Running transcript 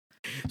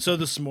So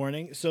this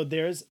morning,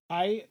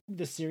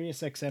 the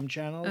Sirius XM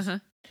channels.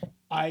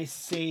 I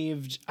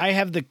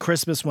have the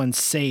Christmas one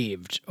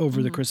saved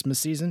over the Christmas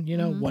season.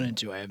 1 and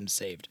 2 I haven't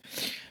saved,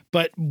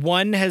 but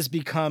one has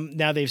become,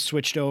 now they've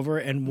switched over,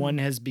 and one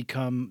has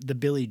become the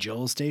Billy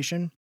Joel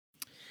station.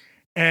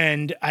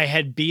 And I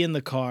had B in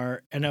the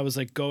car, and I was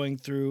like going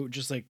through,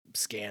 just like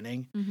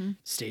scanning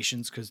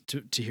stations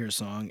to hear a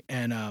song,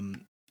 and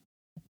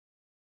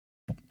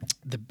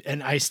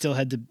I still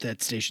had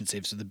that station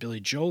saved, so the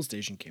Billy Joel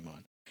station came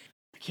on.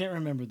 I can't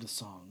remember the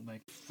song,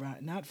 like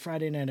not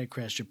Friday Night I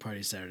Crashed Your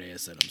Party, Saturday I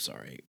Said I'm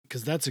Sorry,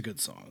 because that's a good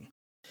song.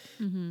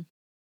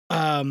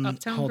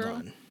 Uptown hold Girl?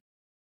 on.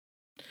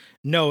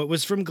 No, it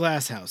was from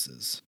Glass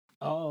Houses.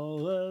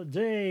 All the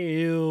day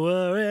you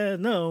were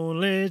an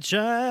only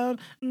child,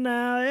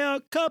 now your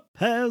cup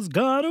has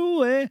gone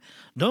away.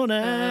 Don't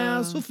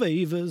ask for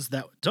favors,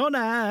 don't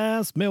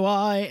ask me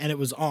why. And it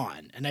was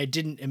on, and I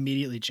didn't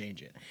immediately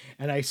change it.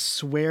 And I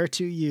swear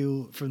to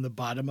you, from the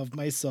bottom of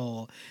my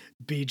soul,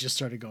 B just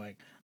started going,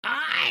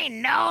 I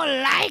know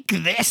like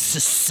this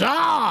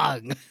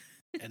song.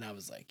 And I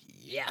was like,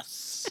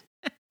 yes.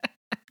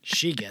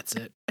 She gets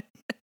it.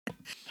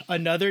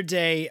 Another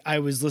day, I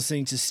was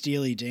listening to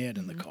Steely Dan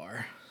in the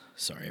car.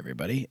 Sorry,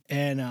 everybody.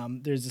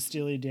 And there's a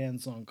Steely Dan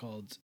song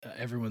called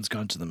Everyone's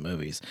Gone to the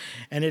Movies.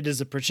 And it is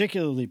a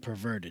particularly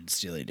perverted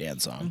Steely Dan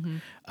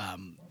song.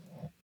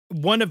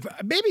 One of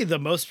maybe the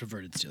most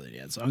perverted Steely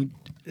Dan song.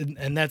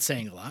 And that's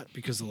saying a lot,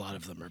 because a lot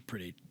of them are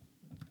pretty,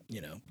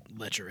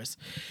 lecherous.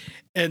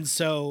 And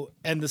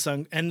the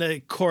song, and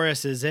the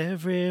chorus is,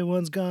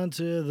 everyone's gone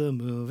to the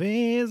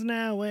movies,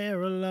 now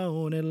we're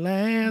alone at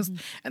last.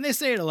 And they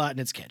say it a lot, and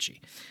it's catchy.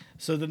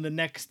 So then the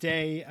next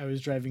day I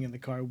was driving in the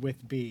car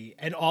with B,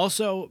 and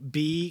also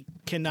B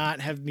cannot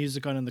have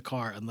music on in the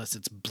car unless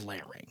it's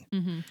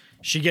blaring.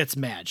 She gets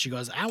mad. She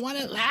goes, I want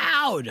it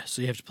loud.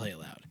 So you have to play it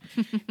loud.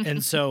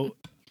 And so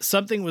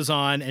something was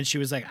on, and she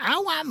was like, I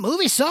want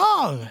movie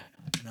song.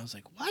 And I was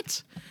like,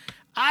 what?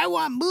 I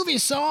want movie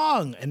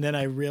song. And then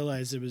I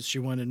realized she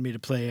wanted me to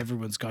play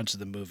Everyone's Gone to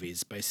the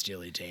Movies by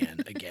Steely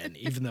Dan again,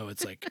 even though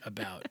it's like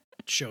about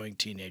showing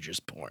teenagers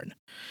porn.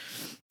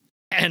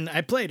 And I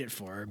played it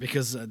for her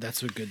because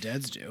that's what good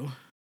dads do.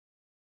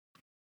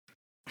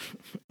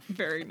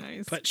 Very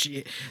nice. But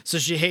she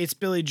hates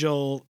Billy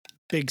Joel,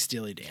 big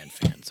Steely Dan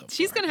fan. So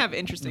she's going to have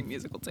interesting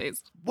musical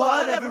taste.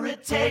 Whatever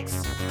it takes,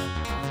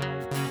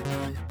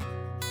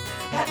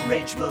 that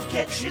Rach will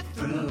get you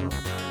through.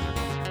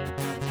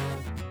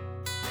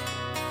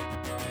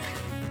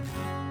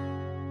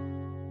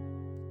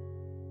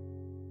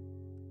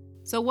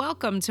 So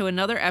welcome to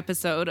another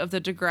episode of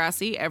the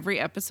Degrassi Every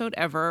Episode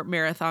Ever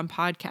Marathon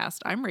Podcast.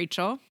 I'm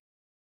Rachel.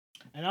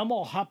 And I'm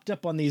all hopped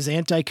up on these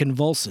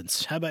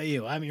anticonvulsants. How about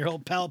you? I'm your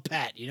old pal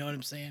Pat. You know what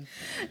I'm saying?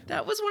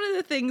 That was one of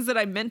the things that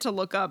I meant to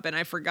look up, and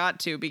I forgot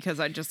to because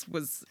I just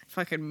was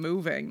fucking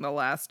moving the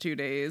last 2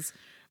 days.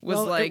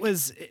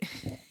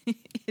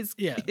 His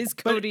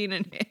codeine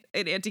and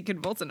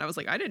anticonvulsant. I was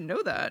like, I didn't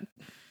know that.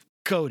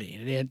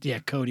 Codeine. Yeah,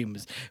 codeine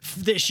was...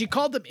 She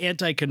called them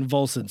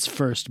anticonvulsants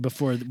first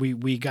before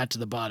we got to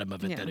the bottom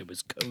of it, that it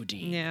was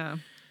codeine. Yeah.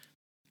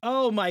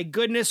 Oh my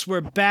goodness,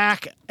 we're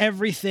back.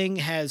 Everything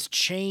has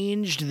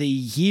changed. The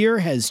year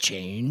has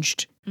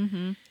changed.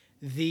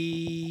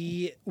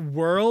 The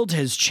world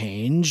has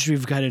changed.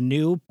 We've got a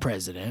new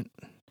president.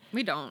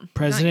 We don't.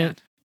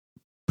 President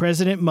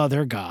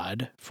Mother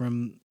God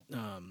from...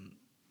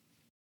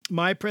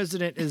 my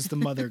president is the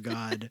Mother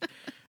God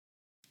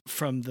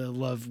from the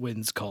Love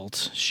Wins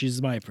cult.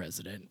 She's my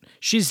president.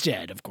 She's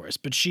dead, of course,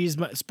 but she's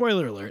my...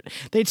 Spoiler alert.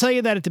 They tell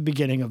you that at the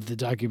beginning of the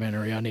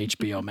documentary on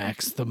HBO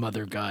Max, the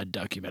Mother God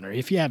documentary.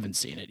 If you haven't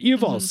seen it,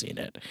 you've all seen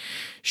it.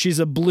 She's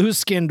a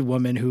blue-skinned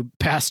woman who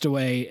passed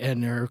away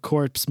and her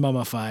corpse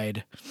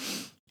mummified.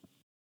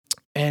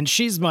 And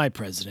she's my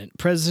president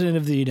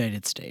of the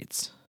United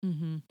States.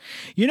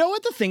 You know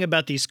what the thing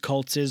about these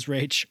cults is,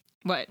 Rach?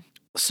 What?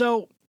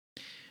 So...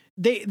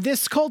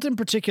 This cult in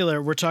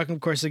particular, we're talking,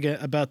 of course, again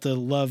about the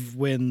Love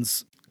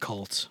Wins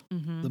cult,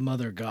 the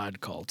Mother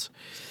God cult.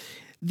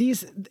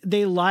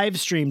 They live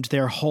streamed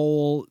their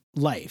whole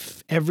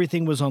life.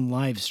 Everything was on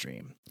live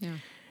stream. Yeah.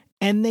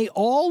 And they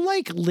all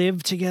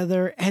live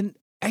together. And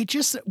I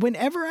just,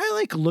 whenever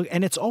I look,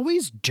 and it's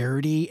always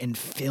dirty and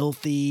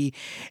filthy.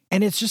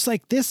 And it's just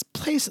this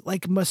place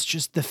must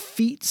just, the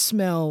feet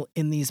smell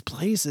in these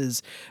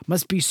places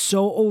must be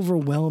so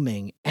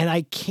overwhelming. And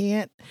I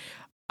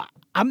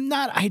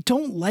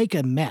don't like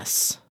a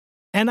mess,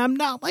 and I'm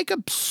not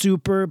a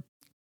super,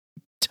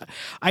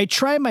 I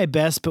try my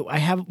best, but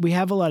we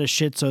have a lot of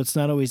shit. So it's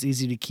not always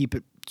easy to keep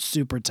it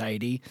super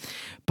tidy,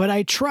 but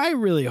I try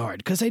really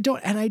hard because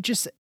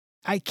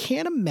I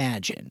can't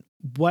imagine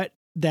what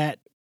that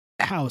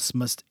house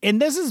must,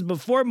 and this is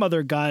before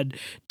Mother God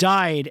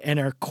died and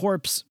her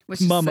corpse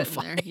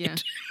mummified. Yeah.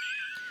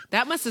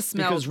 That must have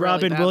smelled because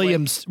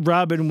really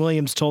Robin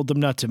Williams told them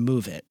not to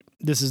move it.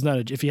 This is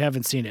not if you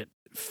haven't seen it,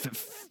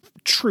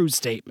 true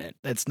statement.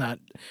 That's not,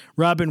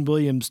 Robin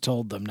Williams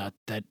told them not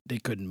that they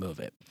couldn't move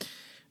it.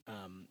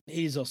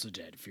 He's also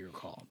dead, if you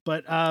recall.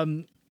 But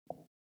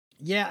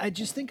Yeah, I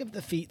just think of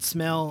the feet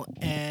smell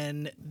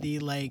and the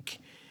like.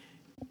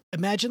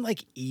 Imagine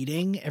like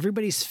eating.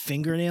 Everybody's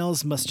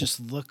fingernails must just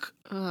look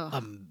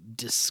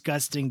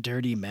disgusting,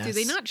 dirty mess. Do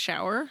they not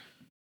shower?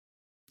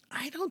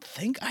 I don't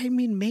think. I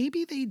mean,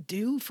 maybe they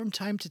do from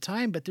time to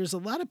time, but there's a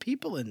lot of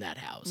people in that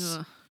house.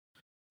 Ugh.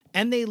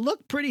 And they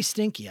look pretty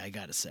stinky, I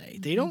gotta say.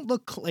 They don't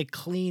look like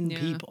clean Yeah.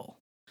 people.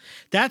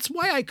 That's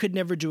why I could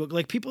never do it.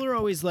 Like, people are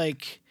always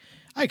like,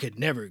 I could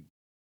never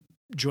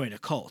join a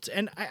cult.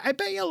 And I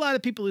bet you a lot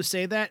of people who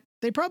say that,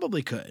 they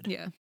probably could.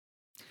 Yeah.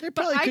 They But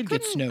probably could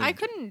get snowed. I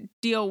couldn't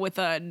deal with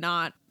a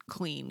not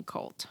clean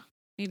cult.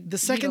 The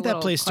second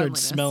that place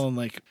starts smelling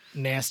like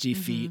nasty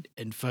feet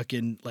and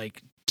fucking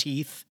like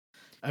teeth,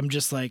 I'm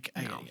just like,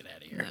 I gotta get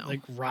out of here. No.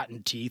 Like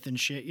rotten teeth and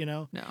shit, you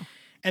know? No.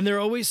 And they're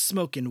always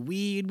smoking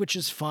weed, which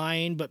is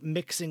fine, but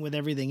mixing with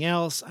everything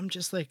else, I'm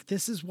just like,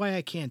 this is why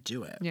I can't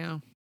do it. Yeah.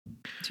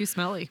 Too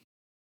smelly.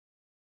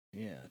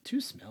 Yeah,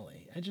 too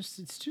smelly.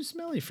 It's too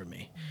smelly for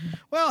me.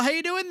 Well, how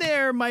you doing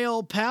there, my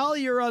old pal?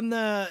 You're on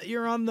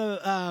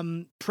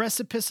the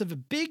precipice of a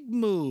big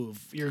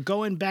move. You're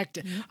going back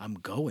to I'm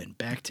going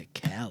back to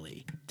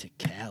Cali.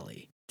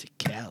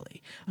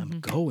 I'm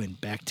going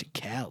back to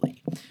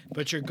Cali.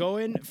 But you're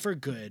going for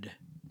good.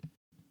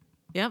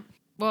 Yep.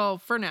 Well,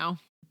 for now.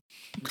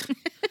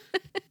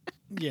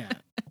 Yeah.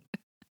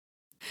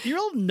 You're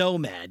a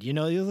nomad, you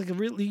know. You're like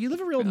you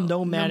live a real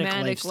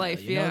nomadic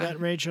life. You know that,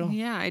 Rachel?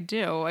 Yeah, I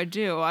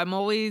do. I'm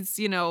always,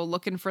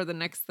 looking for the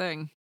next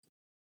thing.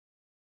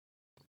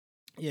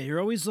 Yeah, you're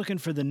always looking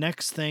for the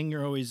next thing.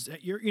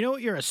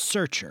 You're a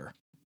searcher.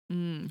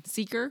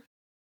 Seeker.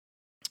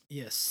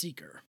 Yeah,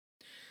 seeker.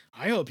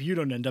 I hope you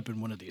don't end up in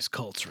one of these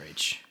cults,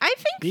 Rach. I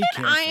think Be that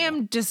careful. I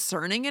am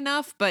discerning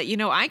enough, but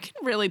I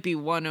can really be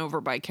won over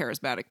by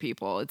charismatic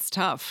people. It's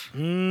tough.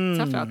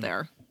 Tough out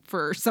there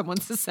for someone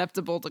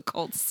susceptible to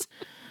cults.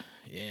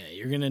 Yeah,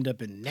 you're gonna end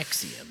up in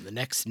Nexium, the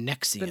next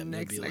Nexium.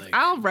 You'll be like,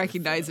 I'll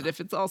recognize it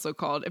if it's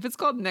called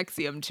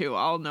Nexium too.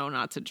 I'll know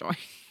not to join.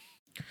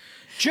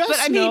 Just But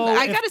I mean, know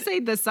I if- gotta say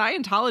the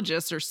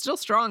Scientologists are still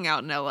strong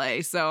out in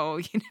LA, so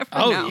you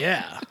never know. Oh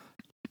yeah.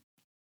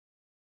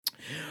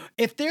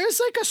 If there's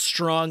like a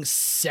strong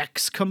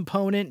sex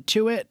component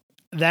to it,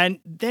 then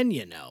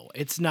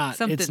it's not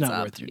Something's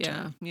up. worth your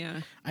time.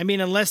 Yeah. I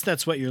mean, unless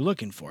that's what you're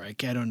looking for. I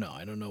don't know.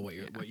 I don't know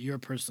what you're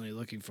personally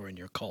looking for in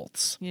your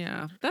cults.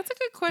 Yeah. That's a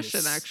good question,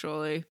 This-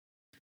 actually.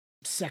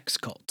 Sex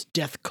cults,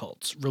 death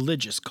cults,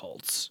 religious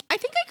cults. I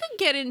think I could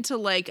get into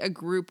like a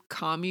group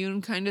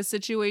commune kind of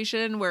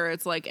situation where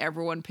it's like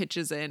everyone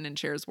pitches in and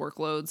shares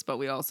workloads, but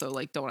we also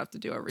like don't have to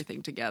do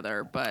everything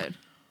together. But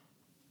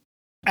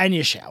And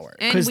you shower.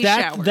 and 'Cause we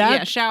that, shower. That,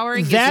 Yeah,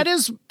 showering that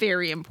is is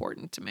very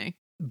important to me.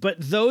 But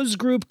those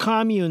group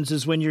communes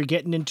is when you're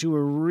getting into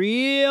a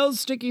real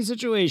sticky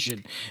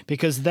situation,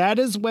 because that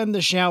is when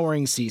the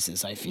showering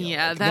ceases, I feel.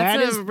 Yeah, like.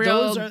 that's a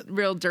those are-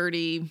 real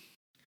dirty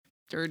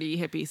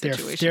hippie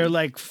situation. They're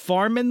like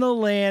farming the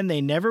land. They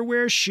never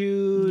wear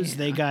shoes. Yeah.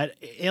 They got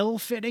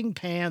ill-fitting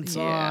pants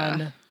Yeah.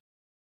 on.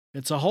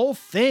 It's a whole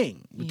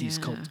thing with these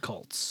Yeah.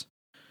 cults.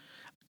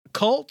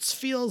 Cult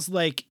feels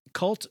like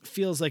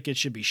it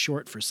should be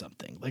short for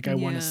something. Like I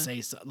want to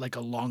say like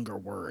a longer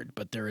word,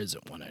 but there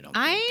isn't one. I don't.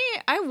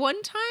 think. I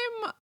one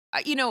time,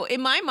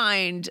 in my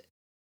mind,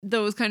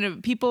 those kind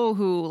of people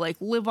who like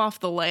live off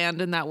the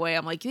land in that way,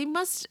 I'm like, they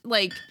must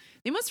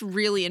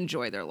really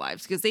enjoy their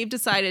lives because they've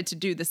decided to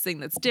do this thing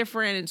that's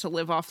different and to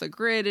live off the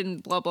grid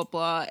and blah, blah,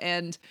 blah.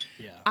 And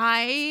Yeah.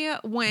 I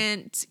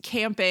went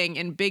camping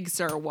in Big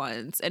Sur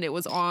once, and it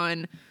was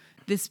on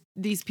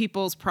these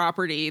people's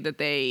property that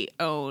they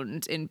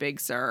owned in Big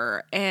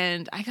Sur.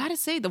 And I gotta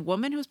say, the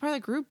woman who was part of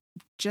the group,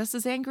 just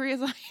as angry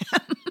as I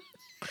am.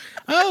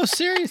 Oh,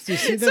 seriously?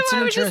 See, that's so I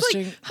an was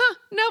interesting. just like,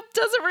 nope,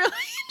 doesn't really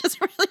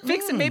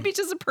fix it. Maybe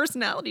just a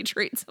personality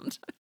trait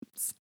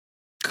sometimes.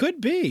 Could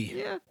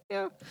be.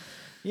 Yeah.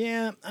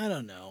 Yeah, I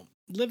don't know.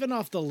 Living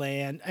off the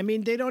land. I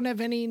mean, they don't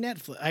have any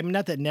Netflix. I mean,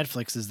 not that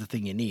Netflix is the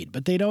thing you need,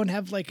 but they don't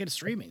have like a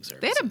streaming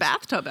service. They had a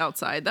bathtub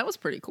outside. That was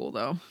pretty cool,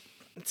 though.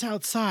 It's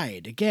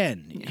outside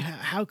again. Yeah.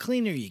 How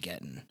clean are you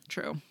getting?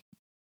 True.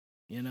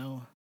 You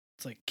know,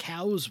 it's like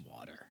cow's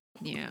water.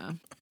 Yeah.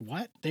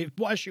 What? They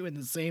wash you in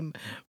the same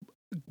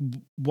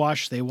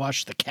wash they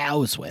wash the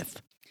cows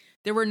with.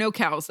 There were no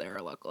cows there,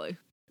 luckily.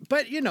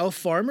 But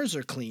farmers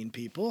are clean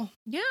people.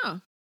 Yeah.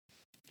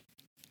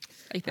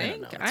 I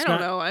think. know. I It's don't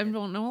not- know. I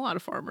don't know a lot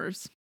of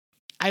farmers.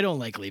 I don't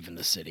like leaving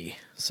the city.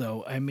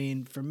 So, I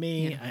mean, for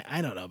me,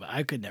 I don't know, but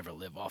I could never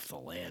live off the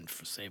land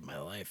for save my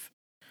life.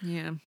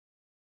 Yeah.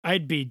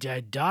 I'd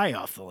die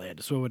off the land.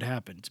 Is what would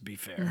happen, to be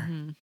fair.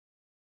 Mhm.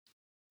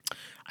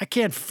 I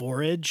can't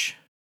forage.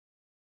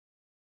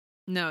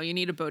 No, you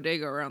need a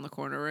bodega around the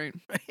corner, right?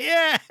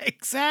 Yeah,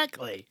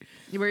 exactly.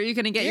 Where are you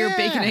going to get your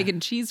bacon, Yeah. egg,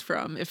 and cheese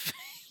from if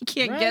you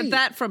can't Right. get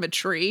that from a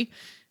tree?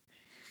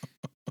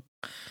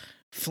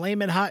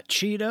 Flamin' hot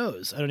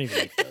Cheetos. I don't even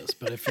like those,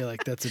 but I feel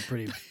like that's a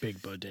pretty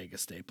big bodega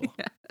staple.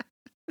 Yeah.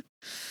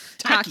 Takis.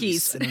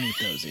 Takis. I don't eat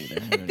those either. I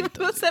don't eat We those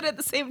both said either. it at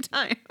the same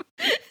time.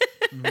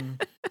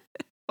 Mhm.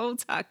 Oh,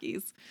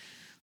 Takis.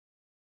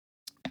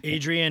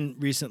 Adrian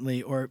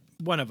recently, or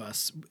one of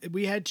us,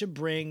 we had to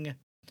bring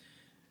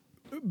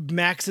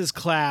Max's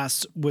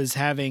class was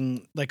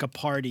having like a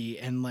party,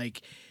 and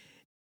like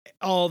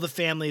all the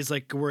families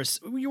like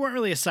you weren't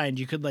really assigned.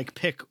 You could like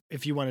pick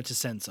if you wanted to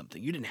send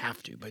something. You didn't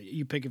have to, but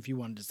you pick if you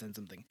wanted to send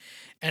something.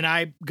 And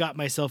I got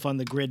myself on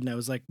the grid, and I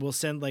was like, we'll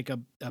send like a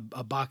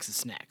box of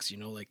snacks,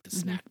 like the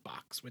snack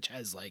box, which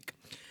has like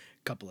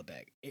a couple of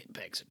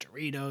bags of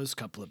Doritos,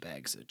 couple of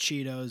bags of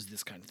Cheetos,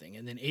 this kind of thing.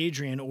 And then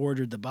Adrian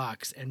ordered the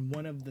box, and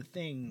one of the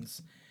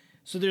things,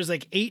 so there's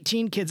like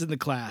 18 kids in the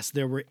class.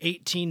 There were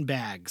 18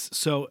 bags.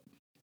 So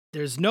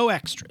there's no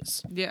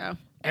extras. Yeah.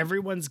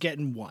 Everyone's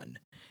getting one.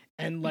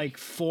 And like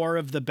 4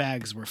 of the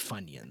bags were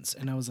Funyuns.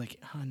 And I was like,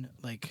 hon,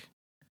 like,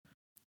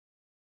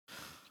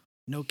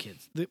 no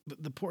kids.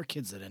 The poor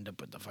kids that end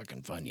up with the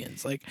fucking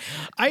Funyuns. Like,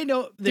 I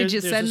know. Did you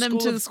send them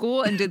to the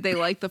school, and did they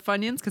like the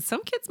Funyuns? Because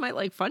some kids might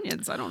like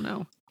Funyuns. I don't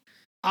know.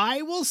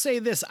 I will say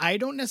this. I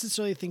don't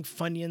necessarily think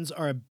Funyuns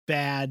are a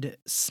bad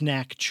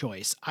snack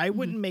choice. I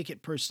wouldn't make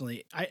it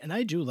personally.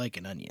 I do like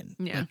an onion.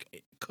 Yeah.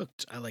 Like,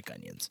 cooked, I like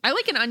onions. I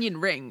like an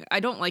onion ring. I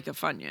don't like a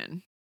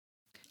Funyun.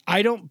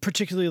 I don't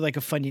particularly like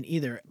a Funyun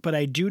either, but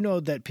I do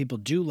know that people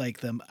do like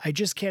them. I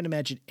just can't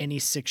imagine any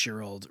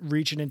 6-year-old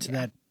reaching into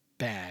that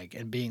bag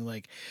and being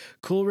like,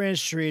 Cool Ranch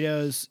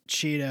Doritos,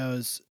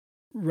 Cheetos,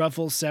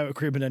 Ruffles, sour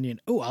cream and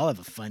onion. Oh, I'll have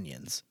a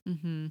Funyuns.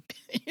 Mm-hmm.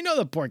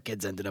 The poor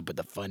kids ended up with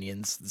the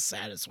Funyuns, the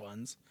saddest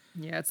ones.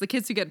 Yeah, it's the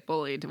kids who get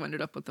bullied who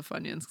ended up with the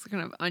Funyuns. They're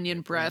going to have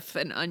onion breath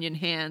and onion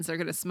hands. They're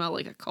going to smell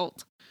like a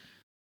cult.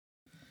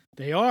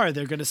 They are.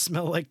 They're going to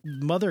smell like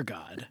Mother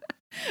God.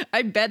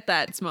 I bet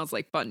that smells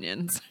like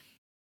Funyuns.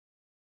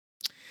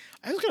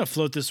 I was going to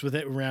float this with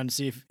it around to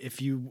see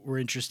if you were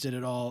interested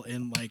at all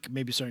in like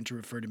maybe starting to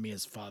refer to me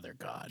as Father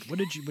God. What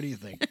do you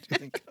think? Do you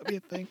think that'd be a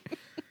thing?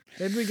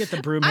 Maybe we get the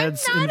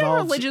broomheads I'm not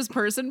involved. a religious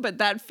person, but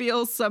that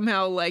feels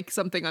somehow like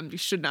something I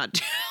should not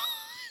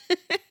do.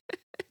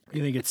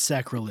 You think it's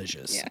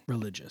sacrilegious? Yeah.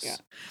 Religious? Yeah.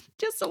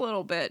 Just a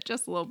little bit.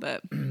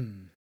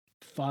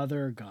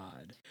 Father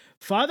God.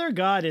 Father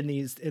God in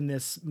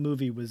this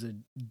movie was a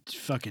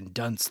fucking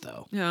dunce,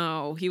 though.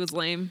 No, he was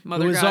lame.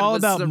 Mother it was God all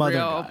was about the Mother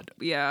real, God.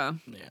 Yeah.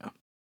 Yeah.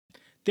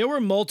 There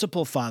were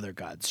multiple Father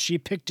Gods. She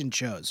picked and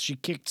chose. She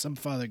kicked some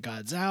Father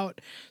Gods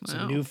out.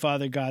 Some new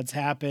Father Gods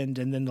happened.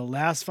 And then the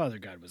last Father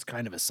God was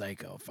kind of a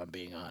psycho, if I'm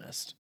being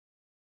honest.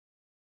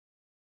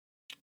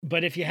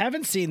 But if you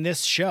haven't seen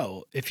this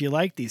show, if you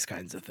like these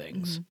kinds of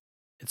things,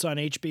 it's on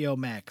HBO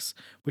Max,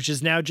 which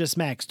is now just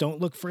Max.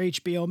 Don't look for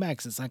HBO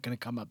Max. It's not going to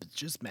come up. It's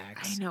just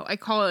Max. I know. I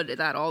call it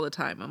that all the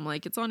time. I'm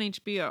like, it's on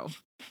HBO.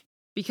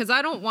 Because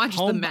I don't watch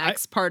the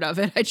Max part of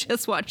it. I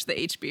just watch the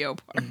HBO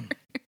part.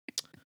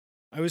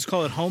 I always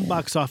call it Home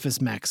Box Office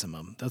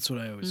Maximum. That's what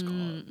I always call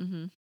it.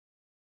 Mm-hmm.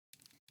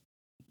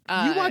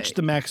 You watched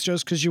the Max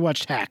shows because you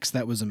watched Hacks.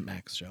 That was a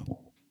Max show.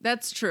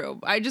 That's true.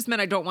 I just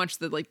meant I don't watch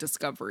the like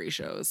Discovery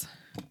shows.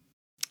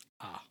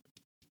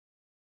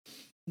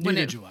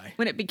 Neither do I.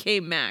 When it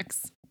became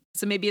Max.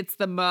 So maybe it's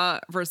the Ma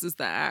versus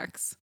the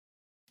Axe.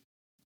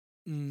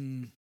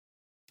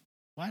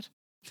 What?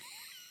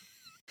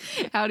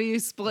 How do you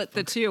split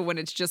the two when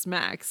it's just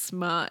Max,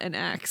 Ma, and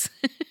Axe?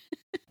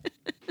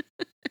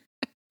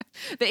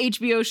 The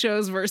HBO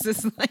shows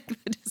versus like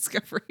the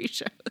Discovery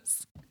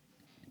shows.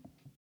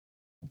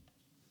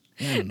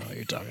 I don't know what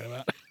you're talking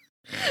about.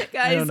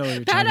 Guys,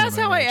 that's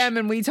how I am,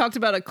 and we talked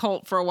about a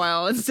cult for a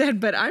while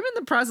instead, but I'm in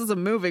the process of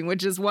moving,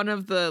 which is one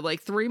of the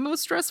like 3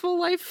 most stressful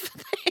life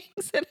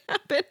things that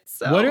happen.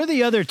 So what are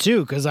the other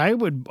 2? Because I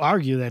would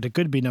argue that it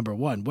could be number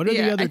 1. What are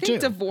the other 2? I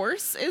think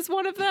divorce is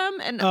one of them,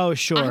 and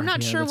sure. I'm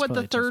not sure what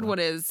the third one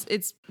is.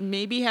 It's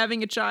maybe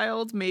having a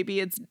child, maybe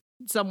it's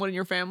someone in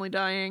your family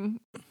dying.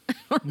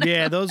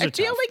 Yeah, those are tough.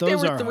 I feel like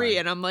those there were 3, hard.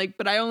 and I'm like,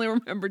 but I only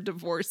remember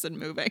divorce and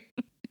moving.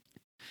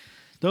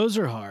 Those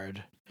are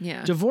hard.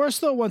 Yeah. Divorce,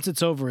 though, once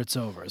it's over,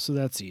 so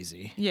that's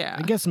easy. Yeah.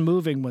 I guess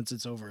moving, once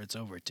it's over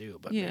too.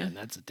 But Yeah.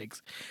 man,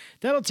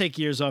 that'll take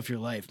years off your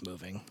life,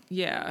 moving.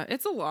 Yeah,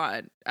 it's a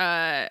lot.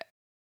 I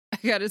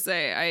gotta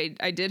say,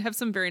 I did have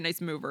some very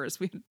nice movers.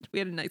 We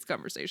had a nice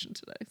conversation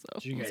today. So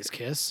Did you guys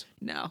kiss?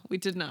 No, we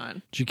did not.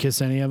 Did you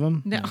kiss any of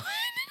them? No, I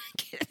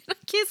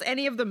didn't kiss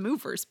any of the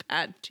movers,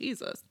 Pat.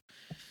 Jesus.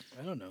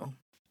 I don't know.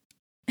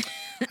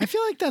 I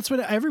feel like that's what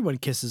everyone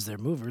kisses their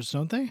movers,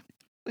 don't they?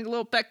 Like a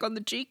little peck on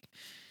the cheek.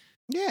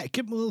 Yeah,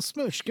 give them a little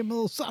smooch, give them a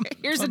little something.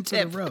 Here's a something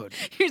tip. for the road.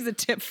 Here's a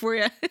tip for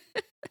you.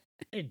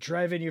 Hey,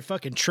 driving your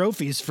fucking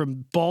trophies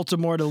from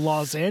Baltimore to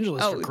Los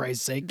Angeles, for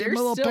Christ's sake. Give They're them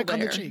a little still peck there.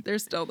 on the cheek. They're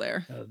still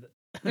there.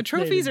 The The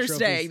trophies are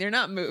staying. They're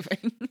not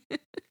moving.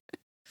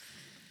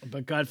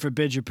 But God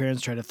forbid your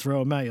parents try to throw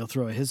them out. You'll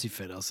throw a hissy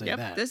fit. I'll say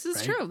that. This is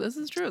right? true. This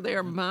is true. They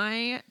are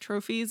my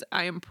trophies.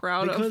 I am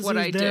proud of what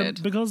I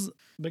did. Because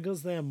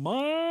they're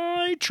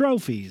my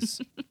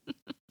trophies.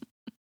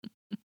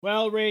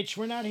 Well, Rach,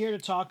 we're not here to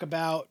talk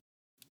about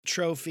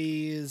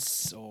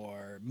trophies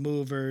or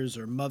movers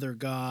or Mother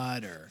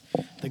God or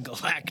the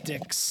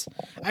Galactics.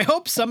 I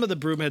hope some of the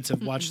broomheads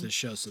have watched this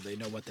show so they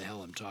know what the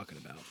hell I'm talking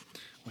about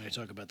when I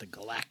talk about the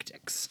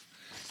Galactics.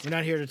 We're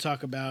not here to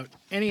talk about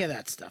any of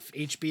that stuff.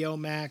 HBO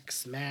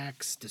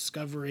Max,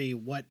 Discovery.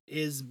 What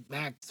is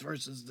Max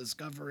versus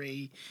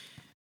Discovery?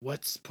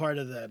 What's part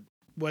of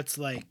what's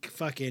like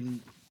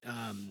fucking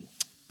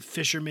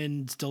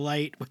Fisherman's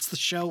Delight? What's the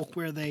show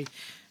where they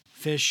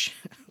fish?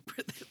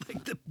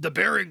 Like the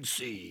Bering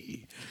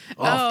Sea,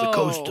 off the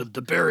coast of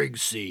the Bering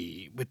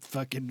Sea, with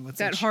fucking what's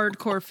That show?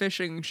 hardcore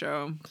fishing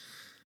show.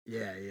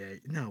 Yeah.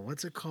 No,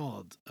 what's it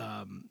called?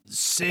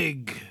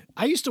 Sig.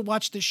 I used to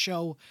watch this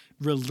show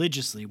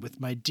religiously with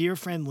my dear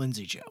friend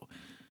Lindsay Joe.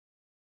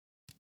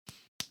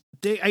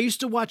 I used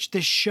to watch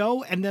this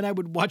show, and then I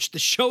would watch the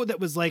show that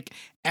was like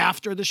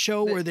after the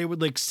show, where they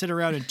would like sit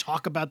around and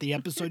talk about the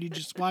episode you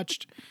just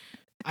watched.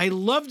 I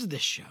loved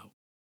this show.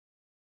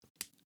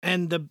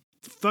 And the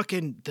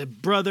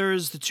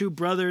two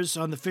brothers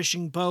on the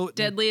fishing boat,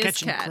 Deadliest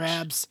catching Catch.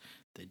 crabs.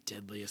 The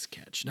Deadliest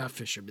Catch, not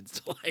Fisherman's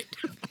Delight.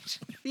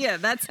 Yeah,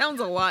 that sounds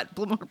a lot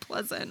more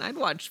pleasant. I'd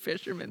watch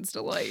Fisherman's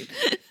Delight.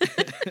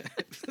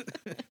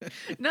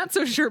 Not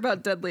so sure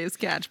about Deadliest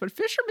Catch, but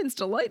Fisherman's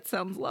Delight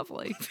sounds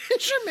lovely.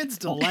 Fisherman's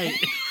Delight.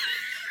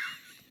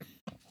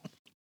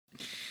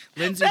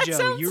 Lindsay That Joe,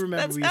 sounds- you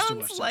remember that we used to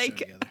sounds watch that like-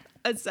 show together.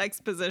 A sex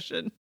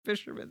position.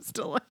 Fisherman's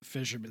Delight.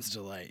 Fisherman's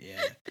Delight,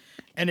 yeah.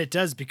 And it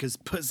does because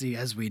pussy,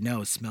 as we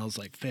know, smells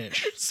like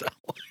fish. So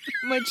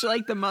Much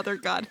like the Mother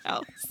God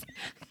house.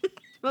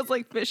 Smells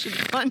like fish and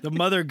fun. the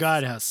Mother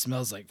God house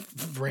smells like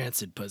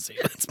rancid pussy.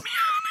 Let's be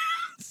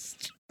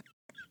honest.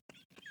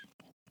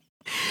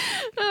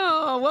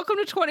 Oh, welcome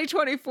to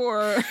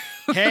 2024.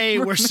 Hey,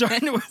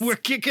 we're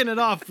kicking it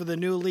off with a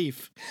new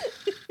leaf.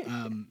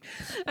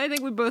 I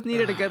think we both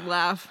needed a good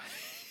laugh.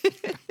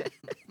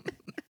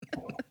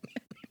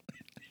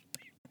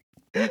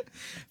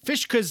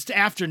 Fish, because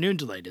afternoon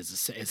delight is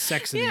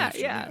sex in the Yeah,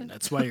 afternoon. yeah.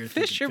 That's why you're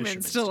thinking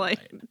Fisherman's Delight.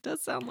 It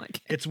does sound like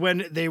it. It's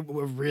when they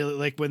were really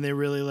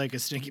like a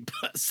stinky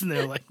puss, and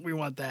they're like, we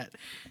want that.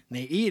 And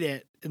they eat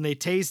it, and they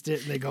taste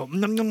it, and they go,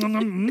 nom, nom,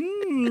 nom,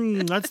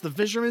 nom, that's the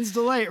Fisherman's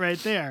Delight right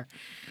there.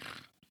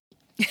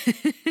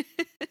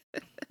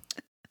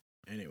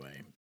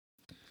 Anyway,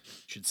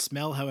 should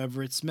smell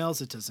however it smells.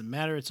 It doesn't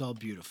matter. It's all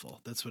beautiful.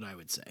 That's what I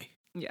would say,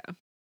 Yeah.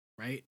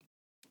 right?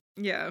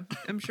 Yeah.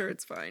 I'm sure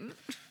it's fine.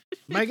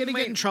 Am I going to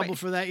get in Wait, trouble wait.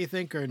 for that, you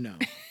think, or no?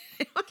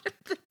 I don't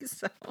think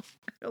so. I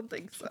don't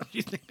think so.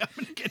 You think I'm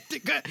going to get to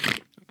gut?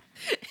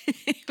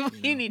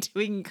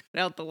 We can cut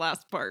out the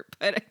last part,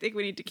 but I think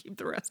we need to keep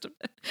the rest of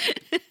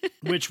it.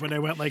 Which, when I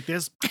went like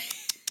this,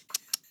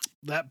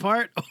 that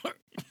part? Or,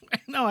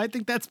 no, I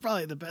think that's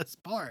probably the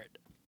best part.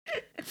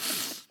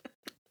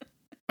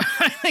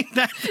 I think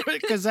that's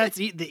because that's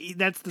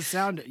the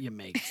sound that you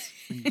make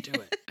when you do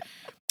it.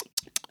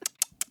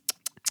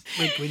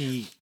 Like when you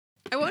eat.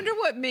 I wonder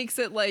what makes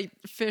it like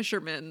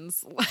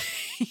fisherman's.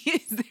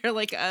 Is there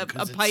like a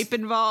Because it's- pipe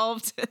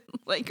involved,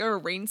 like or a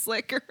rain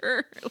slicker?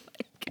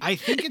 Like, I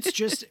think it's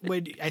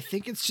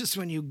just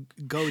when you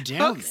go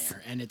down Hooks.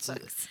 there and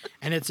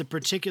it's a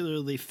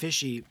particularly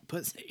fishy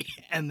pussy,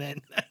 and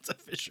then that's a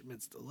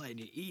Fisherman's Delight.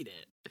 You eat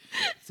it.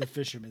 It's a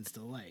Fisherman's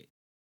Delight.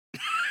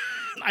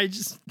 I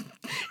just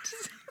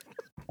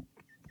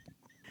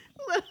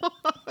little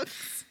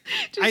hooks.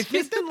 Just I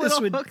think using that this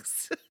little would-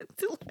 hooks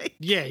to like.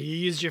 yeah, you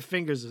use your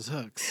fingers as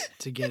hooks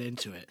to get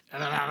into it.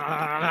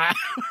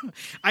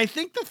 I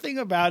think the thing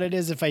about it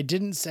is if I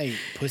didn't say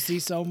pussy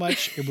so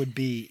much, it would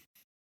be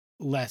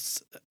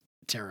less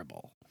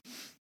terrible.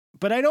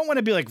 But I don't want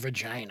to be like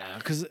vagina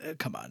because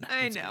come on.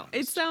 I let's be know it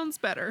honest. sounds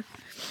better.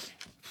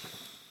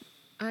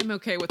 I'm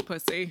okay with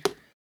pussy.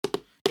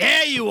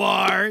 Yeah, you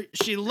are.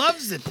 She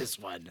loves it. This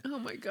one. Oh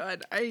my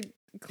god, I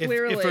If,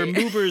 clearly. if her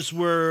movers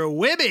were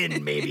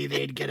women, maybe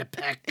they'd get a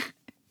peck.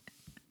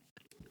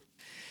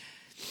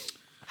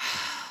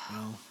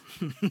 Well,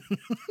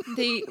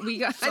 they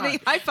Sorry.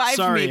 high fived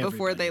Sorry, me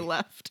before they everybody.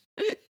 left.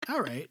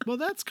 all right. Well,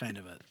 that's kind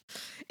of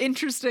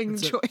Interesting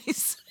That's a-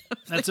 choice.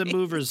 that's a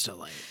mover's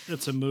delight.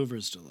 That's a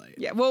mover's delight.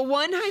 Yeah, well,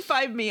 one high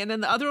fived me, and then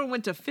the other one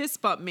went to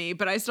fist bump me,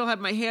 but I still had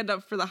my hand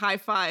up for the high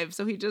five,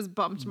 so he just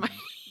bumped my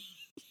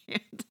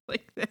hand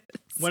like this.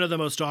 One of the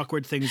most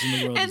awkward things in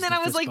the world. And is then the I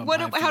was fist like, bump "What?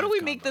 high How do five we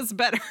make combo. this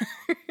better?"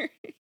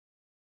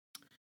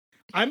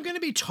 I'm going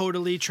to be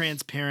totally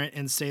transparent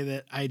and say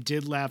that I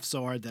did laugh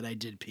so hard that I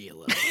did pee a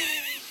little.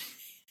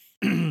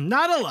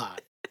 Not a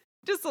lot.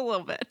 Just a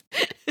little bit.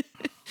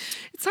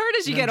 It's hard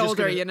as you And get I'm just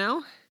older, gonna- you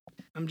know.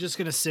 I'm just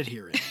going to sit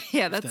here. In it.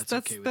 Yeah, if that's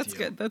okay with you.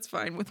 good. That's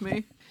fine with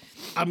me.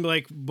 I'm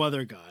like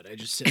Mother God. I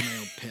just sit in my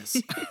own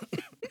piss.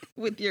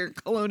 With your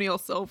colonial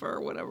silver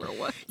or whatever it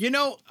was. You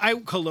know, I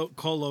colloidal.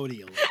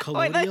 Colloidal?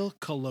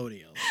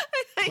 Colloidal.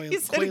 You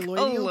said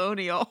Colloidal?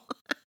 colonial.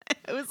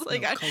 I was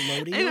like, No, and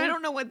colloidal? I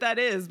don't know what that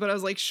is, but I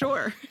was like,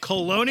 sure.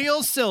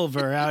 Colonial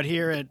silver out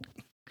here at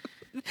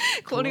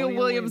Colonial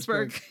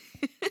Williamsburg.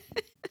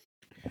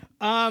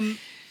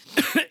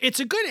 It's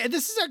a good.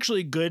 This is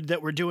actually good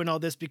that we're doing all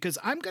this because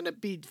I'm going to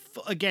be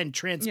again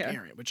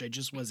transparent, which I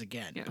just was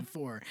again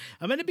before.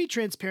 I'm going to be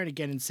transparent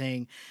again and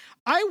saying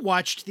I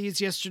watched these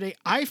yesterday.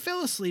 I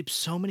fell asleep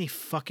so many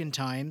fucking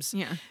times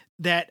Yeah.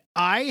 that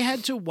I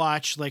had to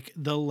watch like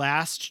the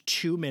last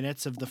 2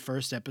 minutes of the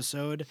first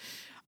episode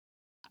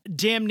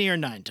damn near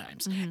 9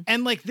 times. Mhm.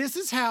 And like, this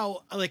is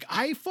how, like,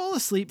 I fall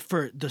asleep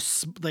for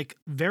like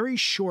very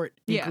short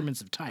Yeah.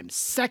 increments of time,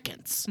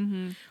 seconds.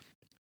 Mhm.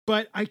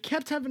 But I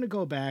kept having to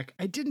go back.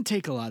 I didn't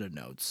take a lot of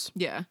notes.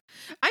 Yeah.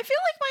 I feel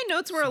like my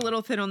notes were a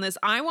little thin on this.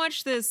 I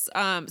watched this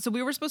so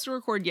we were supposed to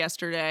record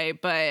yesterday,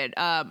 but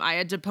I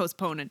had to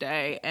postpone a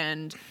day,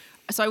 and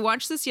so I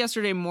watched this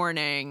yesterday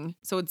morning.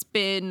 So it's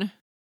been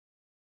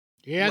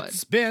Yeah, What?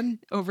 it's been.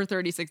 over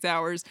 36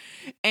 hours,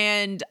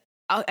 and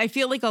I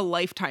feel like a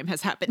lifetime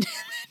has happened in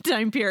that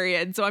time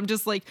period. So I'm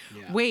just like,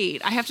 Yeah.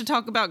 wait, I have to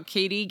talk about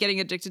Katie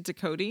getting addicted to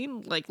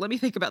codeine? Like, let me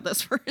think about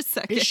this for a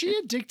second. Is she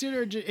addicted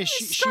or is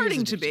she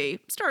Starting is to addicted?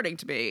 be. Starting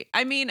to be.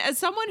 I mean, as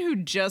someone who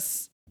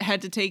just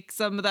had to take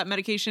some of that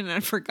medication and I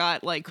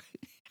forgot like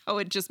how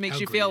it just makes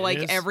How you feel great it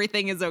like is.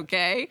 everything is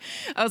okay.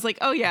 I was like,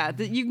 oh yeah,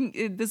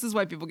 this is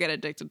why people get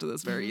addicted to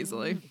this very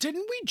easily.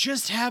 Didn't we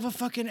just have a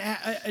fucking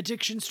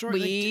addiction story?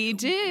 We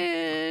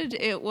did.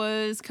 It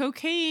was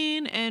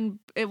cocaine, and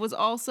it was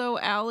also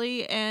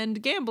Allie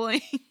and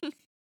gambling.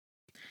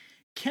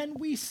 Can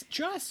we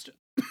just,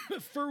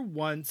 for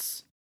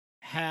once,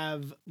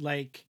 have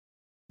like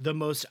the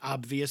most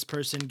obvious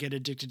person get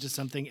addicted to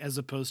something as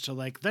opposed to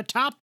like the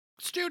top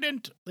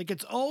student? Like,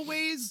 it's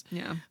always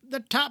Yeah.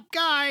 the top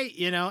guy.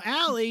 You know,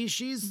 Allie,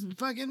 she's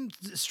fucking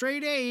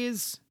straight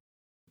A's.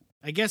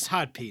 I guess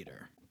Hot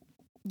Peter.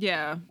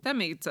 Yeah, that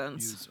made He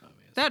sense. was obvious.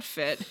 That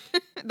fit.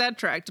 That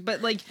tracked.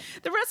 But like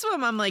the rest of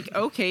them, I'm like,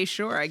 okay,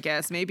 sure, I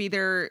guess. Maybe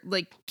they're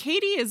like,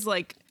 Katie is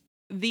like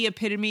the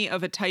epitome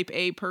of a type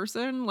A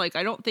person. Like,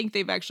 I don't think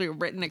they've actually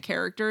written a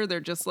character. They're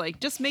just like,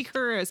 just make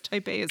her as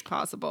type A as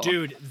possible.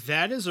 Dude,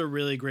 that is a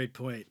really great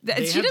point.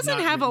 They She doesn't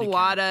not have a written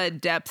lot character.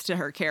 of depth to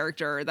her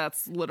character.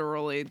 That's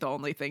literally the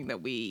only thing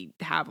that we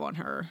have on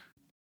her.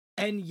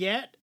 And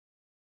yet,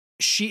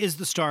 she is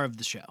the star of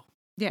the show.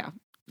 Yeah.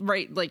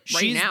 Right. Like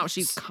right She's- now,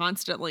 she's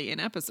constantly in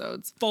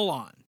episodes. Full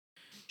on.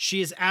 She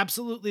is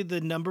absolutely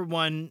the number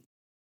one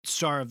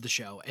star of the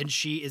show, and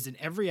she is in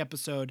every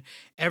episode.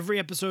 Every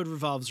episode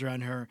revolves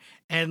around her,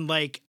 and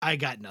like, I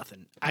got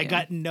nothing. I Yeah.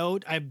 got no.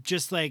 I'm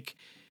just like,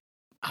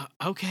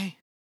 okay.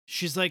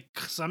 She's like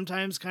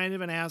sometimes kind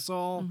of an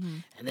asshole,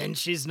 Mhm. and then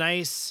she's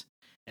nice,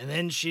 and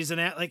then she's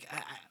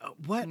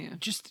what? Yeah.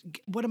 Just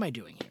what am I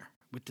doing here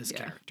with this Yeah.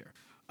 character?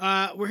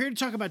 We're here to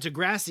talk about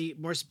Degrassi,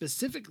 more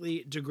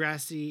specifically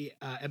Degrassi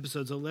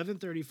episodes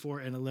 1134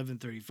 and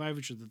 1135,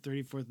 which are the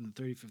 34th and the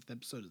 35th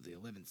episode of the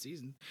 11th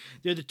season.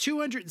 They're the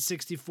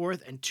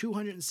 264th and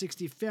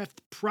 265th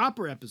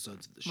proper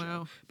episodes of the show.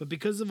 Wow. But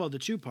because of all the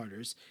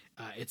two-parters,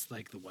 it's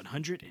like the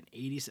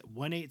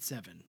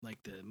 187,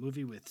 like the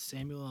movie with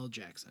Samuel L.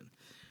 Jackson.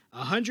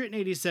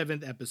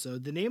 187th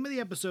episode. The name of the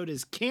episode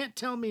is Can't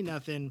Tell Me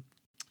Nothing.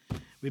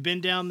 We've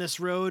been down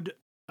this road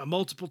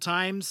multiple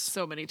times.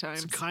 So many It's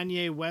times. a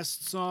Kanye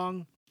West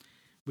song.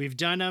 We've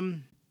done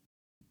them.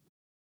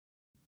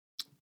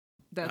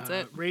 That's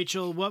it.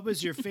 Rachel, what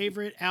was your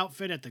favorite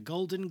outfit at the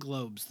Golden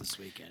Globes this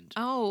weekend?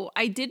 Oh,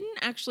 I didn't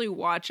actually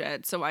watch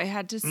it, so I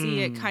had to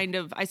see it kind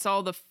of. I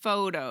saw the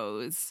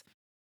photos.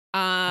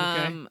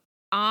 I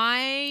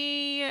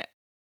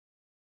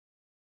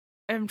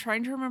am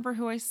trying to remember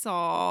who I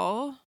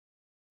saw.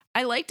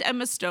 I liked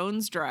Emma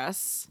Stone's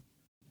dress,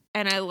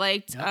 and I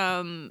liked Yep.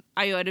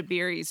 Ayoda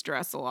Beery's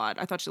dress a lot.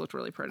 I thought she looked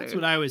really pretty. That's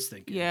what I was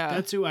thinking. Yeah.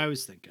 That's who I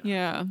was thinking. of.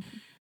 Yeah.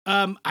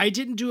 I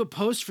didn't do a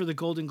post for the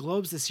Golden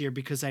Globes this year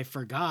because I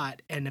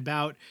forgot. And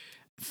about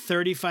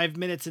 35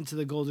 minutes into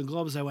the Golden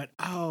Globes, I went,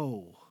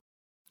 oh,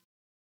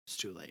 it's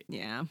too late.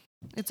 Yeah.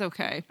 It's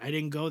okay. I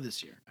didn't go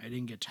this year. I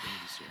didn't get to go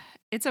this year.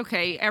 It's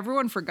okay.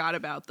 Everyone forgot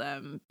about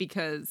them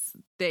because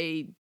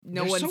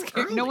no They're so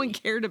one early.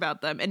 cared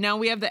about them. And now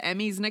we have the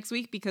Emmys next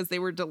week because they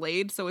were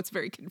delayed, so it's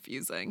very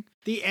confusing.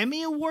 The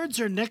Emmy Awards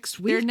are next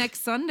week. They're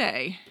next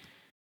Sunday.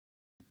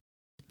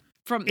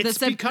 From It's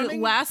the becoming-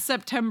 last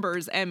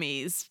September's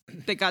Emmys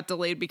that got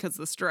delayed because of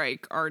the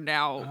strike are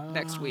now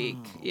next week.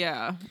 Oh.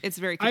 Yeah, it's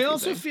very I confusing.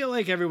 also feel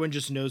like everyone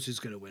just knows who's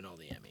going to win all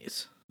the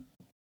Emmys.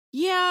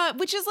 Yeah,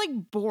 which is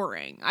like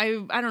boring.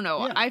 I don't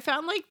know. Yeah. I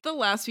found like the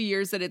last few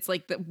years that it's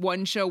like that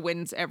one show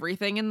wins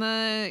everything in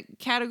the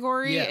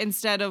category Yeah.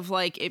 instead of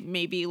like it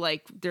maybe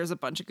like there's a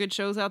bunch of good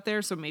shows out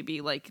there, so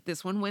maybe like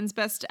this one wins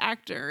best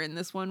actor and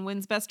this one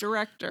wins best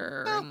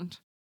director. Well, And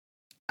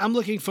I'm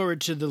looking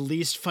forward to the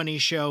least funny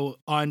show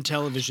on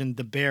television,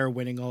 The Bear,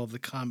 winning all of the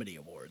comedy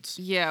awards.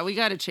 yeah, we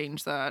got to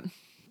change that.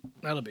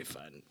 That'll be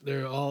fun.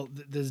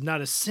 There's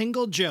not a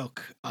single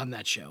joke on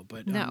that show,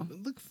 but No.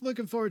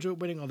 looking forward to it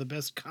winning all the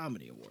best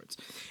comedy awards.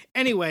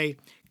 Anyway,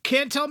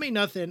 Can't Tell Me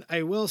Nothing.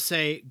 I will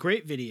say,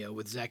 great video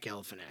with Zach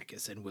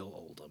Galifianakis and Will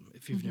Oldham.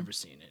 If you've never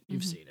seen it,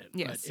 you've seen it.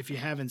 Yes. But if you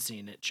haven't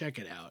seen it, check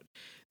it out.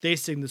 They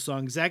sing the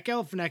song. Zach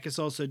Galifianakis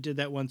also did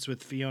that once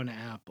with Fiona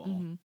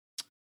Apple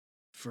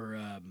for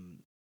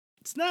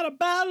It's Not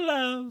About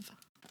Love.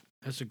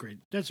 That's a great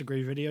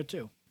video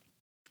too.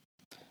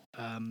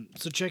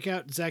 So check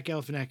out Zach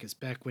Galifianakis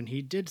back when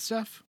he did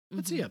stuff.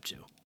 What's he up to?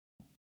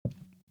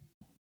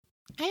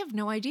 I have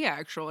no idea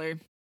actually.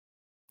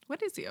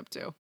 What is he up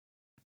to?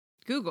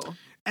 Google.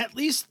 At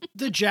least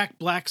the Jack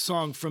Black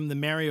song from the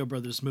Mario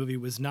Brothers movie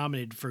was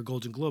nominated for a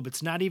Golden Globe.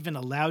 It's not even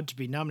allowed to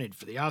be nominated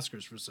for the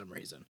Oscars for some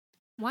reason.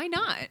 Why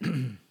not?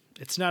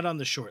 It's not on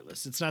the short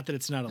list. It's not that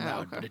it's not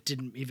allowed, okay. but it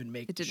didn't even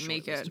make the short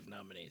make list it. of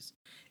nominees.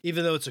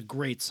 Even though it's a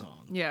great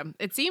song. Yeah.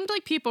 It seemed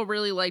like people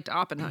really liked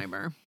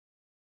Oppenheimer.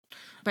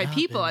 By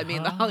people, I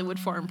mean the Hollywood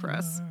Foreign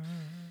Press.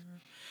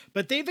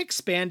 But they've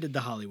expanded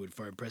the Hollywood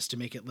Foreign Press to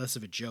make it less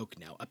of a joke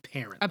now,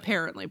 apparently.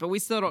 Apparently, but we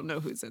still don't know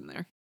who's in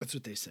there. That's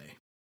what they say.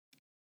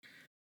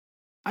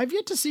 I've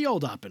yet to see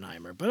old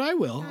Oppenheimer, but I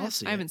will. I'll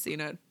see I it. haven't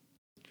seen it.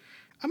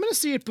 I'm going to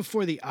see it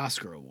before the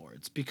Oscar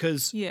Awards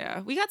because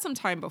Yeah, we got some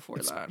time before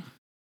that.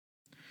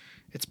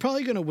 it's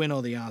probably going to win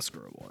all the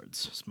Oscar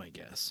Awards, is my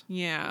guess.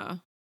 Yeah,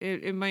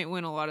 it might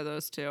win a lot of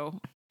those too.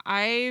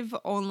 I've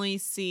only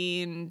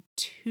seen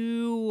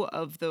 2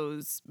 of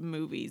those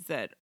movies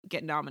that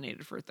get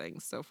nominated for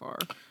things so far.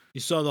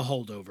 You saw The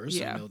Holdovers,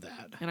 Yeah. I know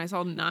that. And I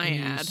saw And you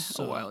Naiad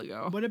saw- a while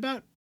ago. What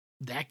about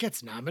that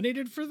gets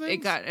nominated for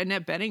things?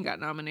 Annette Bening got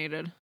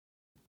nominated.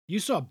 You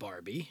saw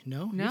Barbie,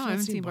 no? No, You've not I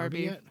haven't seen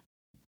Barbie. yet?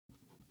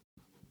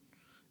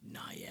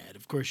 Naiad.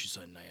 Of course you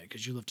saw Naiad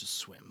because you love to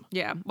swim.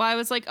 Yeah. Well, I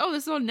was like, oh,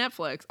 this is on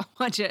Netflix. I'll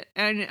watch it.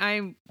 And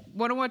I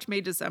want to watch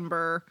May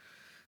December.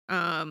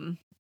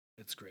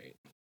 It's great.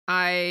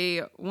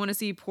 I want to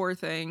see Poor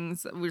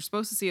Things. We were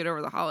supposed to see it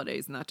over the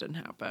holidays, and that didn't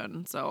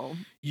happen. So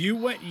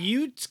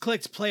You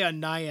clicked play on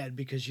Naiad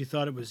because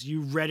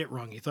you read it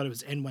wrong. You thought it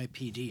was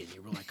NYPD, and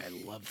you were like, I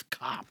love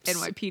cops.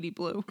 NYPD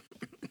Blue.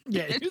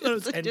 Yeah, you thought it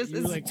was, and Just you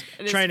were his- like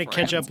and his trying to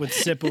catch friends. up with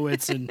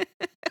Sipowicz and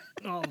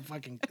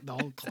the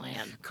whole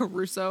clan.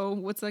 Caruso.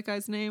 What's that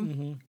guy's name?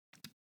 Mm-hmm.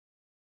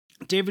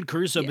 David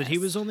Caruso, but he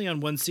Yes. was only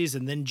on one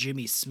season. Then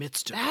Jimmy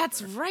Smits took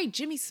That's over. right.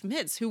 Jimmy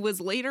Smits, who was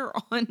later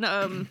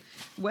on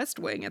West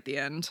Wing at the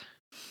end.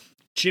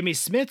 Jimmy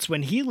Smits,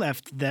 when he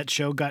left that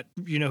show, got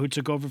who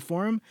took over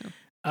for him?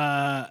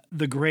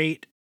 The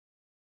great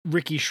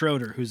Ricky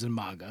Schroeder, who's in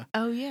MAGA.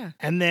 Oh, yeah.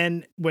 And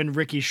then when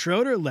Ricky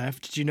Schroeder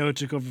left, do you know who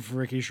took over for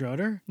Ricky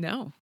Schroeder?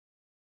 No.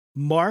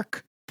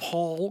 Mark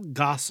Paul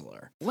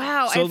Gosselaar.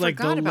 Wow. So I like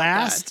forgot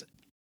about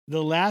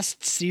the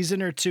last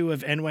season or 2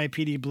 of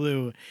NYPD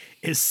Blue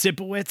is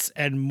Sipowicz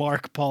and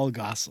Mark Paul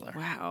Gosselaar. that.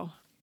 Wow.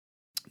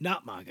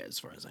 Not MAGA, as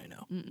far as I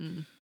know.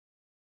 Mm-mm.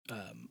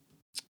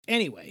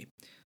 Anyway,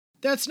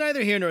 that's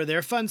neither here nor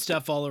there. Fun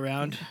stuff all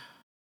around.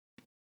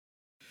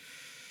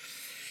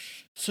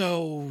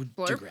 So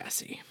Blurb?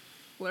 Degrassi.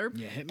 Blurb?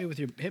 Yeah, hit me with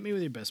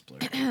your best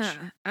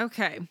blurb.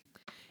 Okay.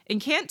 In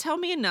Can't Tell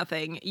Me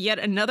Nothing, yet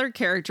another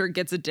character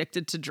gets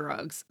addicted to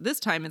drugs. This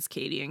time it's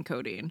Katie and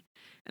codeine.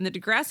 And the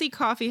Degrassi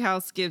Coffee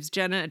House gives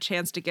Jenna a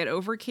chance to get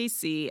over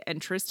KC,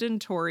 and Tristan,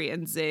 Tori,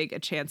 and Zig a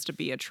chance to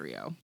be a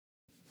trio.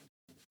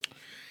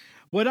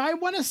 What I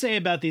want to say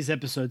about these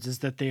episodes is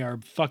that they are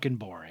fucking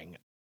boring.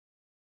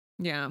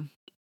 Yeah.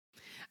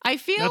 I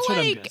feel That's what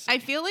I'm like guessing. I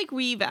feel like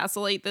we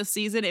vacillate this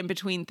season in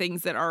between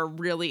things that are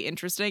really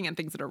interesting and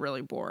things that are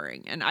really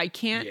boring. And I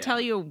can't Yeah.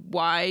 tell you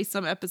why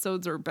some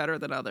episodes are better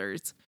than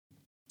others.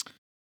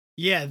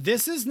 Yeah,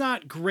 this is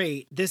not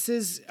great.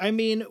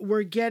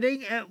 We're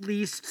getting at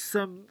least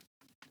some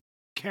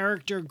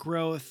character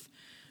growth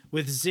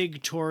with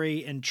Zig,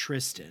 Tori, and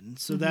Tristan.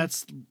 So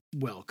that's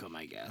welcome,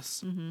 I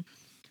guess. Mm-hmm.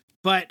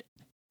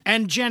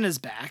 And Jenna's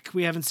back.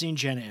 We haven't seen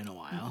Jenna in a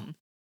while. Mhm.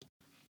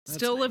 That's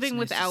Still nice. living Nice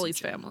with to see Allie's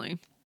Jenna. family.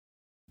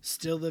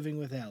 Still living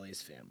with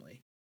Allie's family.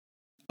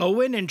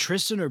 Owen and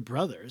Tristan are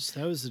brothers.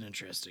 That was an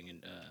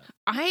interesting.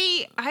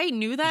 I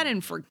knew that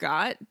and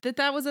forgot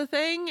that was a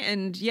thing.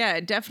 And yeah,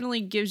 it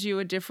definitely gives you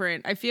a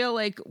different. I feel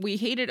like we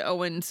hated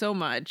Owen so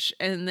much,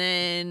 and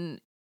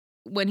then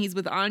when he's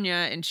with Anya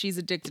and she's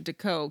addicted to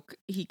coke,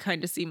 he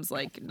kind of seems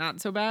like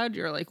not so bad.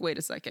 You're like, wait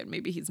a second,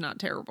 maybe he's not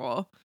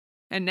terrible.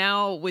 And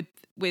now with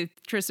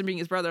Tristan being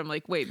his brother, I'm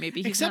like, wait,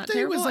 maybe he's Except not that he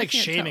terrible. was I like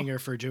can't shaming tell. her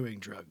for doing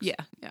drugs. Yeah,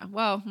 yeah.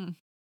 Well,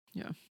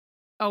 yeah.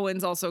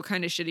 Owen's also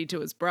kind of shitty to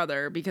his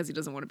brother because he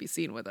doesn't want to be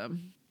seen with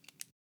him.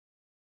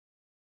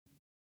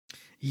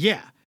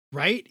 Yeah,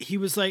 right? He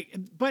was like,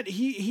 but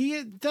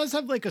he does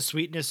have like a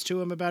sweetness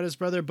to him about his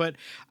brother, but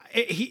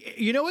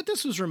you know what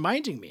this was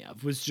reminding me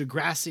of was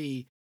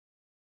Degrassi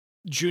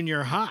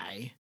Junior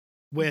High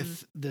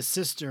with the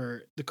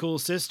sister, the cool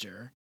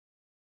sister,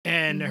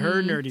 and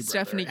her nerdy brother.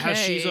 Stephanie How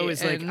she's K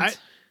always like, and-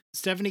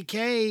 Stephanie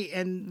K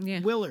and Yeah.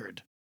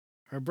 Willard,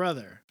 her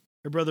brother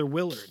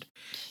Willard.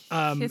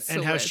 And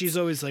how she's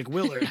always like,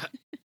 Willard.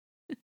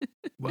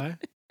 What?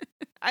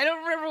 I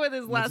don't remember what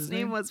his What's last his name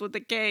name? was with a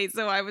K,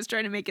 so I was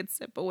trying to make it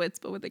Sipowicz,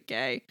 but with a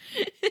K.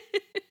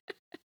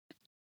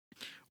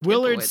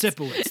 Willard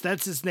Sipowicz. Sipowicz.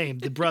 That's his name,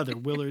 the brother,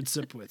 Willard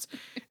Sipowicz.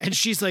 And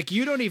she's like,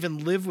 you don't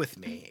even live with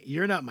me.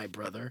 You're not my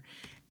brother.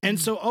 And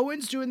so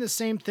Owen's doing the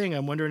same thing.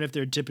 I'm wondering if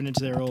they're dipping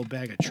into their old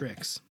bag of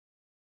tricks.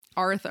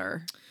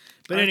 Arthur.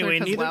 But Arthur anyway,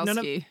 none of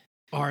Kozlowski.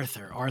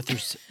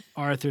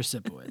 Arthur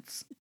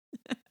Sipowicz.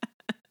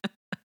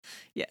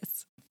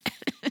 Yes.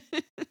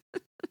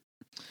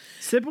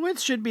 Sipowicz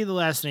should be the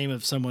last name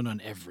of someone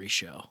on every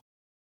show.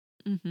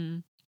 Mm-hmm.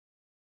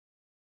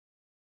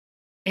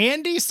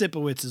 Andy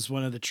Sipowicz is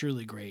one of the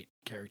truly great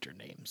character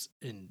names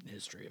in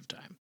history of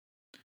time.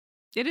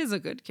 It is a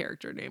good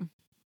character name.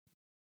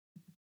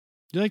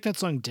 You like that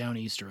song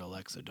Downeaster,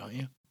 Alexa, don't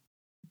you?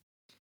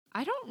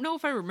 I don't know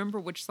if I remember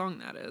which song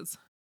that is.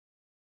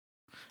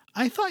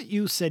 I thought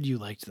you said you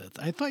liked that.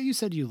 I thought you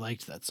said you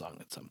liked that song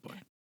at some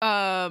point.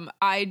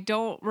 I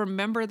don't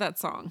remember that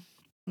song.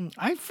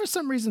 I, for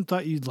some reason,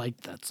 thought you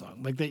liked that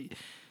song. Like that.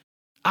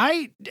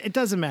 It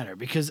doesn't matter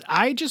because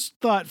I just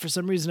thought for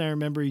some reason I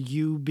remember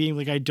you being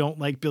like, I don't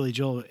like Billy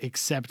Joel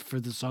except for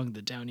the song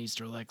The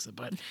Downeaster Alexa,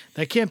 but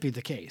that can't be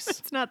the case.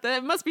 It's not that.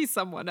 It must be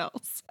someone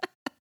else.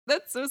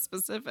 That's so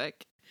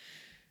specific.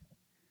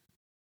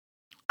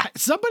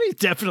 Somebody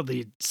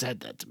definitely said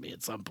that to me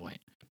at some point.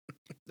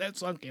 That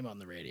song came on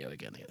the radio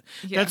again.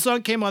 Yeah. That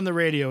song came on the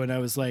radio and I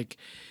was like,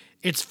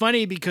 it's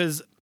funny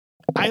because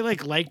I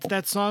liked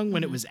that song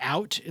when it was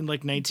out in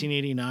like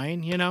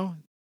 1989, you know,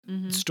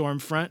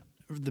 Stormfront,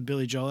 the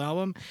Billy Joel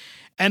album.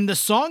 And the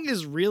song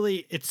is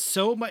really, it's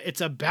so much,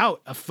 it's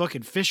about a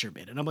fucking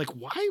fisherman. And I'm like,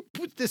 why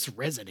would this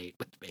resonate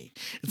with me?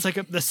 It's like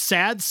the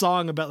sad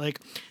song about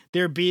like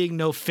there being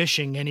no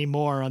fishing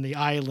anymore on the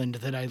island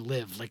that I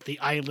live, like the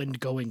island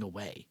going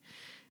away.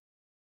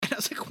 And I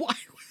was like, why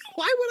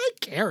would I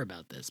care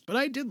about this? But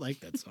I did like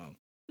that song.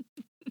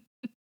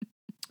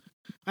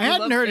 I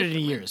hadn't heard it in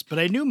years, but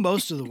I knew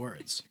most of the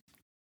words.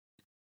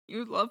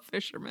 You love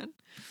Fisherman.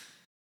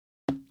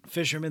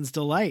 Fisherman's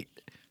Delight.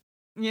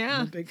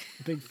 Yeah. I'm a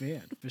big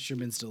fan.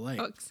 Fisherman's Delight.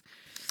 Books.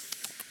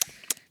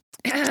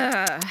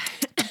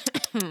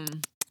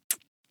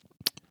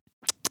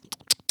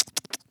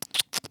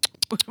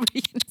 What were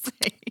you going to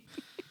say?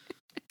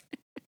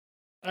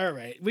 All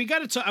right. We got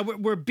to talk.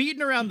 We're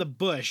beating around the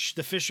bush,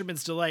 the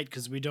Fisherman's Delight,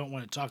 because we don't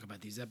want to talk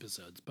about these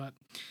episodes, but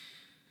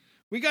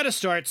we got to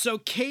start. So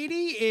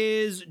Katie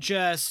is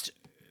just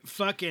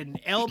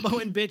fucking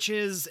elbowing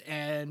bitches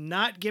and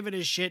not giving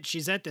a shit.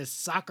 She's at this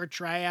soccer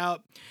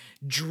tryout.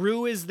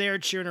 Drew is there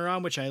cheering her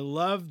on, which I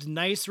loved.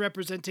 Nice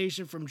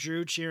representation from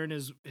Drew cheering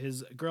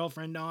his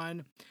girlfriend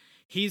on.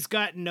 He's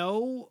got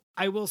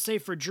I will say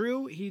for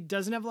Drew, he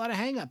doesn't have a lot of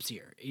hangups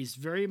here. He's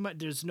very much,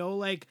 there's no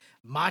like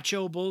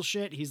macho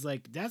bullshit. He's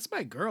like, that's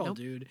my girl,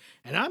 dude.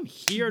 And I'm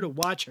here to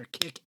watch her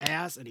kick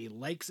ass and he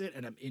likes it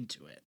and I'm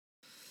into it.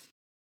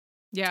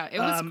 Yeah, it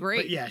was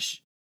great. But yeah,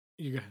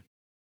 you go ahead.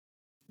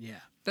 Yeah.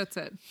 That's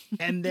it.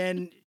 And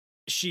then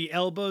she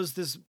elbows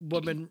this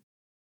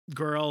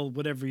girl,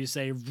 whatever you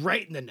say,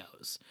 right in the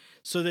nose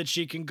so that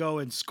she can go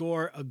and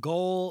score a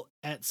goal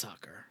at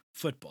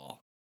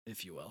football,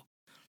 if you will.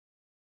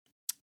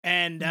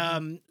 And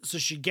so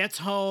she gets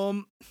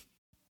home.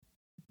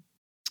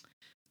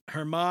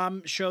 Her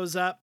mom shows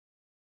up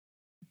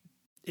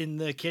in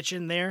the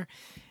kitchen there.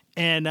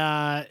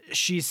 And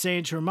she's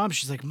saying to her mom,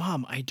 she's like,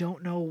 Mom, I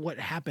don't know what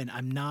happened.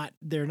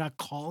 They're not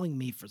calling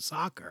me for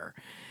soccer.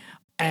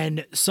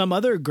 And some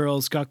other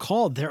girls got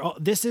called.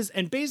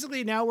 And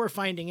basically now we're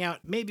finding out,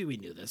 maybe we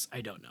knew this. I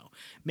don't know.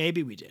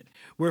 Maybe we did.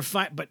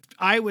 But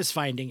I was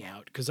finding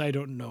out, because I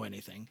don't know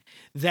anything,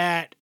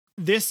 that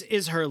this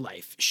is her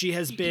life. She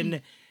has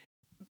been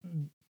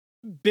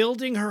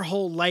building her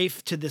whole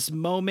life to this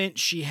moment.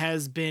 She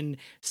has been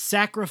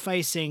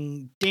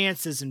sacrificing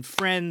dances and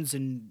friends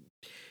and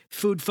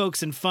food,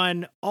 folks, and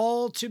fun,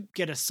 all to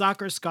get a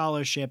soccer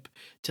scholarship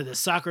to the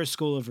soccer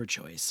school of her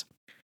choice.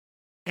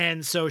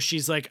 And so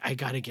she's like, I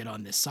got to get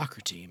on this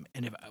soccer team.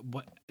 And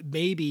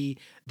maybe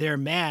they're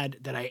mad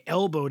that I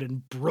elbowed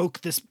and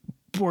broke this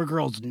poor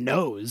girl's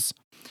nose.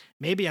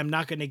 Maybe I'm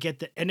not going to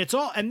get and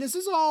this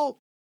is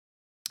all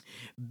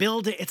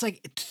building. It's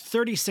like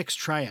 36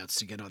 tryouts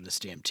to get on this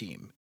damn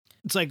team.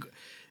 It's like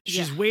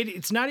she's waiting.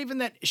 It's not even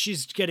that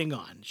she's getting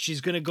on.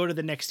 She's going to go to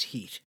the next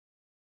heat.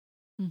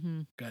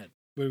 Mm-hmm. Go ahead.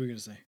 What are we going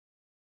to say?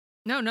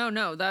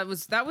 No. That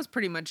was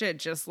pretty much it.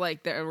 Just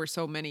like there were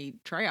so many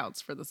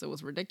tryouts for this. It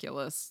was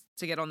ridiculous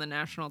to get on the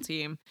national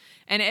team.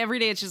 And every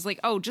day it's just like,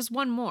 oh, just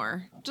one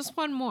more. Just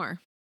one more.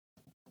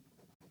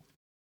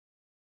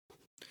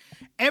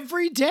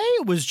 Every day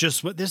it was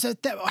just what there's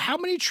how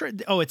many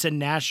it's a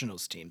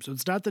nationals team. So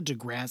it's not the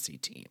Degrassi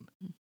team.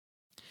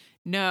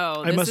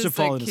 No, I must have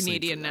fallen the asleep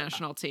Canadian for that.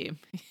 national team.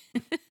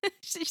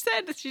 she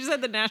said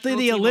the national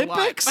The team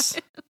Olympics?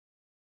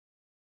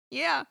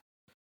 Yeah.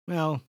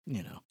 Well,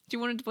 you know. She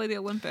wanted to play the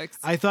Olympics.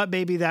 I thought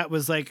maybe that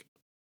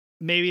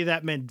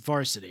meant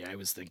varsity. I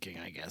was thinking,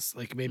 I guess.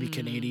 Like maybe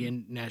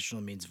Canadian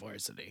national means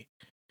varsity.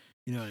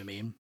 You know what I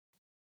mean?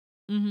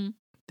 Mm-hmm.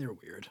 They're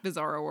weird.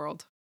 Bizarro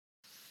world.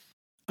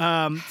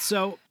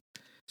 So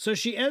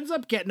she ends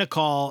up getting a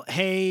call.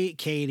 Hey,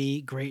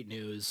 Katie, great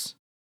news.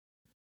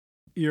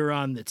 You're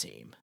on the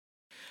team.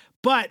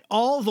 But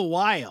all the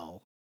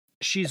while,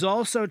 she's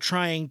also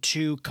trying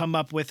to come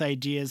up with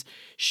ideas.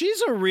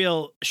 She's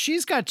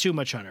got too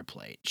much on her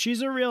plate.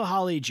 She's a real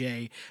Holly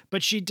J,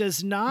 but she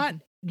does not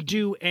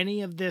do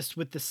any of this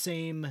with the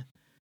same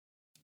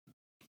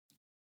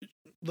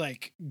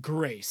like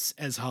grace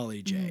as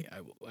Holly J,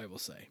 I will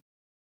say.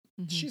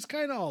 Mm-hmm. She's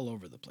kind of all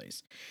over the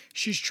place.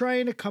 She's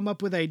trying to come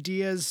up with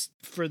ideas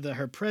for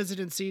her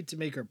presidency to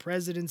make her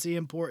presidency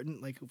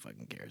important. Like, who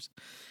fucking cares?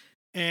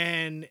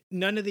 And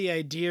none of the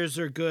ideas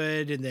are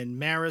good. And then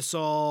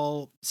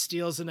Marisol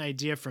steals an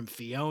idea from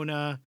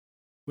Fiona,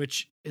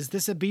 which is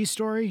this a B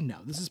story? No,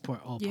 this is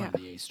part of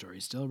the A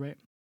story still, right?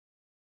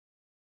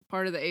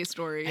 Part of the A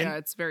story. And- Yeah,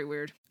 it's very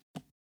weird.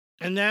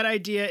 And that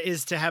idea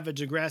is to have a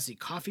Degrassi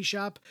coffee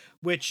shop,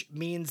 which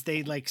means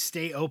they like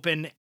stay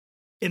open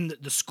and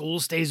the school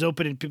stays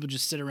open and people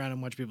just sit around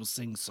and watch people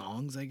sing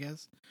songs, I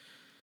guess.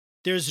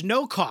 There's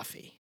no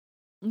coffee.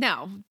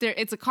 No,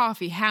 it's a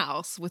coffee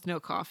house with no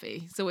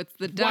coffee. So it's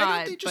the Why don't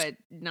dot, they just- but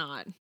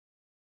not.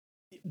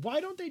 Why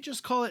don't they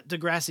just call it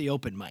Degrassi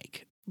Open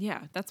Mic?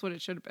 Yeah, that's what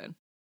it should have been.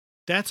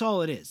 That's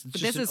all it is. It's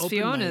But just this an is open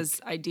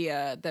Fiona's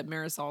idea that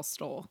Marisol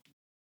stole.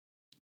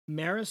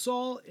 mic.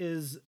 Marisol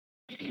is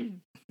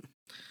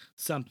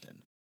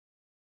something.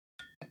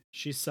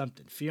 She's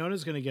something.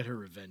 Fiona's going to get her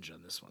revenge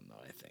on this one, though,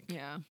 I think.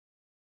 Yeah.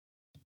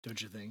 Don't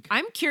you think?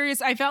 I'm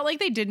curious. I felt like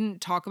they didn't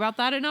talk about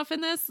that enough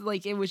in this.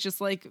 Like, it was just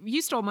like,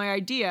 you stole my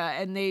idea.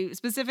 And they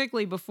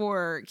specifically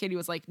before Katie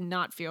was like,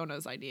 not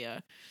Fiona's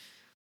idea.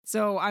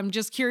 So I'm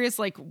just curious,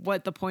 like,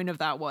 what the point of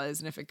that was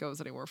and if it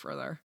goes anywhere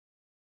further.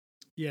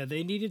 Yeah,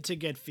 they needed to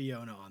get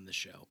Fiona on the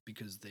show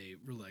because they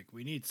were like,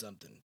 we need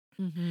something.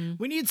 Mm-hmm.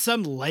 We need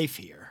some life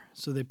here.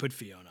 So they put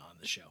Fiona on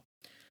the show.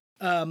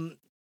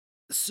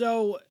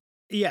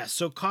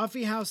 So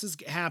coffee house is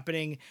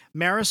happening.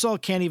 Marisol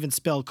can't even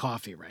spell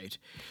coffee right.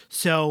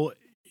 So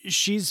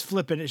she's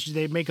flipping it.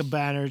 They make a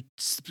banner.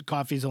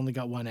 Coffee's only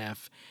got one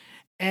F.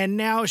 And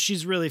now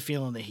she's really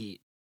feeling the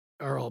heat.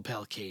 Our old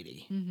pal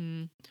Katie.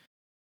 Mm-hmm.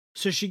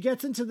 So she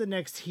gets into the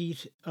next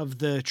heat of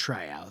the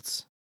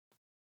tryouts.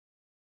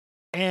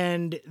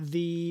 And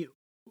the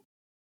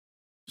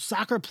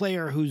soccer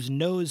player whose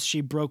nose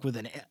she broke with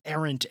an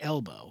errant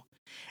elbow.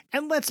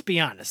 And let's be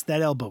honest,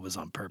 that elbow was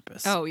on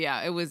purpose. Oh,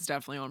 yeah. It was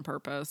definitely on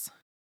purpose.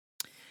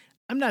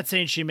 I'm not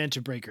saying she meant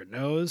to break her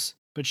nose,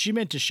 but she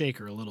meant to shake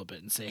her a little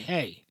bit and say,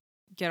 hey,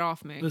 Get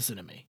off me. listen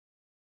to me.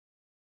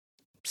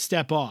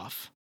 Step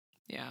off.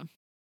 Yeah.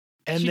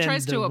 And she then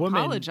tries the to woman,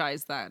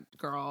 apologize, that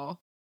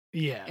girl.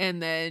 Yeah.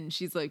 And then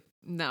she's like,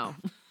 no.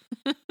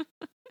 And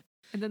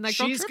then that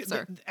girl trips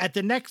her. At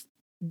the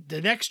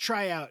next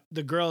tryout,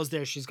 the girl is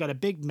there. She's got a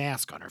big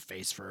mask on her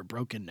face for her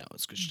broken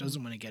nose because she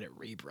doesn't want to get it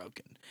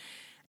re-broken.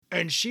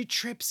 And she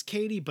trips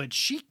Katie, but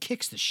she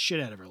kicks the shit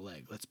out of her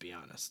leg, let's be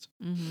honest.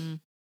 Mm-hmm.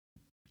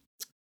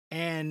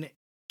 And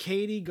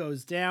Katie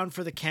goes down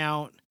for the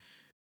count.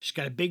 She's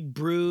got a big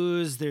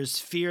bruise. There's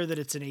fear that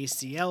it's an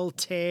ACL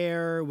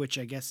tear, which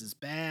I guess is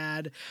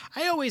bad.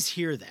 I always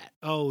hear that.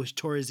 Oh, she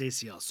tore his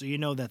ACL. So you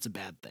know that's a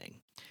bad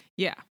thing.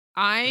 Yeah.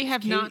 I But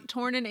have Katie- not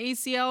torn an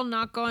ACL,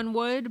 knock on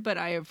wood, but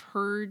I have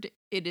heard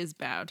it is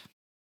bad.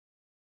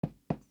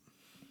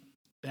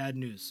 Bad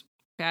news.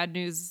 Bad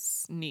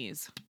news,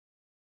 knees.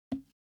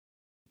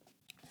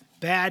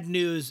 Bad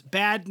news.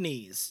 Bad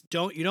knees.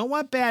 You don't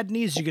want bad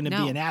knees. You're going to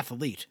No. be an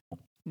athlete.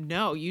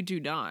 No, you do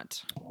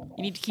not.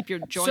 You need to keep your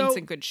joints So-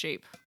 in good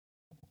shape.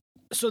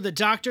 So the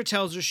doctor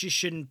tells her she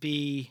shouldn't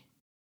be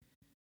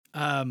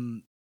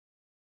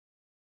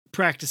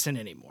practicing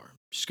anymore.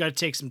 She's got to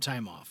take some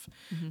time off.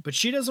 Mhm. But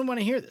she doesn't want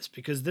to hear this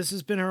because this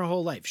has been her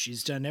whole life.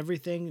 She's done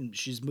everything and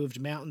she's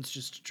moved mountains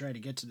just to try to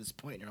get to this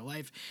point in her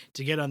life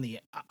to get on the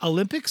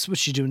Olympics.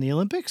 What's she doing in the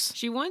Olympics?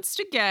 She wants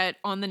to get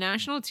on the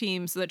national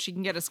team so that she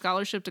can get a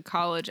scholarship to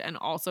college and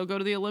also go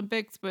to the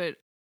Olympics, but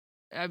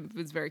I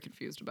was very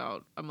confused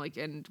about. I'm like,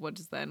 and what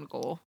is the end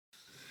goal?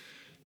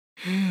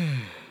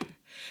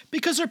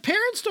 Because her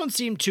parents don't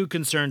seem too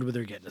concerned with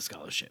her getting a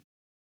scholarship.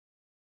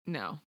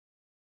 No.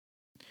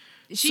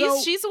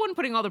 So- She's the one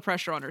putting all the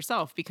pressure on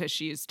herself because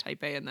she is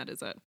type A and that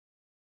is it.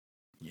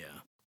 Yeah.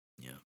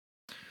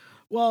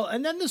 Well,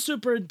 and then the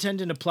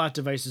superintendent of plot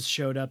devices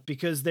showed up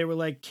because they were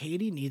like,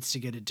 Katie needs to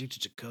get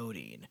addicted to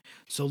codeine.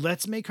 So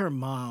let's make her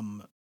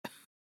mom.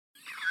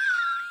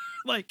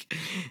 Like,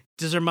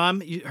 does her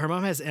mom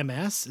has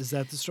MS? Is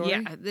that the story?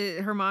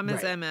 Yeah, her mom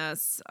has Right.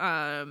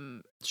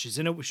 MS.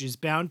 She's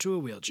bound to a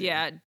wheelchair.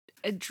 Yeah,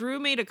 Drew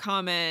made a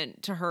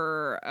comment to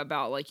her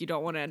about like you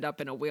don't want to end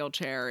up in a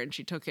wheelchair, and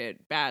she took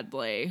it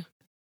badly.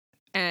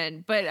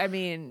 But I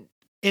mean,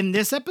 In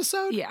this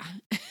episode? yeah,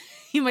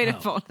 you might have Oh.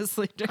 fallen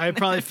asleep. during I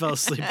probably that. fell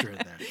asleep during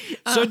that.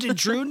 So did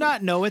Drew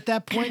not know at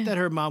that point that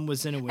her mom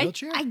was in a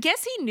wheelchair? I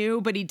guess he knew,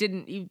 but he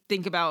didn't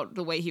think about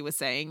the way he was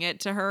saying it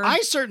to her.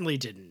 I certainly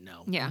didn't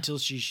know Yeah. until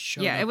she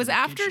showed up. Yeah, it was in the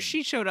after kitchen.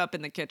 she showed up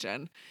in the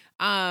kitchen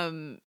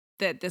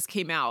that this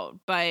came out.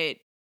 But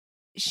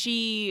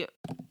she's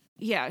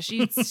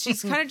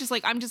kind of just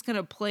like, I'm just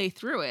gonna play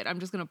through it.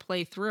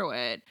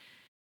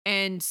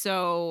 And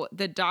so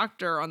the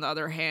doctor, on the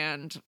other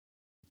hand,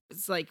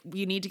 it's like,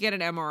 we need to get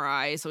an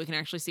MRI so we can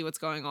actually see what's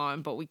going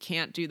on, but we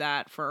can't do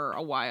that for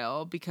a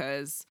while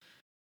because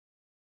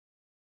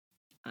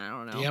I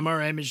don't know. The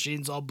MRI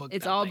machine's all booked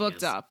It's up. all I booked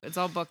guess. up. It's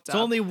all booked It's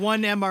up. only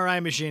one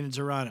MRI machine in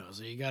Toronto,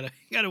 so you gotta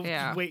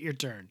Yeah. wait your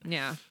turn.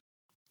 Yeah.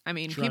 I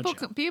mean,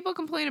 Toronto. people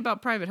complain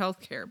about private health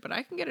care, but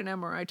I can get an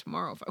MRI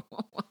tomorrow if I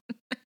want one.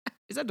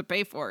 She's had to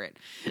pay for it.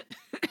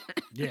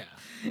 Yeah.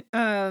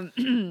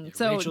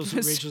 So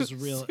Rachel's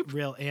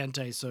real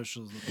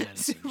anti-social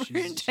medicine.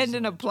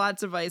 Superintendent of plot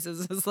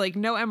devices is like,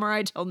 no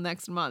MRI till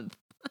next month.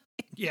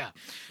 Yeah.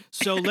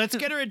 So let's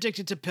get her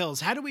addicted to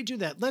pills. How do we do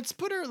that?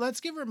 Let's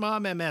give her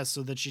mom MS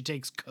so that she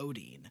takes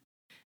codeine.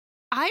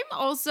 I'm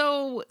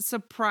also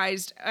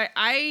surprised.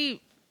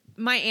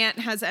 My aunt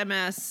has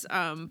MS,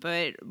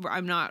 but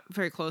I'm not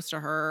very close to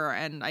her,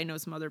 and I know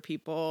some other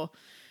people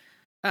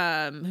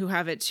who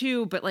have it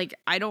too. But like,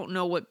 I don't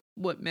know what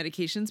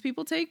medications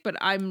people take. But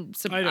I'm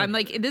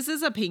like, this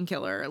is a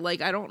painkiller.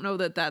 Like, I don't know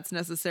that that's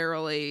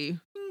necessarily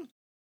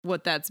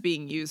what that's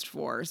being used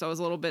for. So I was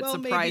a little bit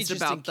surprised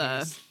about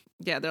the.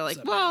 Yeah, they're like,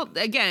 well,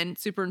 again,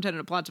 superintendent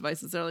of plot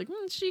devices. They're like,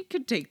 she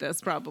could take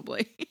this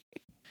probably.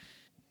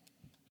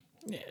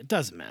 Yeah, it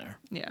doesn't matter.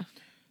 Yeah.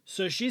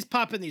 So she's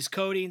popping these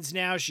codeines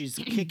now. She's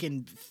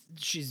kicking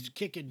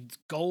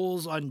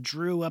goals on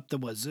Drew up the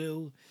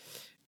wazoo.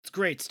 It's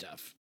great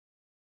stuff.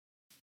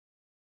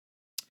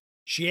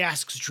 She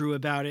asks Drew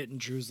about it, and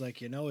Drew's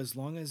like, as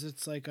long as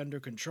it's like under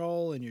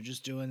control and you're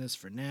just doing this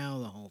for now,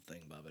 the whole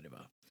thing, blah, blah,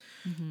 blah.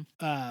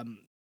 Mm-hmm.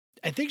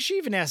 I think she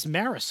even asked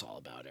Marisol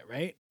about it,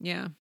 right?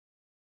 Yeah.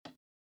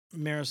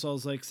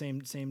 Marisol's like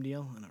same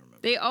deal. I don't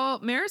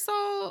remember.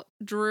 Marisol,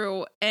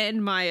 Drew,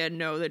 and Maya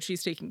know that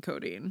she's taking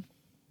codeine.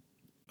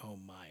 Oh,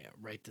 Maya,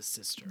 right? The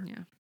sister.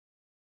 Yeah.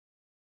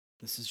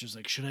 The sister's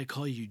like, should I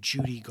call you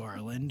Judy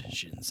Garland?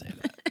 She didn't say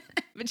that.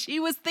 But she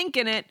was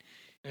thinking it.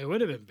 It would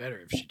have been better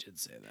if she did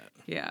say that.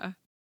 Yeah.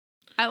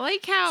 I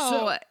like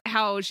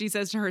how she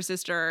says to her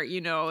sister,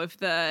 if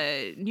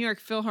the New York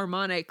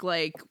Philharmonic,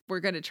 like, we're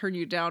going to turn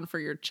you down for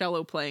your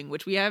cello playing,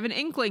 which we have an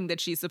inkling that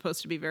she's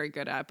supposed to be very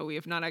good at, but we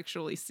have not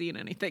actually seen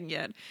anything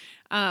yet.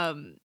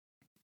 I'm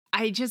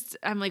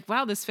like,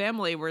 wow, this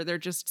family where they're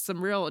just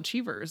some real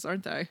achievers,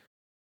 aren't they?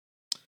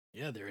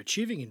 Yeah, they're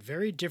achieving in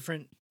very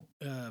different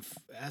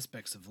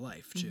aspects of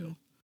life, too. Mm-hmm.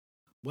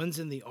 One's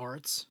in the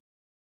arts,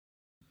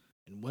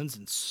 and one's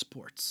in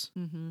sports.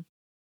 Mm-hmm.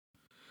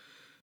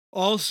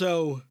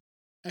 Also,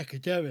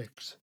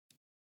 academics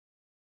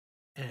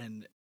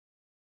and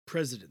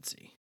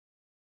presidency.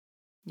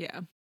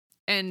 Yeah.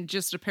 And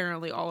just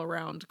apparently all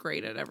around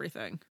great at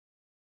everything.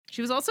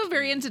 She was also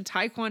very into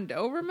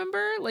Taekwondo,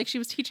 remember? Like, she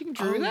was teaching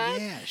Drew that?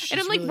 Yeah,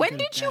 and I'm like, really when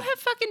did you have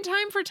fucking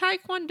time for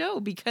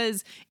Taekwondo?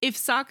 Because if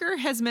soccer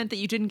has meant that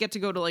you didn't get to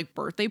go to, like,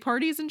 birthday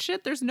parties and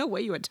shit, there's no way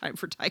you had time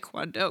for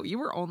Taekwondo. You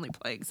were only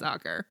playing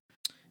soccer.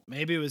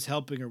 Maybe it was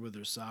helping her with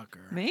her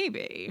soccer.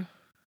 Maybe.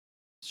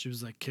 She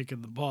was, like,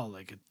 kicking the ball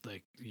like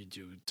you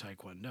do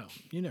Taekwondo.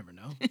 You never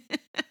know.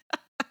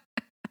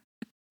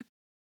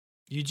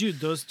 You do.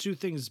 Those two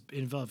things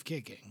involve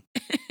kicking.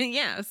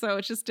 Yeah, so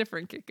it's just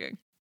different kicking.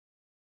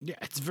 Yeah,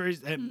 it's very.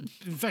 In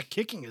fact,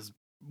 kicking is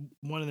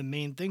one of the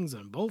main things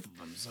on both of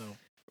them. So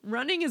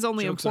running is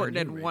only important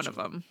in one of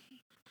them.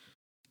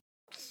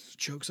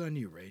 Joke's on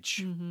you,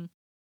 Rach. Mm-hmm.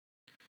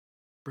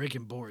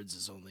 Breaking boards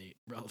is only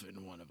relevant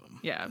in one of them.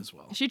 Yeah, as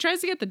well. She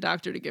tries to get the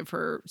doctor to give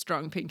her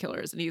strong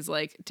painkillers, and he's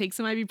like, "Take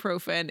some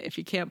ibuprofen. If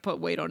you can't put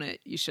weight on it,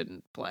 you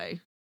shouldn't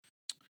play."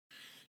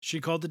 She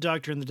called the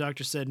doctor, and the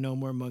doctor said, "No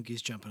more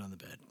monkeys jumping on the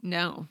bed."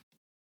 No,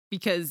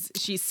 because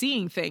she's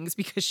seeing things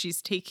because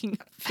she's taking.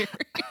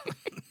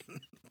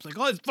 It's like,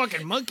 oh, there's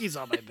fucking monkeys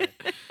on my bed.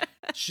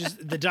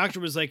 The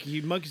doctor was like,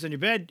 "You monkeys on your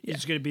bed,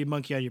 it's going to be a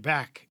monkey on your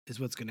back. Is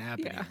what's going to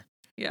happen here.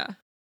 Yeah,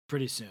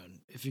 pretty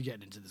soon if you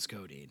get into this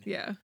codeine."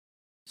 Yeah.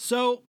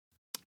 So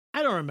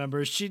I don't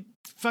remember. She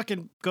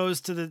fucking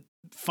goes to the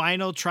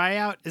final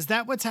tryout. Is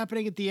that what's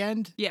happening at the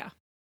end? Yeah.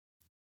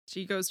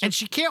 She goes to... And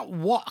she can't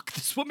walk.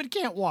 This woman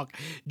can't walk.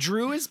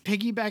 Drew is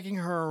piggybacking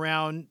her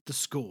around the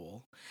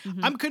school.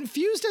 Mm-hmm. I'm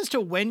confused as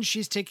to when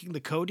she's taking the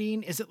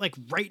codeine. Is it like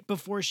right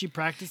before she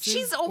practices?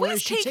 She's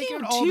always taking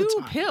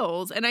two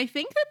pills. And I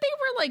think that they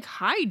were like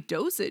high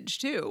dosage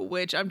too,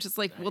 which I'm just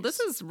like, nice. Well,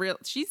 this is real.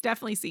 She's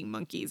definitely seeing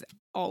monkeys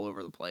all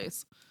over the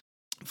place.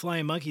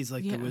 Flying monkeys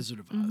like the Wizard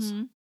of Oz.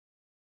 Mm-hmm.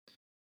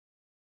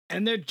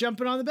 And they're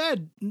jumping on the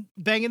bed,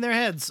 banging their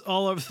heads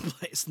all over the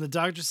place. And the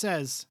doctor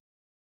says,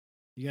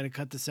 "You got to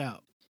cut this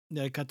out. You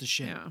got to cut the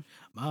shit." Yeah.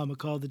 Mama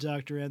called the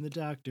doctor, and the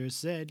doctor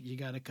said, "You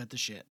got to cut the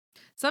shit."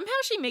 Somehow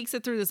she makes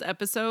it through this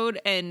episode,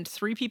 and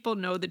 3 people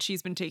know that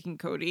she's been taking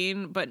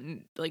codeine, but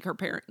like her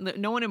parent,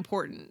 no one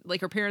important. Like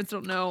her parents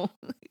don't know.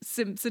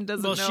 Simpson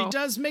doesn't know. Well, she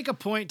does make a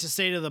point to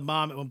say to the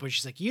mom at one point,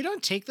 she's like, "You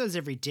don't take those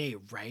every day,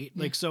 right?"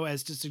 Yeah. Like, so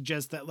as to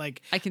suggest that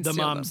like I can the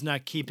mom's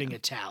not keeping a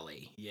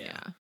tally. Yeah.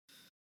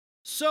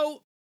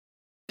 So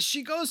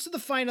she goes to the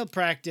final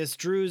practice.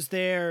 Drew's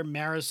there.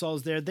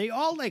 Marisol's there. They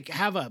all like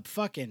have a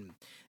fucking...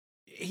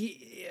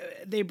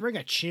 They bring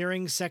a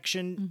cheering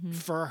section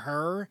for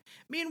her.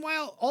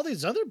 Meanwhile, all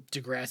these other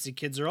Degrassi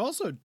kids are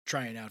also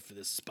trying out for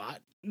this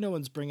spot. No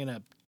one's bringing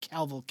a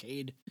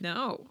cavalcade.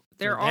 No.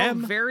 They're all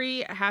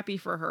very happy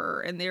for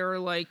her. And they're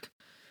like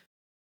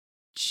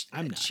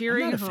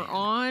cheering her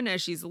on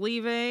as she's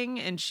leaving.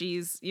 And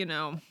she's, you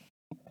know...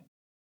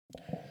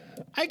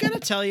 I gotta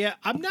tell you,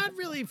 I'm not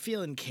really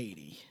feeling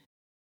Katie.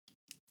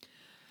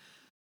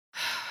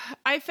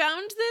 I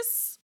found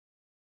this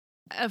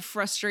a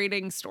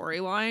frustrating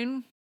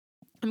storyline.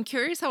 I'm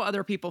curious how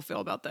other people feel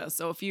about this.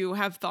 So if you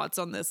have thoughts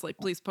on this, like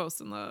please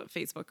post in the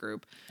Facebook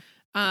group.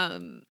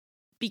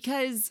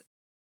 Because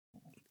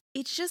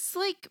it's just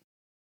like,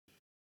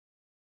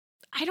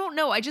 I don't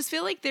know. I just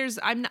feel like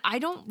I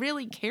don't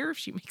really care if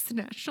she makes the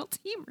national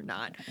team or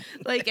not.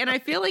 Like, and I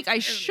feel like I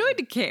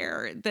should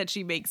care that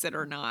she makes it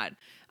or not.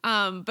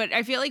 But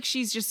I feel like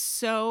she's just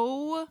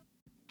so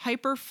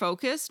hyper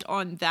focused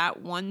on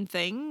that one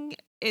thing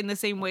in the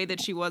same way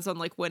that she was on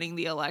like winning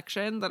the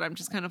election, that I'm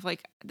just kind of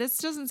like, this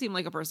doesn't seem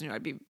like a person who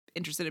I'd be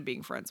interested in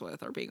being friends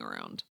with or being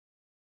around.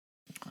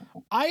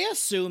 I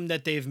assume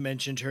that they've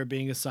mentioned her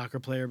being a soccer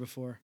player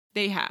before.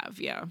 They have,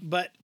 yeah.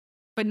 But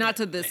not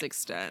to this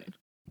extent.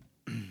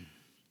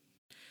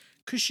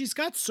 Because she's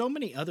got so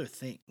many other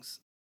things.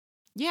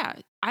 Yeah.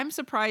 I'm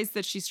surprised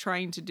that she's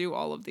trying to do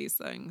all of these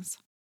things.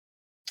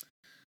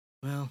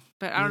 Well,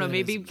 but I don't know,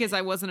 maybe because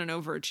I wasn't an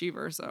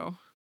overachiever, so.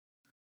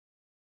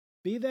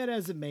 Be that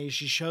as it may,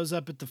 she shows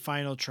up at the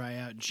final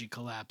tryout and she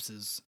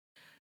collapses.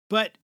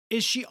 But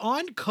is she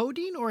on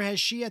codeine, or has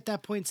she at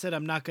that point said,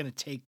 I'm not going to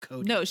take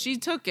codeine? No, she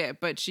took it,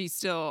 but she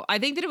still, I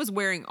think that it was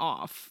wearing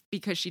off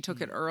because she took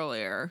it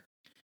earlier.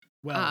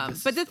 Well,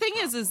 but the thing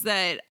is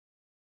that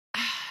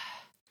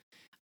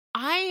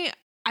I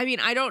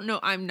mean, I don't know,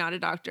 I'm not a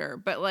doctor,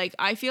 but like,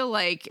 I feel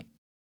like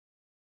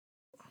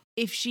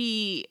if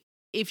she,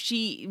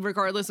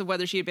 regardless of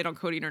whether she had been on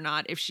codeine or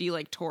not, if she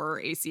like tore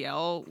her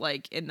ACL,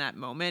 like in that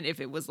moment, if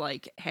it was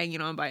like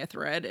hanging on by a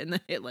thread and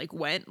then it like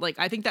went, like,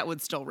 I think that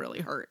would still really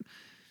hurt.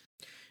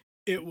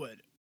 It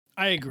would.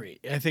 I agree.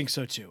 I think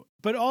so too.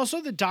 But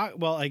also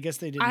well, I guess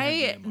they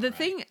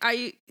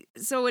didn't.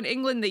 So in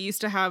England, they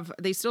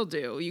still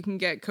do. You can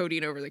get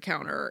codeine over the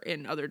counter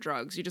in other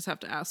drugs. You just have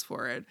to ask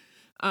for it.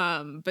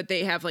 But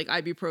they have like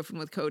ibuprofen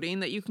with codeine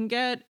that you can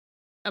get,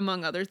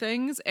 among other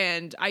things.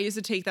 And I used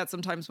to take that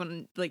sometimes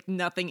when like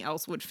nothing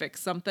else would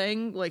fix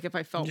something. Like if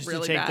I felt really bad.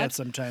 Used to take that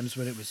sometimes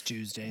when it was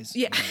Tuesdays.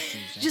 Yeah,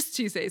 just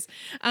Tuesdays.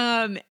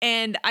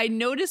 And I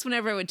noticed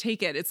whenever I would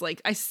take it, it's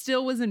like I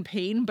still was in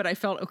pain, but I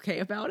felt okay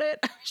about it.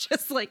 I was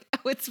just like,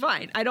 oh, it's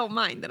fine. I don't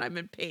mind that I'm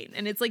in pain.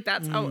 And it's like,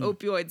 that's how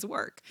opioids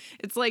work.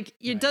 It's like,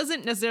 it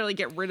doesn't necessarily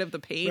get rid of the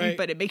pain,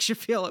 but it makes you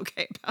feel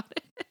okay about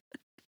it.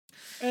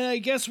 And I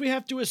guess we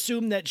have to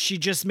assume that she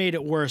just made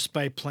it worse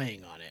by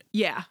playing on it.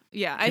 Yeah.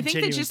 I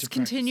think that just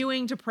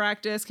continuing to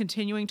practice,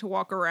 continuing to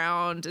walk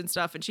around and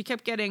stuff. And she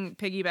kept getting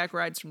piggyback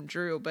rides from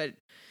Drew, but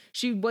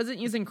she wasn't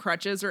using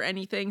crutches or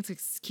anything to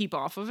keep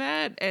off of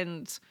it.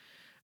 And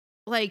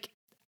like,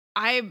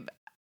 I'm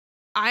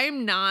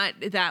not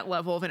that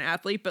level of an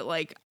athlete, but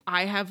like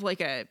I have like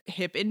a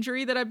hip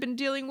injury that I've been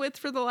dealing with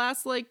for the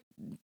last like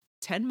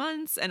 10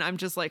 months. And I'm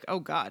just like, oh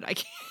God, I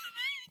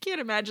can't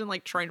imagine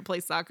like trying to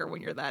play soccer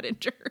when you're that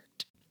injured.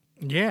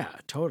 Yeah,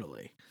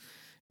 totally.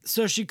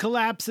 So she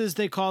collapses.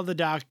 They call the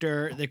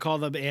doctor. They call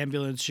the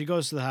ambulance. She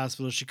goes to the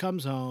hospital. She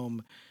comes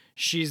home.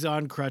 She's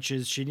on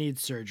crutches. She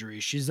needs surgery.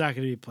 She's not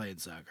going to be playing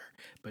soccer,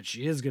 but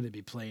she is going to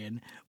be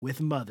playing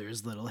with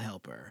Mother's Little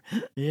Helper.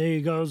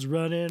 He goes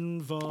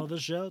running for the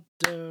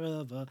shelter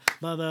of a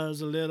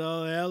mother's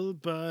little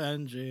helper,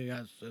 and she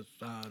has to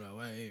start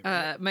away.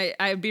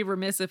 I'd be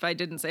remiss if I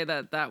didn't say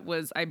that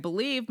was, I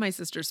believe, my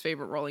sister's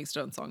favorite Rolling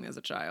Stone song as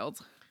a child.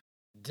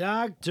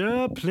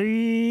 Doctor,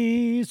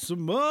 please,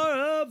 some more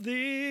of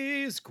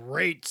these.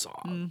 Great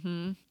song.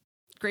 Mm-hmm.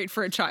 Great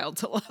for a child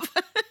to love.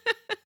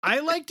 I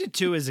liked it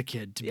too as a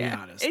kid, to be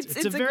honest.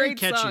 It's a very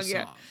catchy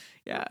song.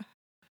 Yeah.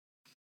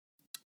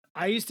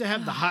 I used to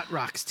have the Hot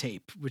Rocks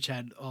tape, which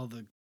had all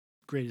the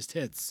greatest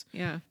hits.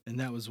 Yeah. And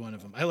that was one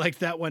of them. I liked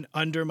that one,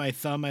 Under My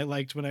Thumb, I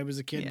liked when I was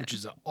a kid, which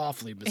is an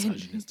awfully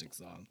misogynistic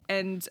song.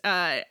 And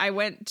when I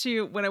went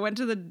to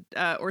the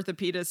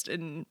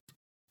orthopedist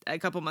a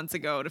couple months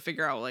ago to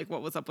figure out like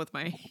what was up with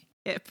my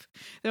hip,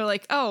 they're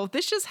like, oh,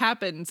 this just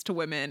happens to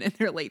women in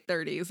their late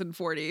 30s and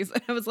 40s.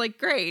 And I was like,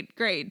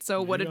 great.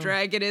 So what a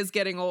drag it is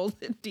getting old,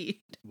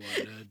 indeed.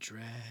 What a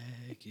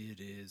drag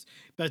it is.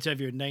 About to have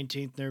your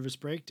 19th nervous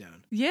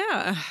breakdown.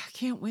 Yeah,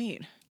 can't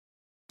wait.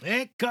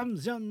 Here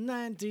comes your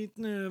 19th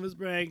nervous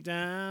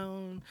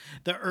breakdown.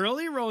 The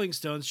early Rolling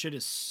Stones shit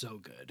is so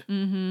good.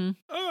 Mm-hmm.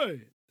 Oh,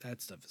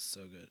 that stuff is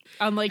so good.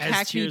 Unlike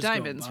Hackney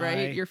Diamonds,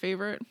 right? Your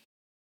favorite?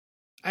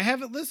 I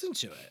haven't listened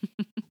to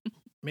it.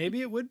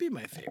 Maybe it would be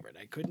my favorite.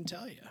 I couldn't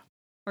tell you.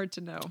 Hard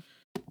to know.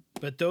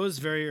 But those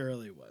very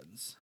early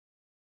ones.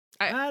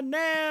 I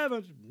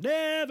never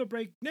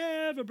break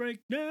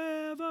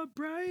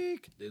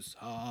this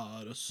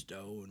heart of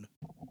stone.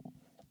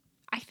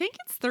 I think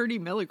it's 30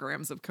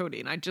 milligrams of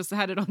codeine. I just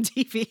had it on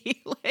TV.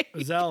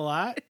 Is that a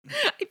lot?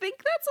 I think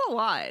that's a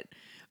lot.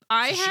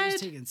 She was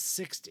taking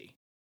 60.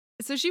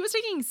 So she was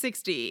taking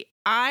 60.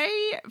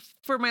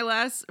 For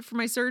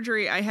my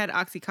surgery, I had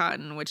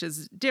Oxycontin, which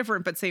is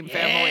different, but same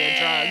family of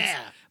drugs.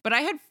 But I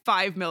had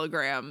 5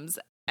 milligrams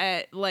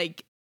and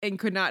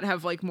could not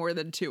have like more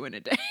than 2 in a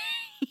day.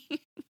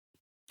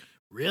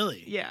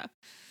 Really? Yeah.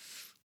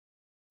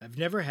 I've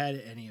never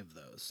had any of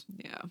those.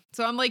 Yeah.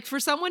 So I'm like, for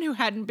someone who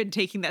hadn't been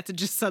taking that to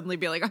just suddenly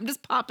be like, I'm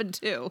just popping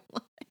 2.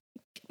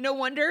 No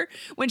wonder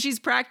when she's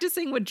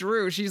practicing with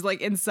Drew, she's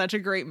like in such a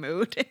great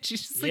mood. And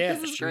she's just like, Yeah,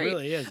 this is she great.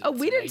 really is. Oh, It's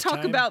we didn't talk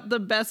nighttime. about the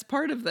best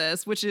part of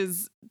this, which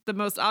is the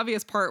most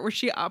obvious part where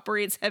she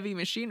operates heavy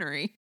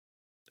machinery.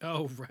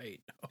 Oh,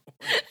 right.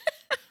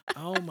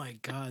 Oh my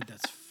God,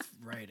 that's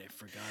right. I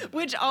forgot. About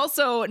Which that.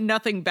 also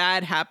nothing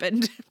bad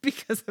happened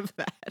because of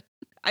that.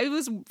 I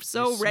was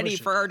so You ready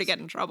smush for it, her to yes. get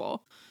in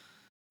trouble.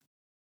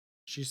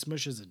 She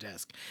smushes a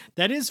desk.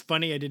 That is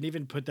funny. I didn't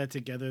even put that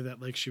together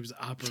that like she was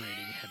operating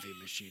heavy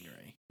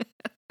machinery.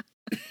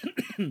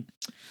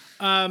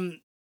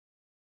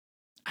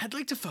 I'd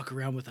like to fuck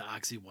around with the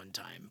Oxy one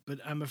time, but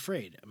I'm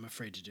afraid. I'm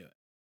afraid to do it.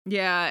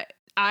 Yeah,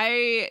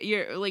 I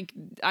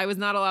was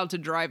not allowed to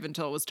drive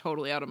until it was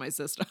totally out of my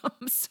system.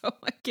 So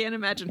I can't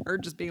imagine her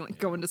just being like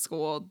going to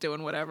school,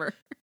 doing whatever.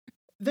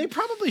 They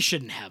probably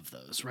shouldn't have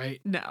those, right?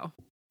 No.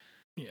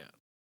 Yeah.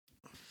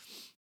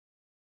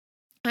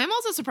 I'm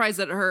also surprised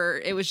that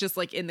it was just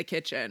like in the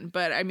kitchen.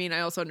 But I mean,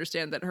 I also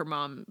understand that her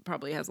mom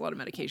probably has a lot of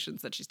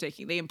medications that she's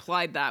taking. They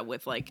implied that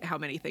with like how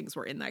many things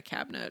were in that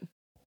cabinet.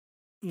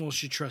 Well,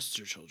 she trusts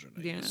her children,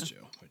 I Yeah. guess,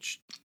 too,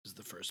 which is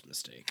the first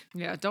mistake.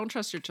 Yeah, don't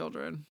trust your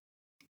children.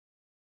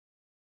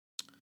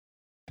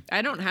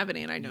 I don't have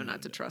any and I know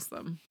not to No. trust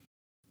them.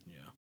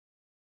 Yeah.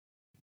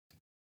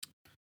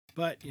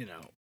 But, you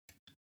know,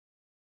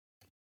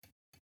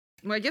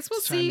 Well, I guess we'll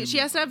It's time see. to She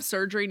move has to have on.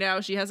 surgery now.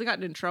 She hasn't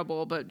gotten in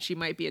trouble, but she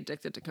might be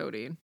addicted to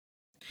codeine.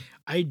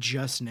 I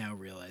just now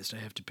realized I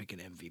have to pick an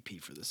MVP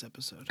for this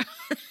episode.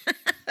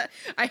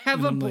 I have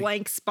And a I'm like-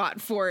 blank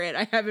spot for it.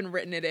 I haven't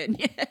written it in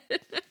yet.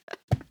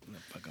 What the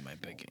fuck am I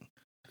picking?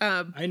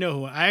 um,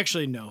 I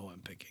actually know who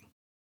I'm picking.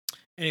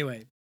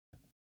 Anyway,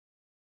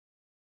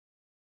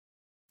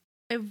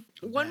 I have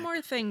I'm one back.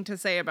 more thing to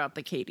say about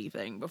the Katie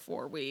thing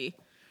before we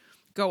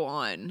go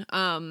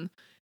on.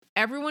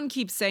 Everyone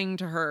keeps saying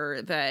to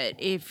her that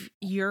if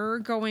you're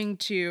going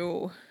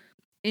to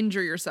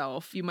injure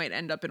yourself, you might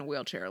end up in a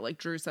wheelchair. Like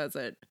Drew says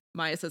it.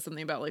 Maya says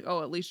something about like,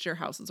 oh, at least your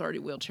house is already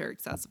wheelchair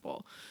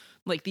accessible.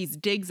 Like these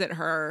digs at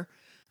her.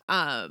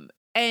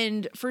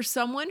 And for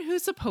someone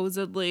who's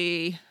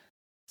supposedly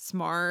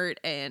smart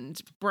and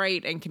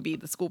bright and can be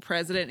the school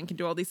president and can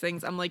do all these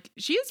things, I'm like,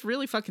 she is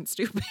really fucking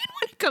stupid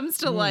when it comes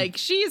to like,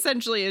 she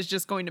essentially is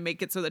just going to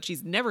make it so that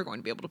she's never going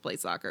to be able to play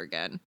soccer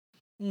again.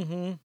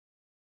 mm-hmm.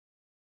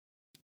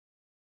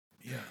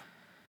 Yeah.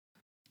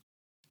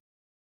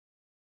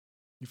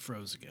 You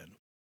froze again.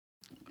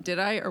 Did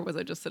I, or was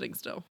I just sitting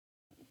still?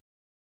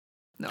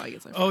 No, I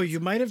guess I Oh, froze. you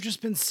might have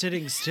just been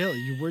sitting still.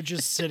 You were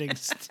just sitting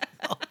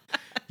still.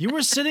 You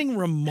were sitting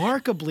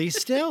remarkably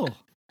still.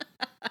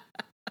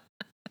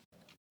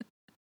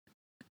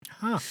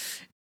 Huh.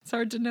 It's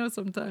hard to know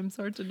sometimes.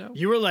 Hard to know.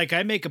 You were like,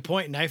 I make a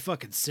point and I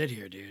fucking sit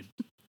here, dude.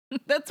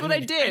 That's what I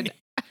did.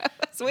 I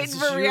was waiting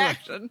That's for what a you were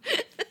like. reaction.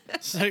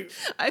 It's like,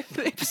 I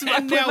put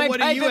And my now what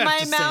do pipe you in have my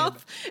to say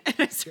mouth and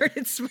I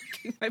started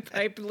smoking my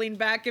pipe, leaned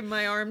back in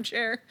my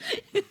armchair.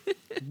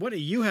 what do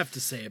you have to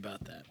say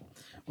about that?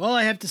 Well,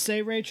 I have to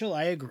say, Rachel,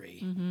 I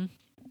agree. Mm-hmm.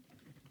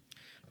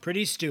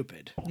 Pretty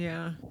stupid.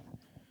 Yeah.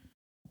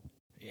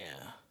 Yeah.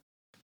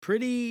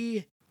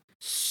 Pretty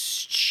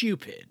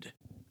stupid.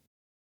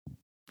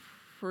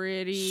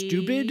 Pretty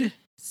Stupid?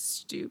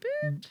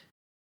 Stupid?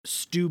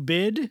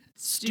 Stupid?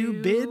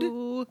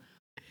 Stupid?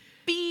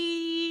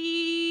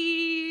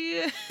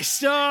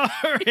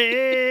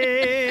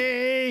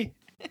 Sorry.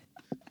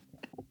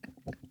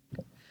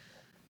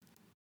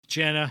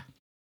 Jenna.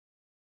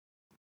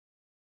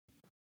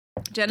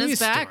 Jenna's these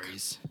back.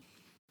 stories.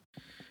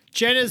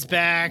 Jenna's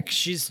back.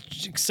 She's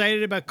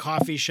excited about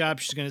coffee shop.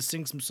 She's going to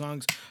sing some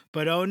songs.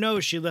 But oh no,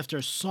 she left her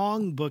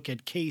songbook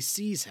at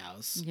KC's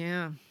house.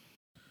 Yeah.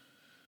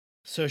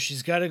 So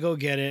she's got to go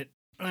get it.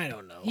 I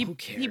don't know. He, Who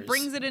cares? he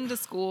brings it into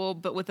school,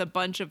 but with a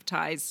bunch of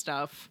ties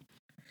stuff.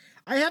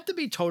 I have to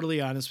be totally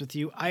honest with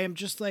you. I am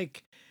just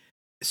like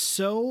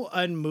so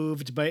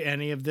unmoved by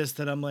any of this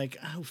that I'm like,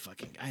 I don't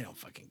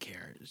fucking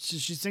care.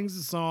 She sings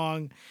the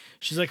song.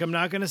 She's like, I'm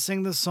not going to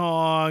sing the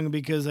song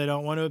because I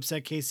don't want to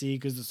upset Casey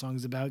because the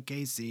song's about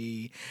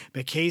Casey.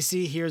 But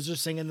Casey hears her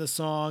singing the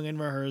song in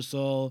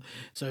rehearsal.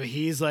 So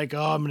he's like,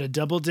 oh, I'm going to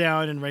double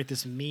down and write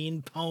this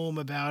mean poem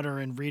about her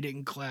and read it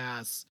in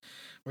class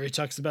where he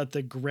talks about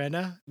the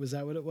Grenna. Was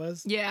that what it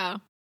was? Yeah.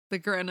 The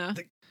Grenna.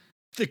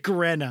 The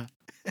Grenna.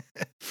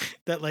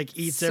 That like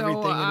eats so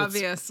everything. in its-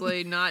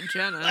 obviously not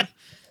Jenna.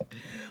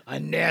 a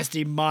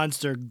nasty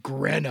monster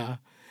Grenna.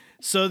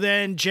 So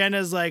then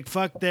Jenna's like,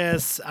 fuck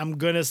this. I'm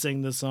going to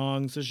sing the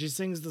song. So she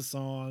sings the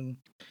song.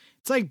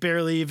 It's like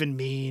barely even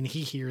mean.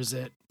 He hears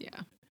it. Yeah.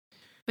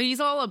 But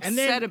he's all And upset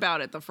then- about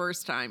it the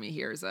first time he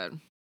hears it.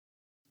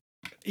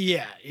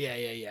 Yeah.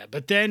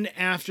 But then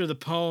after the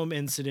poem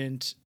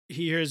incident,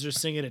 he hears her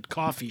sing it at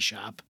coffee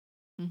shop.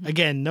 Mhm.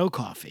 Again, no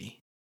coffee.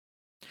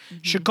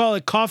 Mhm. Should call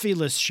it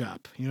coffeeless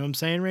shop. You know what I'm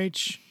saying,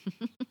 Rach?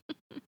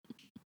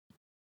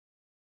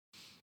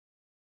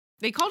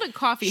 They called it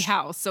Coffee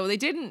House, so they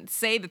didn't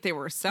say that they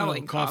were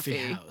selling coffee.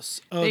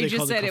 house. Oh, They just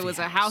called said it coffee was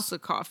a house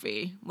of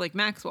coffee, like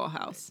Maxwell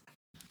House.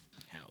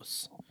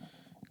 House.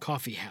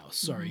 Coffee house.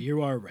 Sorry, Mhm.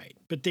 you are right.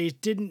 But they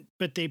didn't.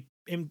 But they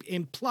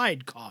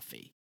implied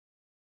coffee.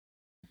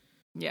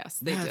 Yes,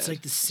 they Now did. it's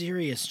like the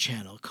Sirius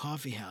channel,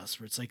 Coffee House,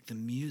 where it's like the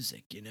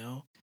music, you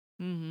know?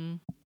 Mm-hmm.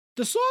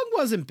 The song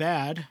wasn't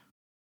bad.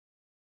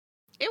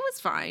 It was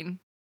fine.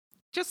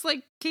 Just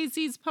like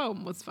Casey's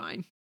poem was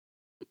fine.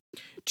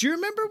 Do you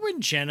remember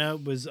when Jenna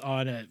was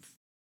on a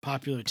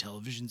popular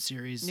television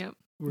series Yep.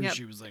 where Yep.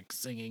 she was like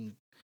singing?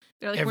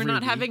 They're like, Every we're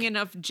not having week.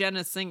 enough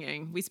Jenna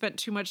singing. We spent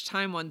too much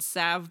time on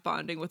Sav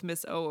bonding with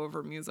Miss O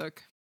over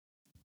music.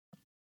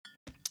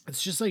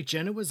 It's just like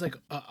Jenna was like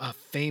a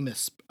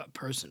famous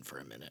person for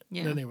a minute.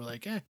 Yeah. And then they were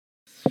like, eh.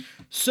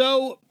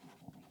 So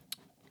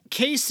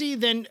Casey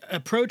then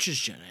approaches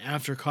Jenna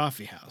after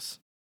Coffee House.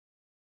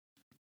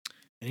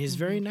 And he's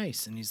very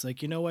nice. And he's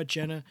like, you know what,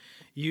 Jenna?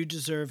 You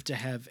deserve to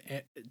have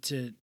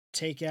to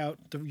take out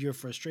your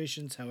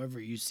frustrations however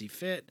you see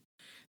fit.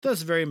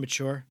 That's very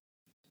mature.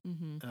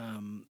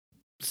 Mm-hmm.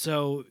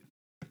 So,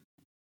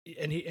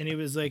 and he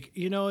was like,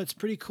 you know, it's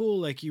pretty cool.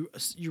 Like you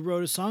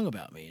wrote a song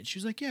about me. And she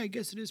was like, yeah, I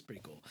guess it is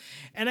pretty cool.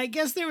 And I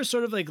guess they were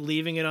sort of like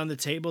leaving it on the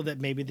table that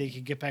maybe they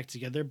could get back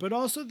together. But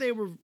also they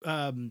were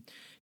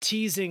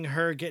teasing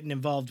her getting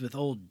involved with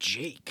old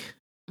Jake.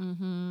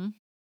 Mm-hmm.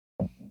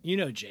 You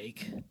know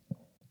Jake.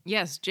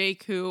 Yes,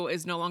 Jake, who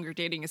is no longer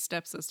dating his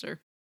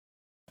stepsister.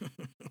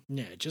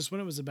 Yeah, just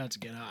when it was about to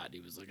get hot, he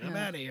was like, I'm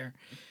Yeah. out of here.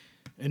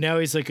 And now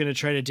he's like going to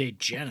try to date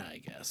Jenna, I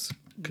guess.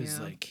 Because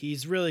Yeah. like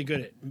he's really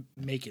good at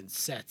making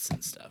sets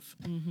and stuff.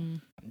 Mm-hmm.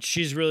 And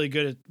she's really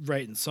good at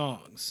writing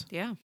songs.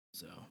 Yeah,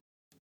 So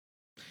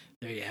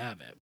there you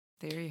have it.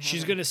 there you have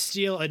She's it. going to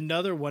steal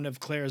another one of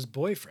Claire's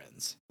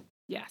boyfriends.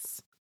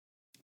 Yes.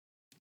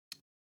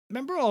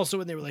 Remember also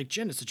when they were like,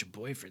 Jenna's such a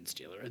boyfriend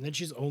stealer. And then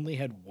she's only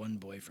had one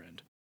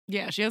boyfriend.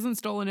 Yeah, she hasn't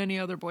stolen any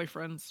other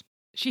boyfriends.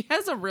 She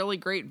has a really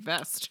great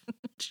vest.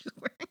 She's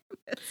wearing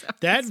this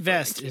That episode.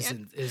 vest I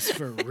can't- is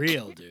for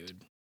real,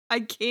 dude. I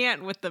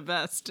can't with the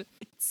vest.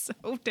 It's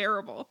so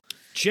terrible.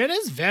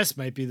 Jenna's vest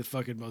might be the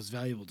fucking most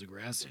valuable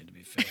Degrassi, to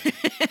be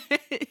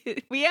fair.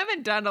 We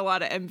haven't done a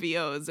lot of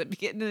MVOs.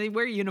 They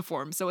wear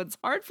uniforms, so it's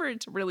hard for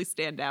it to really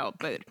stand out,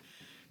 but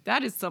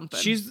that is something.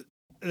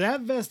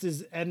 That vest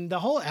is, and the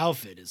whole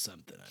outfit is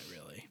something,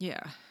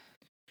 Yeah.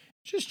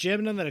 Just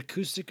jamming on that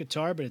acoustic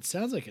guitar, but it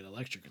sounds like an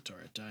electric guitar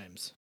at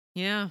times.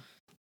 Yeah.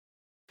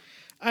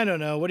 I don't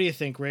know. What do you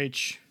think,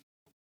 Rach?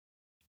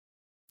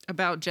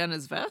 About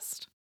Jenna's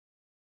vest?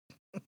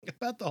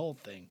 About the whole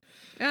thing.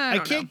 I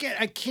can't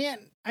get I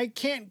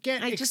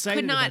just excited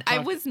could not. about I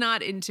talking- was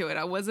not into it.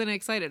 I wasn't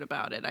excited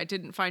about it. I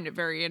didn't find it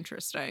very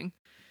interesting.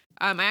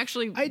 I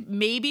actually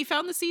maybe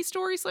found the C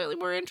story slightly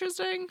more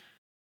interesting.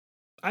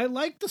 I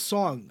like the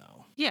song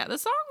though. Yeah, the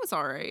song was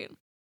all right.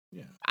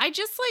 Yeah. I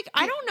just like,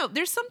 I don't know.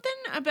 There's something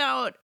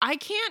about, I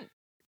can't.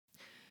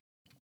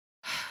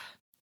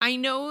 I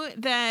know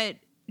that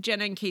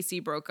Jenna and Casey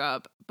broke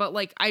up, but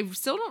like, I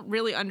still don't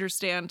really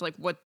understand like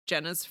what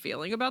Jenna's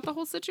feeling about the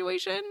whole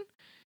situation.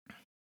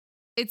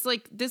 It's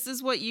like, this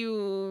is what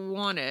you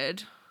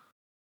wanted.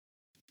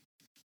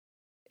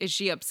 Is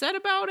she upset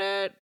about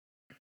it?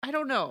 I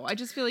don't know. I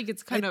just feel like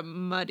it's kind of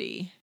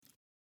muddy.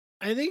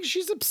 I think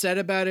she's upset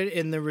about it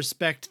in the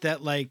respect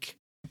that like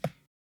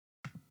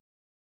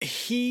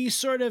he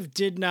sort of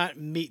did not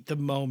meet the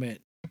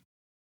moment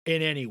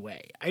in any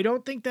way. I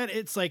don't think that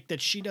it's like that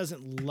she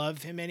doesn't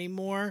love him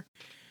anymore.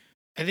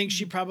 I think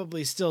she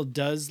probably still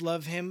does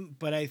love him,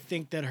 but I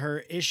think that her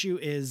issue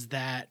is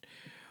that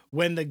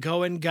when the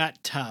going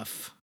got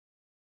tough,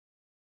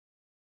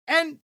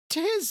 and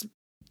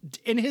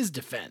in his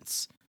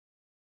defense,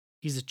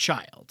 he's a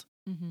child.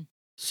 Mm-hmm.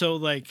 So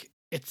like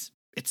it's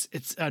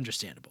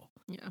understandable.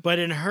 Yeah. But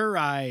in her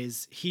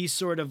eyes, he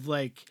sort of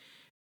like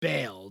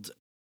bailed,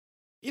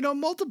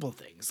 multiple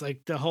things,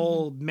 like the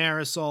whole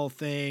Marisol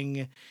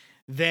thing,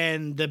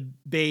 then the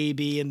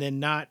baby, and then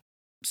not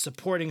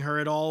supporting her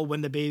at all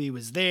when the baby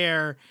was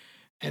there.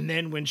 And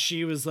then when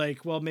she was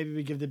like, well, maybe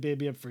we give the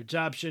baby up for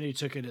adoption, he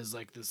took it as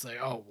like this, like,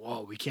 oh,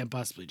 whoa, we can't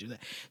possibly do that.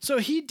 So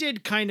he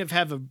did kind of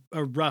have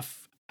a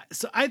rough.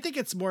 So I think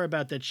it's more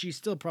about that she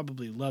still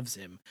probably loves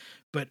him,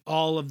 but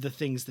all of the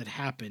things that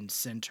happened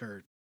sent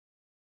her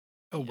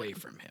away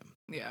from him.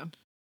 Yeah.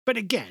 But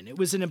again, it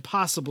was an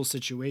impossible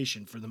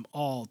situation for them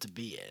all to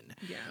be in,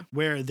 Yeah.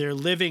 where they're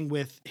living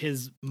with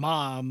his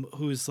mom,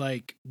 who's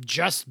like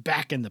just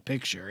back in the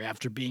picture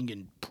after being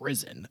in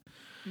prison.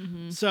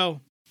 Mm-hmm. So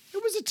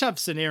it was a tough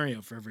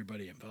scenario for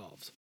everybody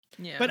involved.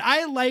 Yeah. But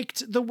I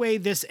liked the way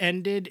this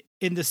ended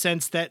in the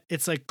sense that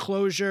it's like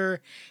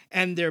closure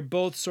and they're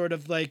both sort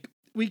of like,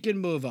 we can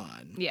move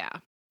on. Yeah.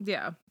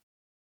 Yeah.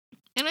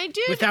 And I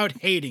did. Without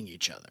hating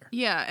each other.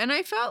 Yeah. And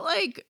I felt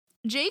like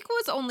Jake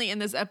was only in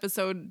this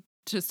episode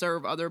to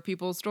serve other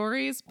people's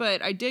stories,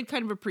 but I did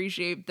kind of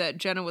appreciate that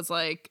Jenna was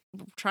like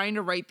trying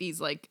to write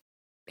these like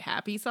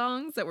happy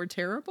songs that were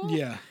terrible.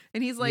 Yeah.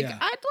 And he's like, Yeah.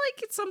 I'd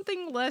like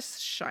something less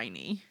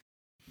shiny.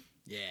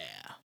 Yeah.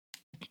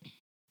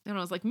 And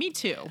I was like, me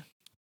too.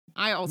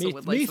 I also Me-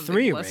 would like me something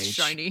three, less Rach.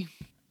 shiny.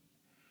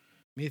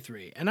 Me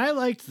three. And I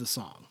liked the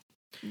song.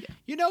 Yeah.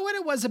 You know what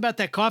it was about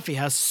that coffee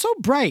house? So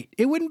bright.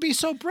 It wouldn't be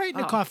so bright in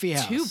a Oh, coffee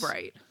house. Too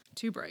bright.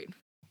 Too bright.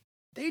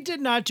 They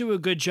did not do a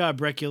good job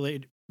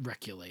regulating.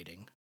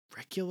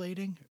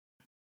 Regulating?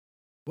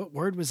 What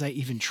word was I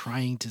even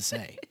trying to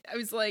say? I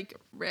was like,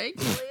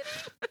 regulating?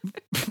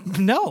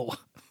 No.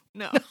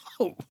 No.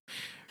 No.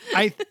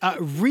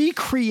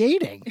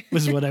 Recreating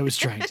was what I was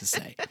trying to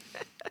say.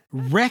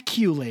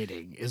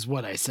 Reculating is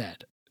what I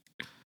said.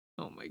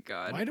 Oh my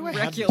God. Why do I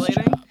have this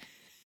regulating? job?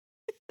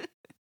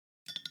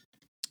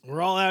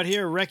 We're all out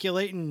here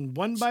reculating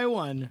one by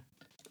one.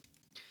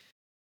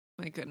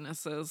 My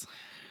goodnesses.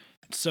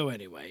 So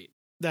anyway,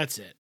 that's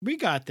it. We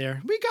got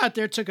there.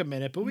 It took a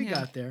minute, but we Yeah.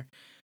 got there.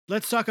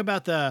 Let's talk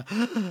about the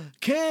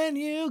Can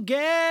you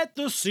get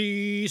the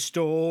sea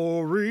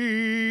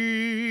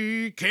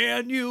story?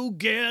 Can you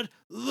get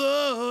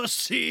the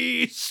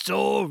sea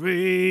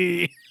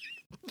story?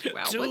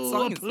 Wow, To what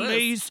song a is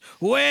place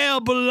where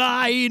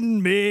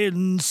blind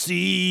men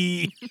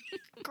see.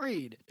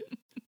 Creed.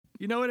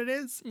 You know what it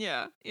is?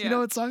 Yeah. Yeah. You know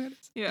what song it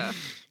is? yeah.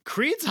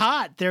 Creed's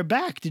hot. They're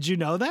back. Did you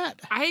know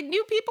that? I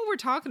knew people were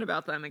talking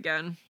about them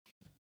again.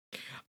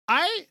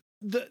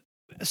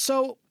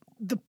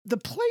 The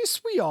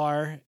place we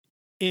are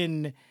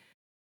in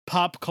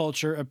pop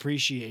culture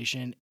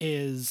appreciation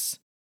is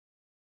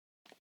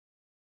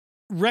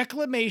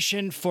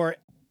reclamation for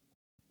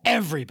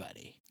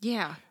everybody.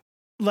 Yeah.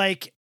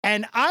 Like,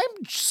 and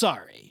I'm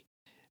sorry.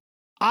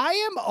 I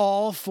am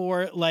all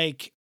for,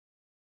 like,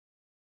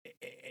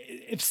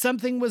 if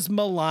something was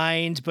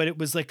maligned, but it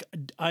was like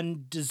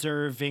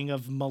undeserving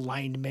of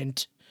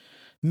malignment,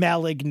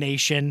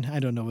 malignation. I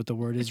don't know what the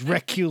word is.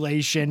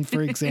 Reculation,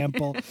 for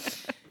example.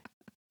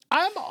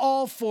 I'm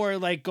all for,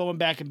 like, going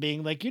back and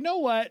being like, you know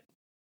what?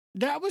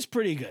 That was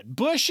pretty good.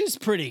 Bush is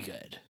pretty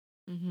good.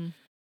 Mm-hmm.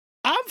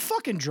 I'm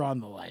fucking drawing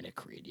the line at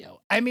Creed,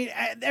 yo. I mean,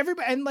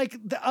 everybody, and like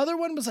the other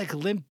one was like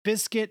Limp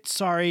Bizkit.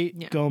 Sorry,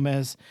 Yeah.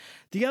 Gomez.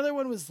 The other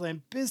one was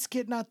Limp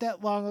Bizkit not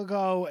that long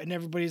ago, and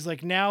everybody's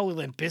like, now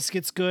Limp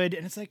Bizkit's good,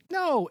 and it's like,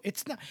 no,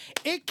 it's not.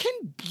 You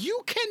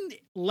can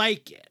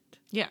like it,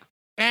 Yeah.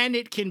 and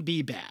it can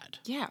be bad.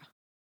 Yeah.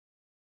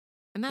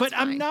 And that's But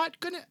I'm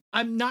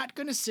fine. not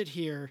gonna sit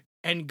here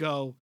and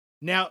go,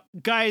 now,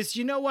 guys,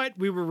 you know what?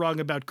 We were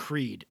wrong about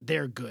Creed.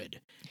 They're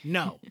good.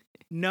 No,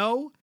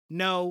 no,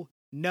 no.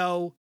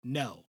 No,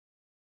 no.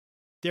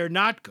 They're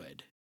not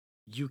good.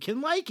 You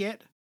can like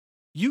it.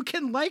 You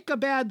can like a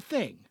bad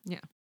thing. Yeah.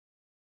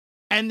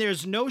 And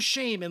there's no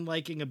shame in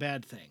liking a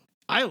bad thing.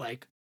 I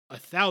like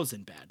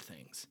 1,000 bad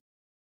things.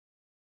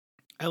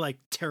 I like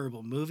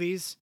terrible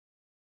movies.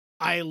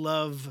 I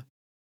love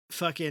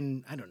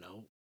fucking, I don't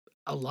know,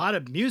 a lot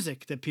of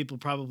music that people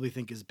probably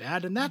think is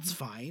bad, and that's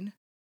fine.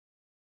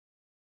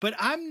 But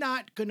I'm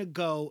not going to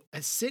go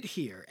and sit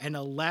here and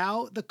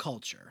allow the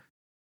culture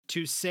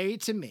to say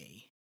to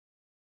me,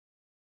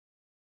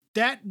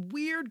 that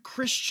weird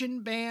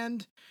Christian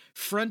band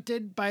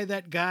fronted by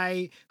that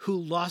guy who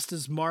lost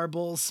his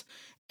marbles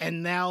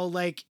and now,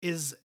 like,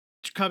 is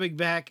coming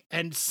back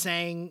and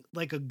sang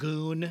like a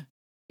goon.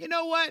 You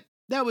know what?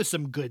 That was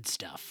some good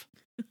stuff.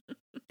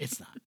 It's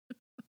not.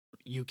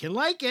 You can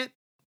like it.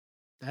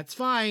 That's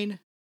fine.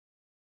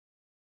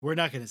 We're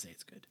not going to say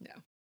it's good. No.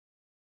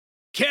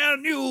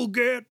 Can you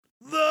get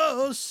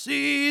the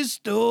sea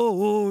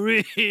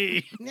story?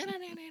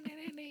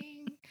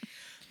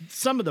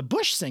 Some of the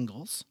Bush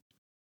singles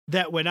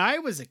that when I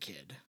was a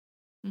kid,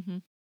 Mm-hmm.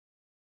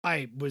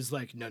 I was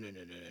like, no.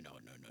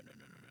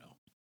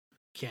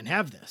 Can't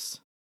have this.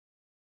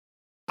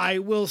 I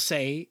will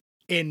say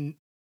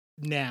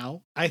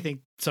now, I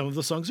think some of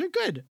the songs are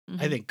good.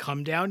 I Mhm. think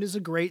Come Down is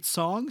a great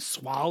song.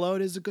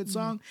 Swallowed is a good Mhm.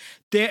 song.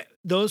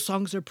 Those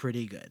songs are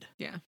pretty good.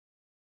 Yeah.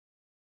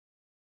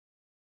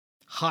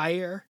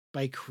 Higher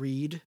by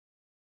Creed.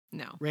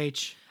 No.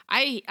 Rach.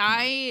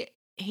 I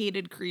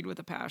hated Creed with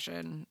a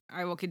passion.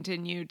 I will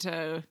continue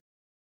to.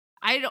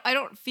 I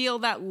don't feel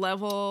that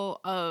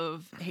level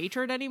of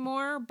hatred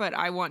anymore, but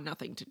I want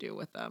nothing to do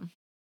with them.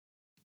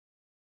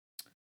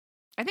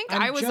 I think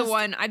I was the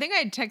one. I think I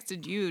had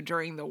texted you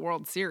during the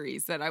World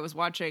Series that I was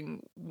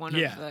watching one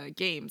Yeah. of the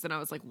games, and I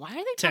was like, "Why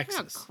are they talking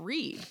about Texas.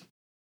 Creed?"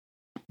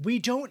 We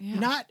don't Yeah.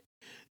 not.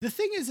 The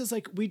thing is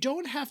like, we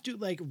don't have to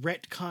like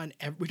retcon.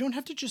 We don't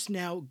have to just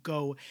now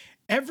go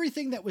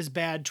everything that was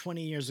bad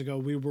 20 years ago.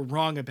 We were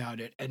wrong about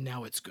it, and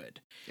now it's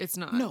good. It's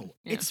not. No,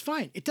 Yeah. it's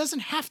fine. It doesn't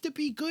have to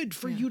be good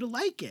for Yeah. you to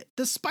like it.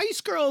 The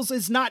Spice Girls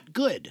is not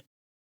good.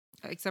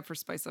 Except for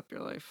Spice Up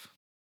Your Life.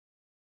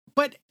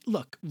 But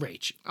look,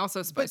 Rach,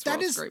 Also, Spice that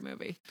World's is- a great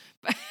movie.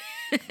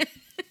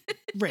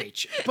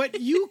 Rach.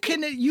 But you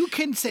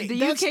can say The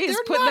that's, UK has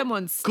they're put not them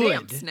on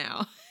stamps good.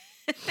 now.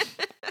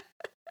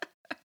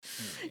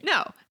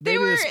 No, they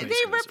Maybe the were. Spice They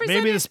Girls- represented.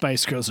 Maybe the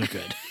Spice Girls are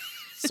good.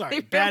 Sorry,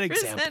 they bad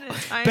represented example.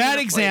 time and a Bad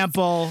place.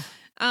 example.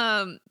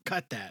 Um.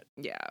 Cut that.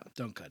 Yeah,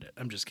 Don't cut it.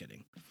 I'm just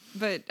kidding.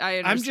 but I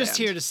understand. I'm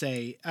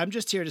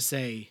just here to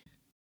say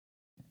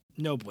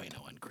no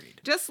bueno on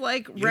Creed. Just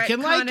like You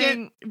can like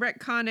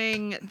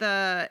retconning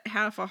the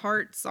Half a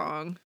Heart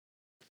song.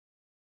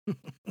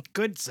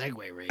 Good segue,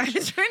 Rach. I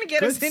was trying to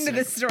get Good us into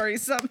this segue. story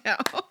somehow.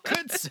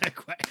 Good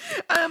segue.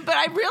 But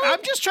I really,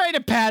 I'm just trying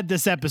to pad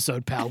this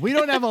episode, pal. We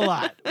don't have a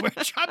lot.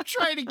 I'm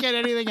trying to get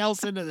anything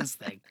else into this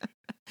thing.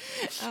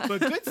 But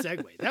good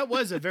segue. That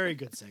was a very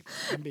good segue.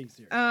 I'm being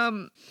serious.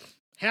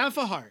 Half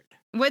a heart.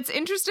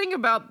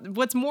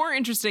 what's more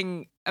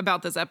interesting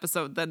about this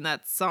episode than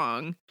that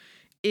song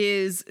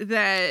is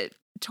that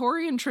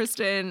Tori and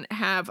Tristan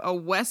have a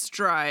West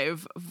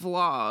Drive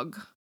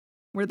vlog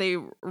where they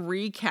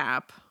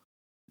recap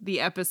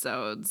the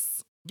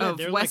episodes of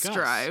they're West like us.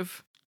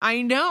 Drive.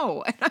 I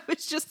know. And I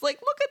was just like,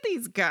 look at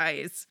these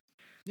guys.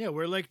 Yeah,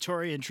 we're like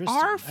Tori and Tristan.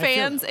 Our I feel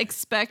fans that way.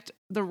 expect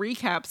the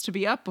recaps to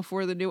be up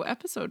before the new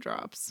episode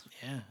drops.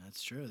 Yeah,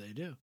 that's true. They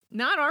do.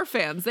 Not our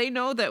fans. They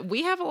know that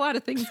we have a lot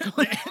of things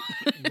going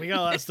on. We got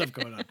a lot of stuff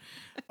going on.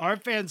 Our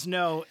fans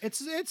know it's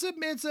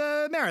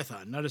a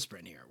marathon, not a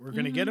sprint here. We're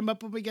gonna get them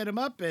up when we get them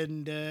up,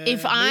 and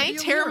If I maybe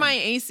you'll tear learn. my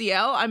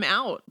ACL, I'm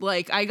out.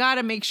 Like, I got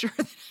to make sure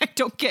that I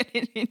don't get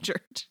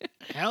injured.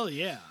 Hell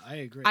yeah, I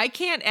agree. I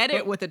can't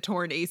edit with a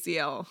torn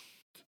ACL.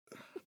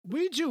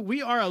 We do.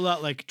 We are a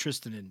lot like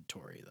Tristan and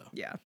Tori, though.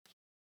 Yeah.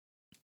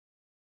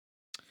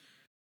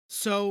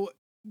 So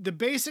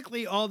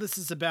basically all this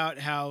is about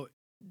how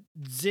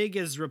Zig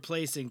is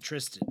replacing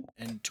Tristan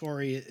and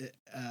Tori in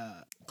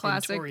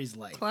Tori's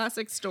life.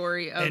 Classic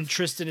story of And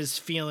Tristan is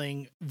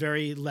feeling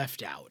very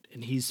left out,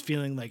 and he's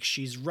feeling like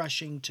she's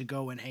rushing to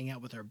go and hang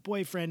out with her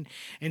boyfriend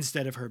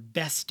instead of her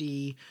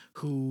bestie,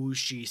 who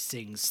she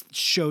sings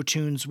show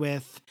tunes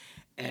with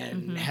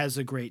and has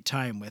a great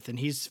time with. And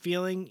he's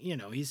feeling,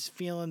 he's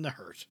feeling the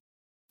hurt.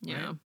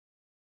 yeah. right?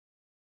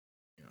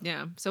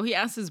 Yeah. So he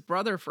asked his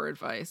brother for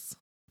advice.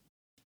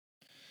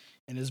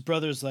 And his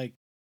brother's like,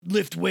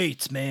 lift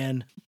weights,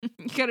 man.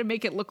 You got to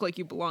make it look like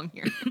you belong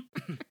here.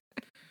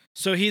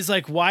 So he's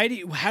like,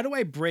 how do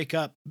I break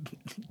up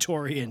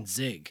Tori and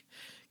Zig?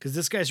 Because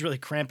this guy's really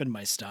cramping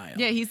my style.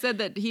 Yeah, he said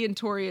that he and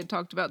Tori had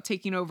talked about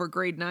taking over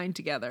grade 9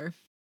 together.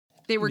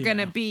 They were Yeah.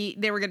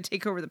 gonna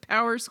take over the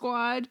power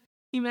squad,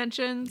 he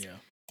mentions. Yeah.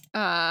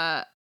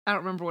 I don't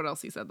remember what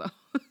else he said though.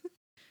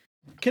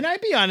 Can I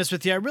be honest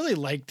with you? I really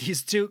like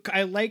these two.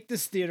 I like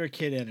this theater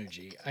kid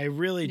energy. I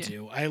really Yeah.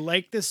 do. I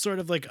like this sort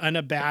of like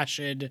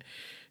unabashed,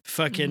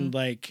 fucking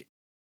like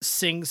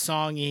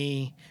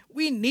sing-songy.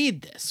 We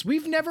need this.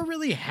 We've never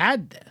really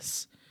had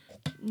this.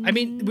 I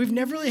mean, we've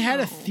never really had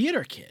a No.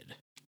 theater kid.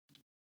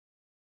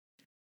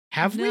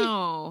 Have we?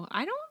 No,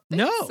 I don't think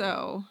No.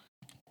 so.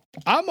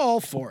 I'm all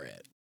for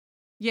it.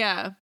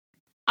 Yeah.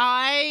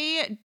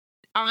 I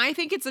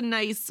think it's a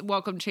nice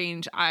welcome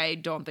change. I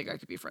don't think I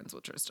could be friends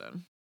with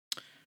Tristan.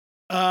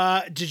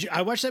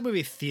 I watched that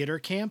movie Theater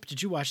Camp.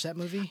 Did you watch that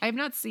movie? I have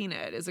not seen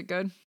it. Is it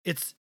good?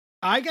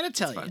 I gotta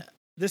tell you, fun.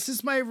 this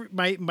is my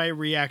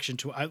reaction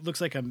to it.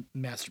 Looks like I'm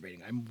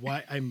masturbating.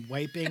 I'm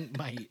wiping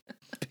my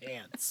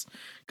pants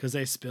because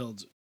I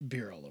spilled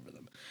beer all over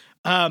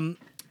them.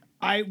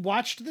 I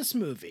watched this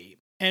movie,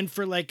 and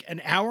for like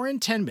an hour and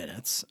 10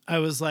 minutes, I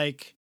was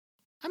like,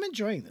 I'm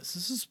enjoying this.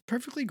 This is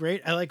perfectly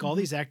great. I like all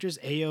these actors.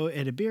 Ayo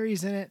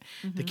Edebiri's in it.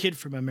 The kid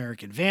from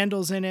American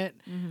Vandal's in it.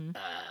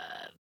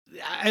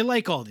 I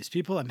like all these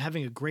people. I'm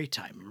having a great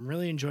time. I'm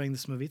really enjoying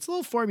this movie. It's a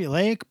little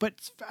formulaic,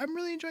 but I'm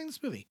really enjoying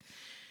this movie.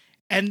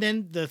 And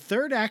then the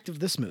third act of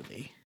this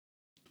movie,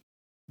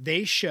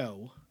 they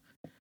show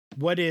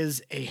what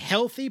is a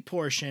healthy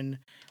portion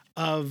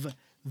of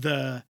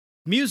the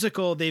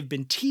musical they've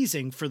been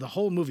teasing for the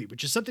whole movie,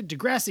 which is something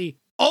Degrassi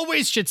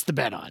always shits the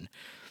bed on.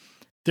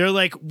 They're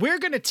like, we're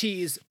going to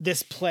tease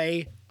this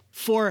play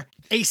for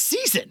a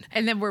season.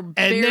 And then we're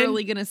then-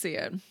 barely going to see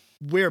it.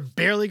 We're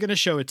barely going to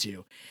show it to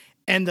you.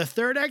 And the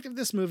third act of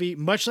this movie,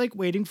 much like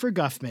Waiting for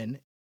Guffman,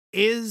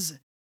 is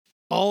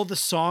all the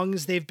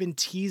songs they've been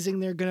teasing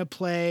they're going to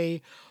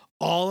play,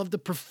 all of the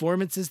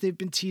performances they've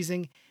been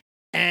teasing.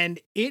 And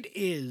it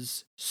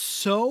is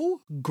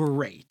so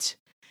great.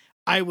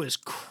 I was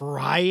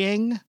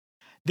crying.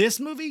 This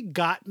movie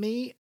got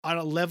me on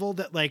a level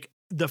that, like,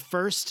 the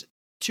first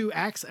two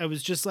acts, I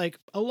was just like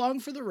along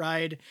for the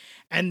ride.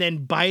 And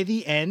then by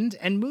the end,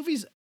 and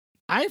movies,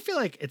 I feel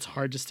like it's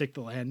hard to stick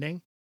the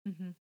landing.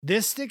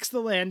 This sticks the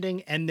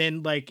landing and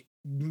then like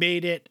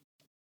made it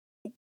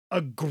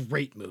a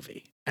great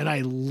movie. And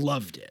I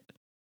loved it.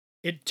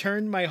 It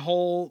turned my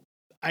whole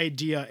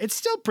idea. It's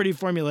still pretty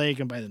formulaic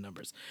and by the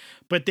numbers,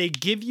 but they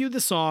give you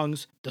the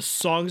songs. The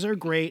songs are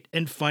great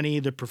and funny.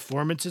 The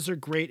performances are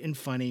great and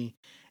funny.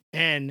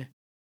 And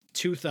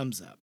 2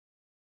 thumbs up.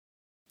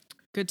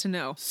 Good to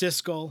know.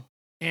 Siskel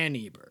and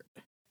Ebert.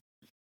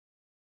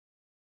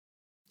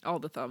 All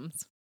the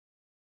thumbs.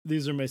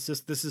 These are this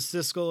is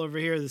Siskel over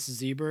here. This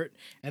is Ebert.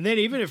 And then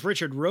even if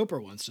Richard Roper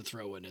wants to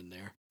throw one in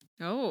there,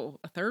 Oh,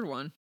 a third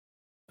one.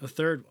 a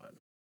third one.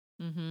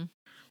 Mm-hmm.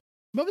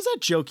 What was that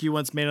joke you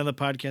once made on the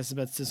podcast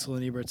about Siskel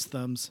and Ebert's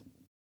thumbs?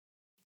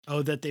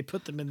 Oh, that they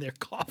put them in their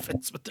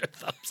coffins with their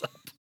thumbs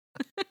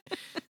up.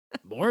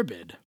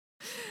 Morbid.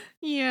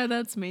 Yeah,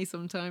 that's me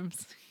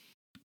sometimes.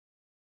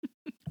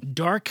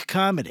 Dark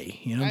comedy.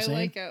 You know what I'm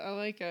saying? I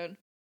like it.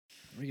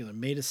 Regular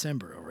May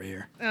December over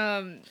here.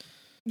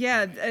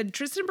 Yeah,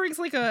 Tristan brings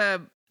like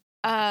a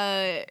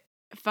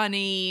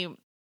funny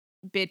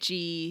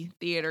bitchy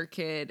theater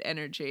kid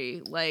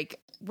energy. Like,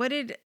 what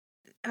did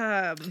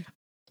I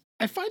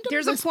find him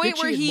there's a less point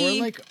bitchy where and he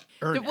more like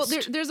earnest.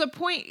 well there's a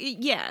point,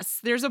 yes,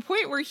 there's a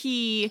point where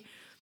he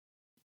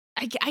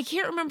I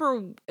can't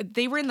remember,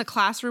 they were in the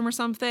classroom or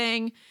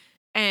something,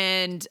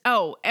 and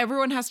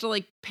everyone has to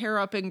like pair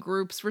up in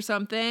groups for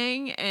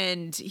something,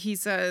 and he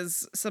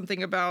says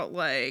something about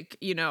like,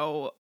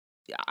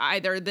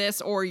 either this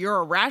or you're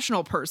a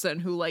rational person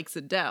who likes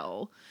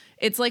Adele.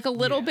 It's like a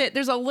little bit,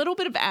 there's a little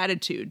bit of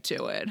attitude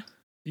to it.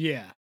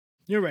 Yeah,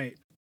 you're right.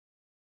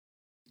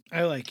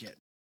 I like it.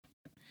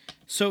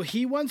 So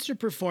he wants to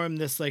perform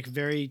this like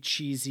very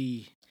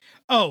cheesy.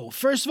 Oh,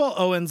 first of all,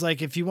 Owen's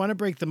like, if you want to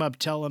break them up,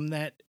 tell him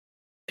that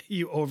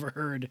you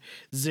overheard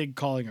Zig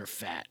calling her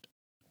fat.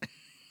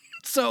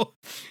 So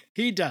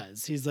he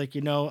does. He's like,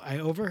 I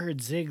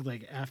overheard Zig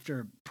like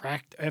after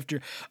practice.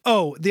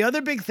 The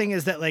other big thing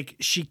is that like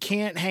she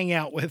can't hang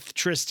out with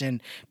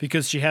Tristan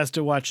because she has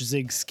to watch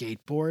Zig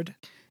skateboard.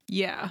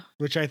 Yeah.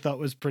 Which I thought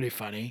was pretty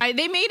funny.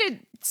 They made it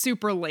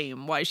super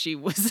lame why she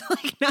was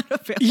like not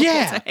available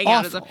to hang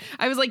out.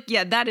 I was like,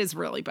 yeah, that is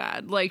really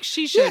bad. Like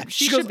she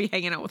should be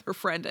hanging out with her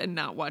friend and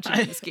not watching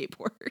him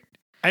skateboard.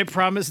 I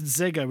promised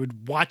Zig I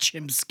would watch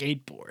him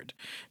skateboard.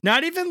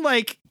 Not even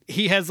like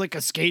he has like a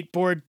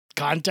skateboard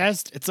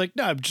contest. It's like,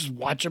 no, just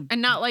watch him.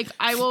 And not like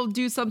I will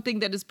do something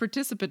that is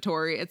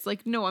participatory. It's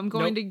like, no, I'm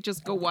going to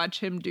just go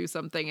watch him do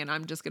something and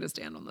I'm just going to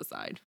stand on the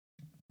side.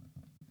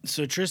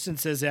 So Tristan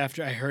says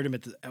after I heard him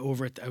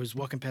I was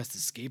walking past the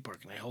skate park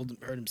and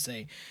I heard him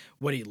say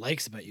what he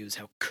likes about you is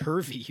how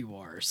curvy you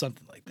are or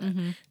something like that.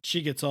 Mm-hmm.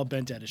 She gets all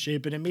bent out of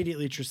shape and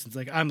immediately Tristan's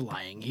like, I'm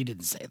lying. He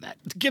didn't say that.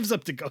 Gives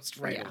up the ghost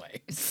right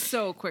away.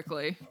 So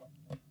quickly.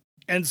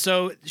 And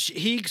so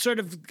he sort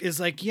of is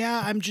like,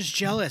 yeah, I'm just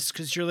jealous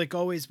because you're like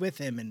always with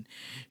him. And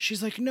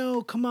she's like,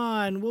 no, come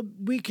on.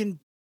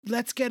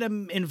 Let's get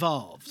him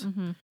involved.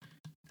 Mm-hmm.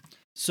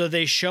 So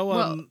they show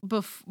him.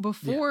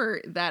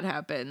 Before that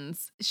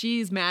happens,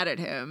 she's mad at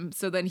him.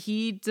 So then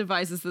he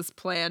devises this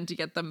plan to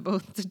get them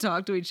both to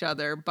talk to each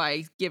other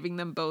by giving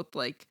them both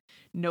like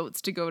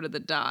notes to go to the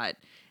dot.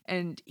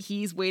 And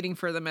he's waiting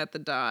for them at the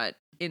dot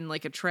in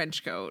like a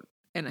trench coat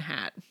and a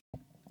hat.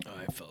 Oh,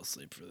 I fell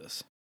asleep for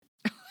this.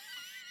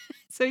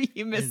 So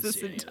you missed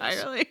this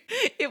entirely.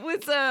 It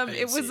was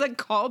a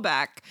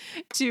callback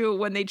to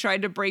when they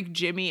tried to break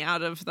Jimmy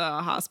out of the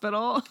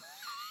hospital.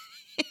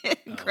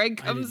 Craig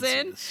comes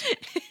in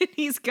and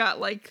he's got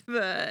like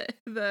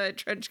the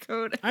trench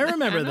coat. I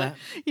remember that.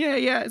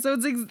 Yeah. So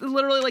it's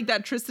literally like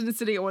that. Tristan is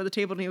sitting over the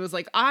table and he was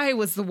like, I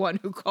was the one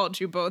who called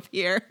you both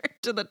here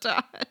to the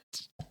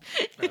dot.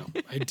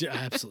 I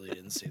absolutely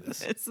didn't see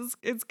this.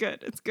 It's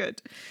good. It's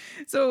good.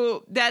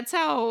 So that's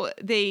how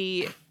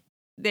they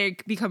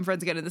become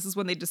friends again. And this is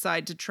when they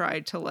decide to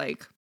try to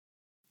like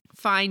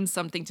find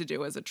something to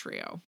do as a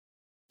trio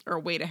or a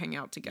way to hang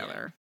out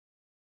together.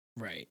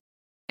 Right.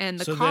 And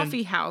the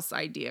coffee house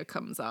idea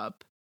comes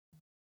up.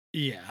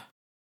 Yeah.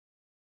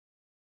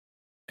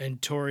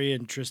 And Tori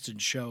and Tristan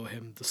show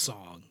him the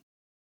song,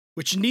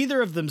 which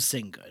neither of them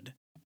sing good.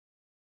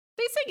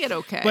 They sing it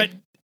okay. But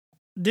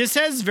this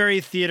has very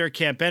theater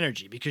camp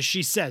energy because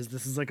she says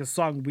this is like a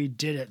song we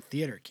did at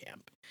theater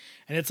camp.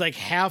 And it's like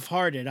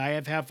half-hearted. I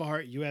have half a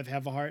heart. You have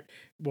half a heart.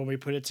 When we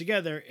put it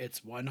together,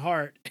 it's one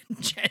heart.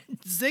 And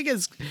Zig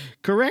is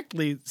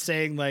correctly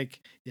saying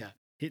like, yeah,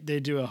 they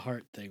do a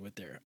heart thing with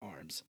their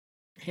arms.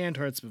 Hand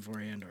hearts before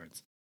hand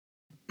hearts.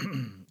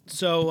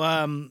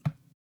 So,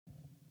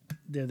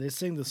 they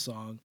sing the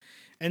song.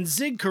 And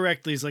Zig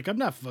correctly is like, I'm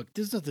not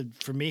there's nothing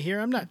for me here.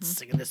 I'm not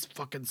singing this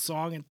fucking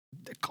song in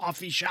the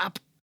coffee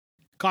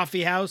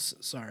house.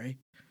 Sorry.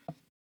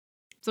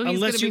 So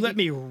unless you let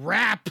me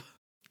rap.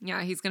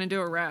 Yeah, he's going to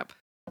do a rap.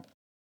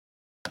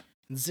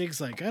 And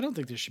Zig's like, I don't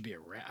think there should be a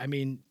rap. I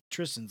mean,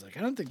 Tristan's like, I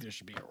don't think there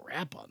should be a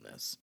rap on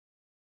this.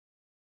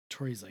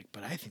 Tori's like,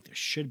 but I think there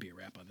should be a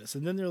rap on this.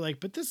 And then they're like,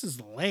 but this is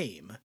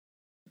lame.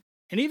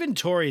 And even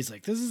Tori's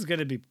like, this is going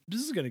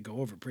to go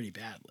over pretty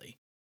badly.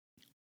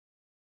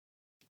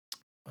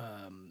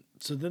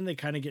 So then they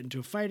kind of get into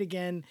a fight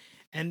again.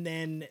 And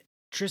then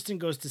Tristan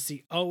goes to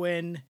see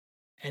Owen.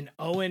 And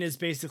Owen is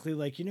basically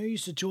like, you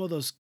used to do all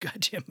those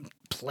goddamn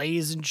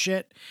plays and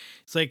shit.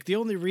 It's like, the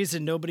only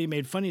reason nobody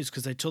made fun of you is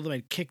because I told them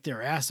I'd kick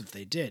their ass if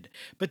they did.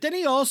 But then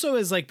he also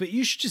is like, but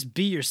you should just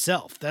be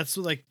yourself. That's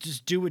like,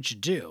 just do what you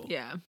do.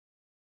 Yeah.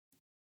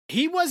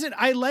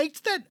 I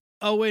liked that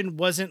Owen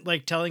wasn't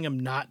like telling him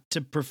not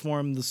to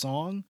perform the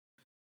song.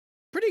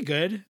 Pretty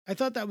good. I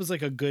thought that was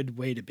like a good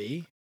way to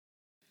be.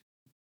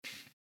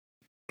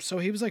 So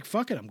he was like,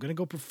 fuck it, I'm going to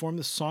go perform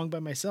the song by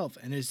myself.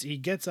 And as he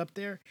gets up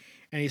there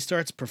and he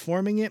starts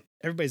performing it,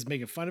 everybody's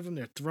making fun of him.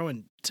 They're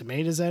throwing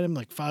tomatoes at him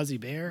like Fozzie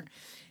Bear.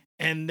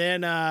 And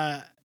then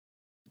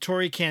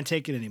Tori can't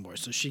take it anymore.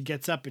 So she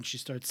gets up and she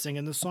starts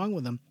singing the song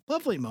with him.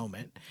 Lovely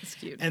moment. It's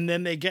cute. And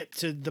then they get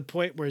to the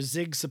point where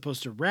Zig's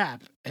supposed to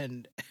rap.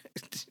 And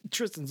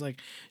Tristan's like,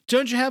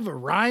 don't you have a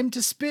rhyme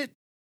to spit?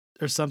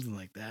 Or something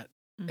like that.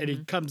 Mm-hmm. And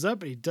he comes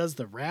up and he does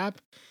the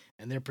rap.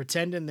 And they're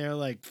pretending they're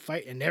like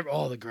fighting.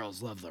 All the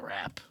girls love the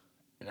rap,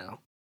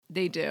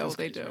 They do. Those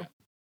They guys do. rap.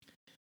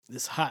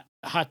 This hot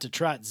to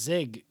trot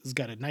Zig has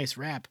got a nice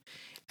rap.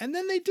 And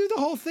then they do the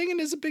whole thing and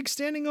there's a big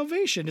standing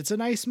ovation. It's a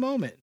nice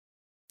moment.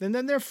 And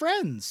then they're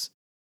friends.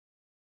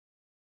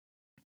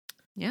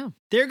 Yeah.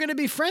 They're going to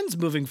be friends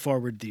moving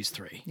forward, these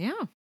three. Yeah.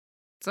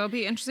 So it'll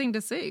be interesting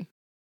to see.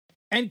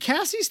 And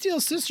Cassie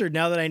Steele's sister,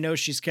 now that I know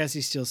she's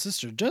Cassie Steele's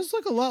sister, does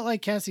look a lot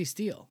like Cassie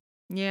Steele.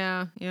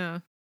 Yeah. Yeah.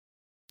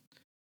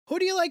 Who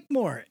do you like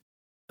more,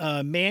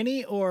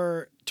 Manny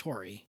or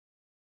Tori?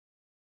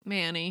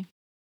 Manny.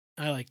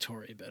 I like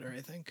Tori better,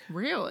 I think.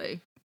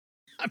 Really?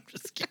 I'm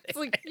just kidding. It's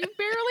like you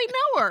barely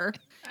know her.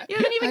 You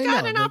haven't even I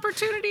gotten know, an but-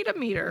 opportunity to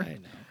meet her. I know.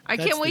 I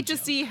That's can't the wait to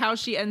joke. see how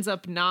she ends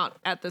up not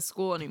at the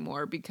school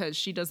anymore because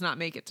she does not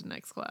make it to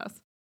next class.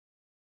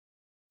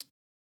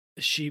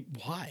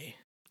 Why?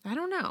 I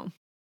don't know.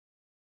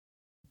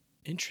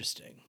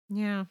 Interesting.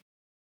 Yeah.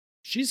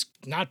 She's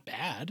not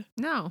bad.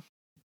 No.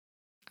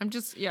 I'm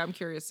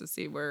curious to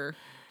see where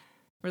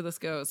this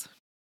goes.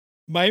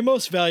 My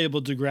most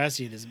valuable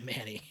Degrassian is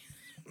Manny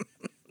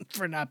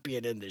for not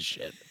being in this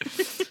shit.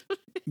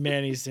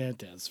 Manny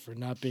Santos for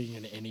not being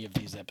in any of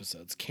these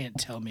episodes. Can't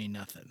tell me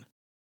nothing.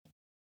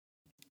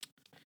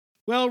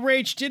 Well,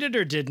 Rach, did it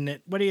or didn't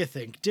it? What do you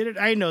think? Did it?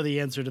 I know the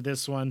answer to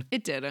this one.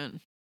 It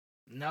didn't.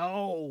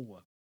 No.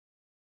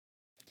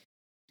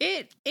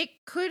 It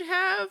could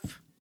have,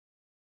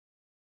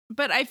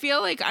 but I feel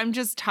like I'm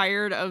just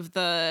tired of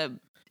the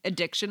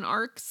addiction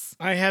arcs.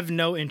 I have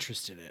no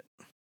interest in it.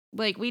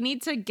 Like, we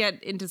need to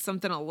get into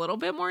something a little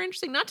bit more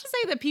interesting. Not to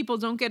say that people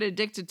don't get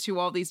addicted to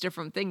all these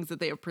different things that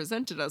they have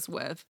presented us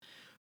with,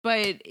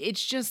 but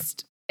it's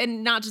just,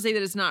 and not to say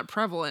that it's not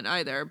prevalent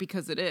either,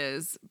 because it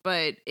is,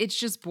 but it's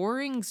just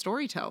boring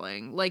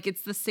storytelling. Like,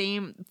 it's the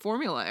same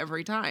formula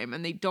every time,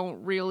 and they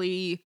don't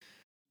really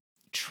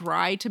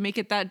try to make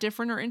it that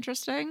different or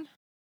interesting.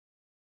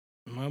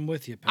 I'm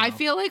with you, pal. I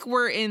feel like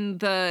we're in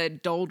the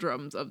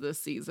doldrums of this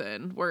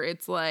season where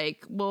it's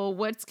like, well,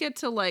 let's get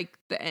to like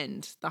the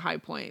end, the high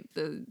point,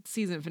 the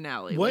season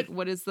finale. What-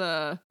 Like,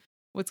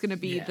 what's going to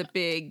be Yeah. the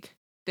big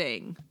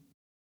thing?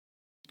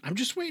 I'm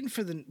just waiting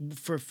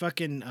for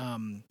fucking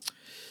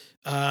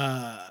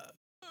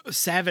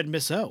Sav and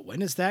Miss O.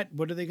 When is that?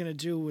 What are they gonna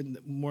do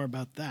more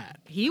about that?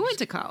 He went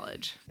to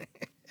college.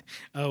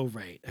 Oh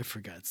right, I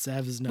forgot.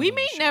 Sav is not. We on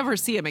may the show never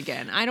see anymore. him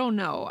again. I don't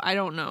know.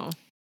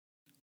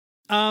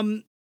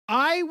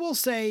 I will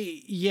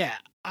say, yeah.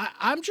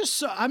 I'm just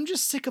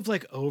sick of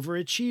like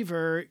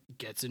overachiever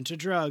gets into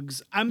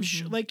drugs. I'm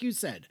sure, like you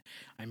said,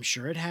 I'm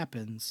sure it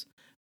happens,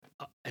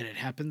 and it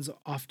happens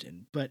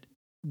often. But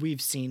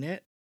we've seen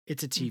it.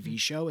 It's a TV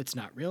show. It's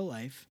not real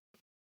life.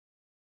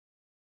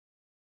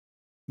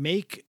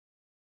 Make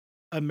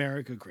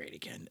America great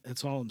again.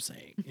 That's all I'm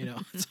saying. You know,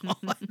 that's all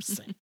I'm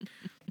saying.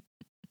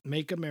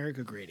 Make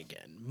America great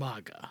again.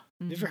 MAGA.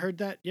 You ever heard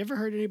that? You ever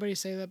heard anybody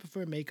say that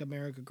before? Make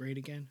America great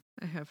again?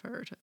 I have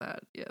heard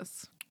that.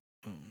 Yes.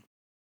 Mm.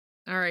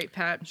 All right,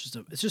 Pat.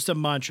 It's just a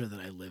mantra that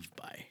I live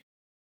by.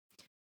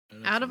 I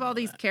don't know if Out you of all know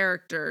these that.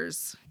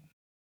 characters,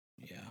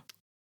 Yeah.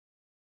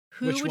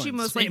 who Which would you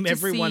ones? most like Name to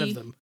every see? one of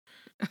them.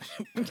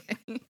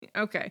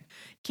 Okay.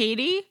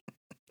 Katie's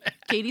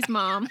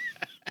mom,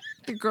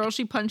 the girl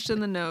she punched in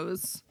the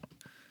nose,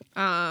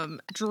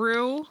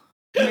 Drew,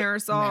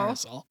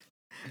 Marisol,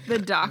 the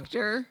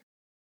doctor,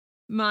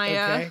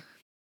 Maya.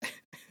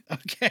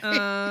 Okay.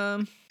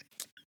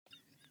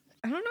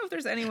 I don't know if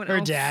there's anyone Her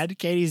else. dad,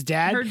 Katie's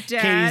dad. Her Katie's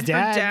dad.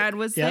 dad. Her dad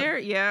was Yep. there.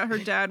 Yeah, her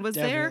dad was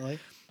Definitely.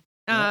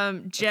 there.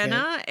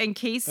 Jenna and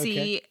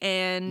Casey Okay.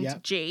 and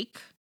Yep.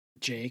 Jake.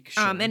 Jake.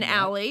 And sure, yeah.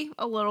 Allie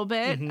a little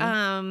bit.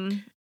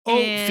 Mhm.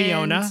 And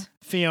Fiona.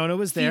 Fiona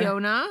was there.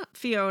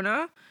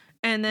 Fiona.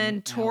 And then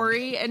And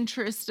Tori and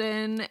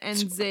Tristan and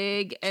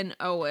Zig and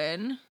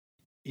Owen.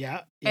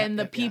 Yeah. And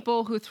the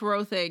people who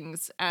throw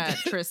things at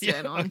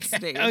Tristan on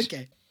stage.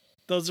 Okay.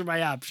 Those are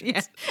my options.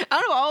 Yeah.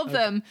 Out of all of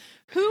them,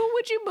 who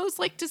would you most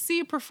like to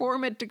see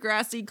perform at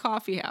Degrassi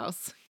Coffee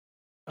House?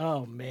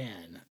 Oh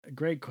man,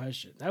 great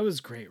question. That was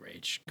great,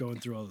 Rach, going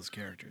through all those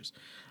characters.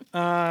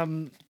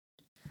 I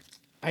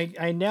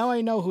now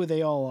I know who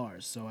they all are,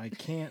 so I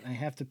can't. I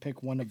have to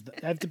pick one of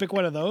I have to pick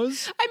one of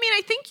those. I mean,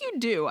 I think you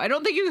do. I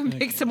don't think you can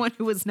pick Okay. someone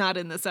who was not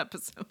in this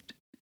episode.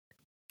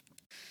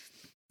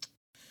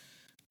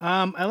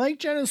 I like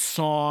Jenna's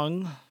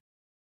song.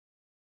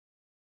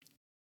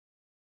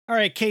 All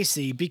right,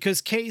 Casey,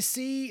 because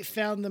Casey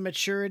found the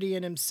maturity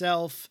in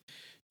himself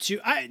to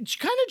kind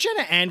of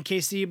Jenna and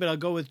Casey, but I'll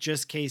go with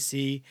just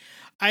Casey.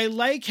 I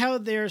like how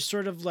they're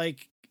sort of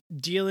like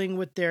dealing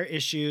with their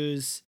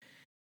issues.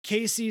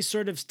 Casey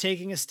sort of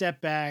taking a step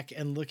back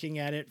and looking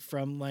at it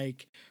from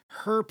like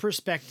her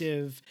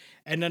perspective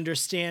and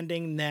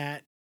understanding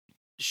that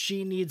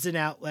she needs an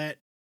outlet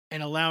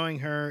and allowing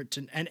her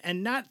to,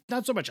 and not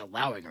so much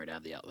allowing her to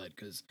have the outlet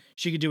because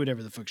she could do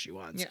whatever the fuck she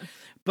wants,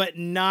 but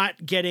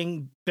not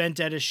getting bent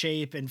out of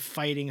shape and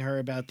fighting her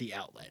about the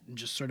outlet and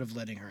just sort of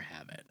letting her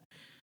have it.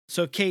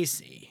 So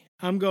Casey,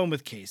 I'm going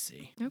with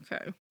Casey.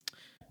 Okay.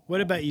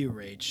 What about you,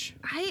 Rach?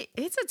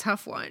 It's a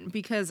tough one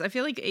because I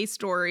feel like A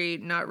Story,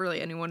 not really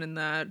anyone in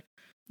that.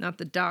 Not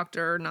the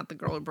doctor, not the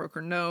girl who broke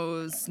her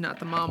nose, not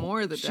the mom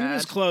or the dad. She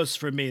was close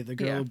for me. The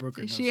girl Yeah, who broke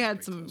her nose. she was had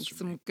pretty close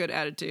for me. some good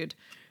attitude.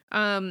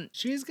 I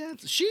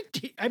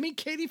mean,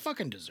 Katie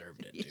fucking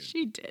deserved it, dude.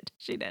 She did.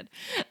 She did.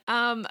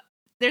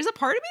 There's a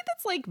part of me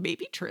that's like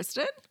maybe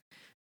Tristan.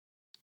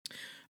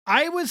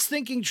 I was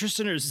thinking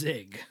Tristan or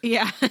Zig.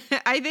 Yeah,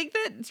 I think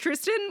that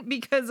Tristan,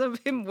 because of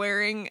him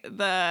wearing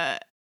the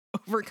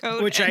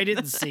overcoat, Which I and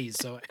didn't see,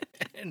 so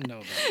I didn't know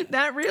about that.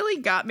 that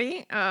really got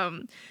me.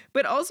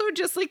 But also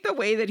just like the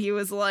way that he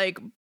was like,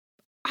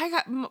 I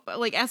got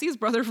like asking his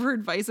brother for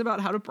advice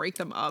about how to break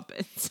them up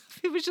and stuff.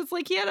 It was just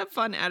like he had a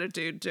fun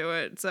attitude to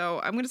it.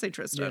 So I'm gonna say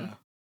Tristan. Yeah.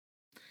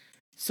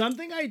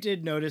 Something I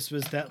did notice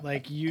was that,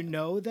 like,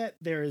 that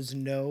there is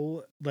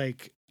no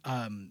like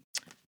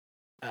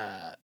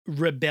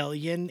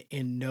rebellion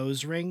in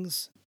nose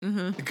rings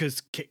Mm-hmm.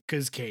 because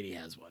Katie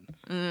has one.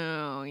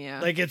 Oh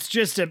yeah. Like it's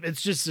just another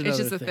it's just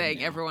a thing.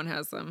 now. Everyone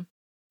has them.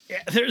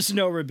 Yeah, there's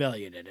no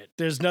rebellion in it.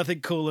 There's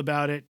nothing cool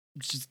about it.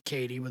 It's just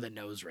Katie with a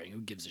nose ring.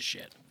 Who gives a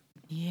shit?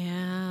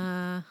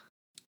 Yeah.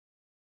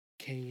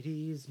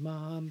 Katie's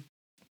mom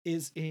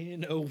is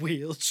in a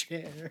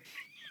wheelchair.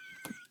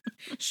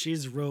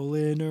 She's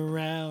rolling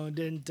around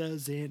and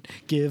doesn't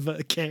give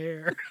a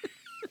care.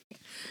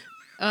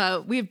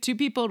 We have 2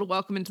 people to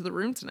welcome into the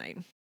room tonight.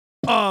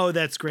 Oh,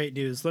 that's great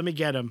news. Let me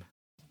get him.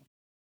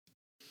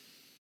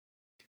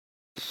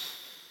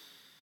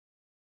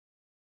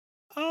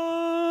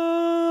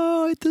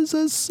 Oh, it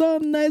is so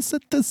nice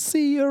to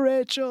see you,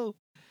 Rachel.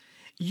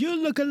 You're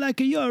looking like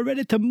you're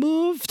ready to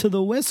move to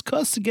the West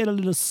Coast to get a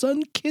little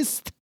sun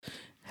kissed.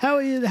 How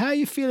are you? How are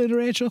you feeling,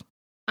 Rachel?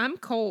 I'm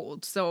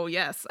cold, so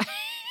yes.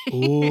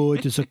 Oh,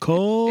 it is a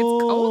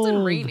cold. It's cold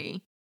and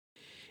rainy.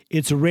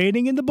 It's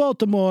raining in the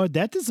Baltimore.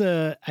 That is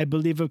I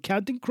believe, a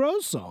Counting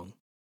Crows song.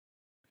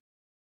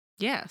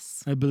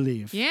 Yes. I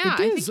believe. Yeah, it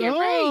I is. think you're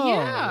right,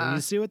 yeah.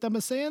 You see what I'm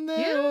saying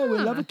there? Oh, we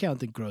love Yeah. a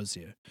Counting Crows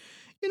here.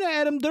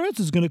 Adam Duritz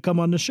is going to come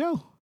on the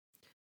show.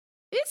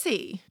 Is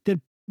he?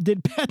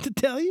 Did Pat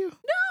tell you?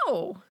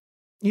 No.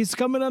 He's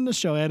coming on the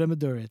show, Adam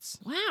Duritz.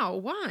 Wow.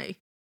 Why?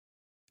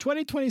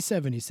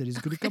 2027, he said he's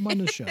going to come on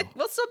the show.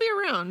 We'll still be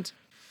around.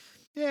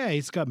 Yeah,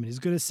 he's coming. He's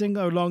going to sing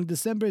along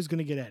December. He's going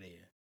to get out of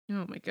here.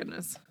 Oh my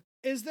goodness.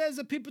 Is there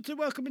a people to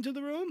welcome into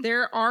the room?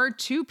 There are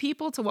 2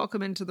 people to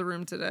welcome into the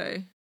room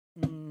today.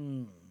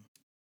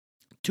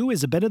 2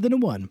 is better than a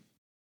 1.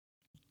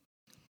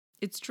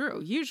 It's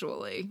true.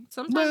 Usually,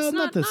 sometimes Well,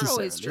 not necessarily.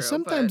 always true.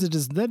 Sometimes but- it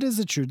is. That is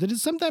the truth.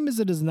 Sometimes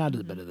it is not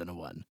better than a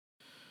 1.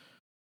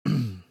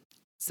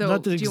 So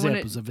not the do you want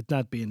examples of it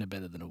not being a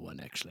better than a 1.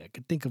 Actually, I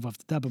could think of off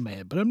the top of my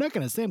head, but I'm not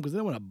going to say them because I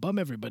don't want to bum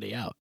everybody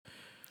out.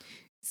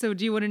 So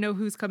do you want to know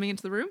who's coming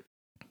into the room?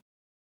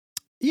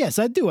 Yes,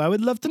 I do. I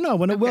would love to know. I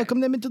want to Okay. welcome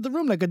them into the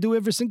room like I do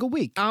every single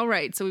week. All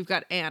right. So we've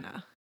got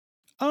Anna.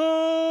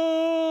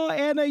 Oh,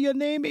 Anna, your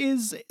name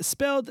is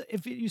spelled,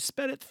 if you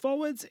spell it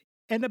forwards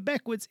and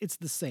backwards, it's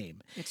the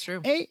same. It's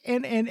true.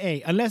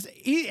 A-N-N-A. Unless,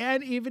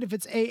 and even if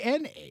it's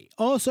A-N-A.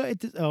 Also,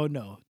 it is, oh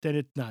no, then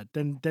it's not.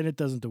 Then it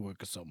doesn't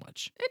work so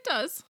much. It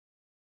does.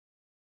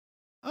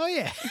 Oh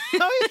yeah.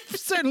 Oh, it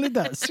certainly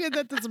does. Yeah,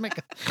 that doesn't make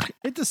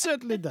it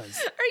certainly does.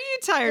 Are you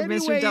tired, Any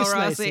Mr. way you Del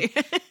slice Rossi?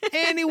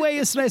 Anyway,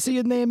 you slice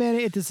your name, Anna,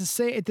 it is a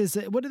say, it is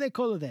a, what do they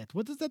call that?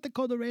 What is that they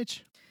call the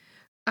rich?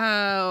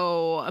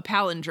 Oh, a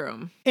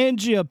palindrome.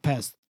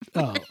 Angioplasty.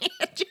 Oh.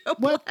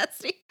 What?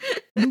 Angioplasty.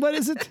 What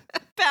is it?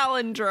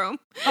 Palindrome.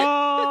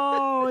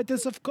 Oh, it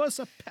is, of course,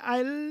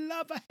 I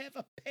love to have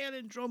a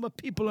palindrome of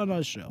people on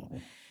our show.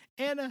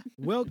 Anna,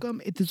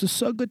 welcome. It is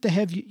so good to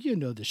have you. You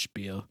know the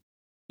spiel.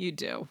 You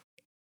do.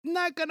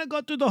 Not gonna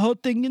go through the whole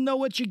thing. You know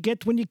what you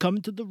get when you come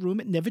into the room.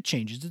 It never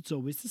changes. It's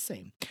always the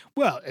same.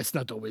 Well, it's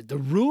not always. The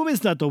room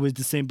is not always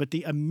the same, but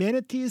the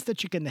amenities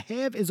that you can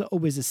have is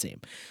always the same.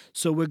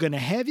 So we're gonna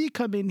have you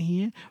come in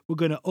here. We're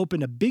gonna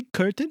open a big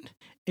curtain,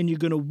 and you're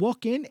gonna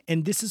walk in,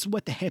 and this is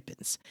what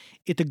happens.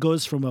 It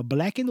goes from a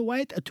black and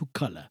white to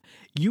color.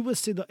 You will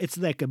see it's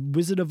like a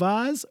Wizard of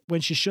Oz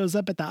when she shows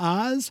up at the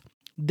Oz.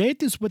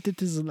 That is what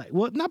it is like.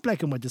 Well, not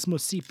black and white. It's more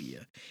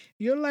sepia.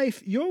 Your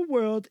life, your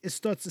world, it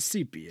starts to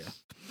sepia.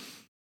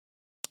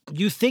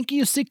 You think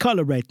you see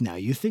color right now.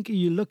 You think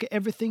you look at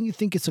everything, you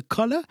think it's a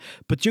color,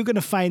 but you're going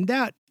to find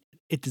out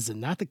it is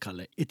not a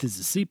color, it is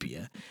a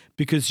sepia.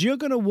 Because you're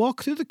going to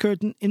walk through the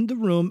curtain in the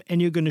room and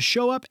you're going to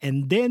show up,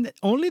 and then,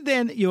 only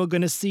then, you're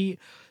going to see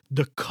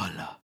the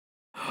color.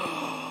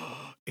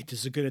 It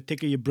is going to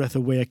take your breath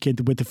away. I can't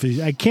wait to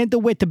feel. I can't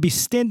wait to be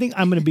standing.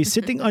 I'm going to be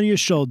sitting on your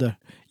shoulder.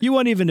 You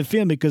won't even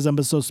feel me because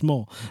I'm so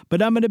small.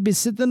 But I'm going to be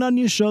sitting on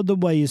your shoulder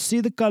while you see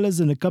the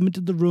colors and they come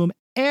into the room.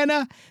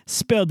 Anna,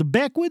 spelled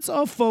backwards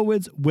or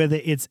forwards, whether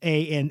it's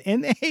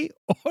A-N-N-A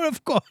or,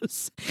 of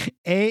course,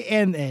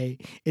 A-N-A.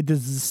 It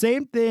is the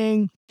same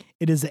thing.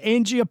 It is an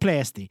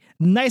angioplasty.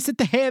 Nicer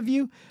to have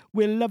you.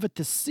 We love it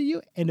to see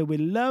you, and we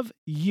love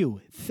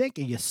you. Thank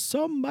you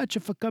so much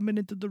for coming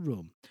into the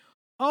room.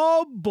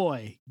 Oh,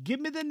 boy. Give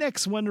me the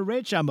next one,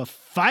 Rich. I'm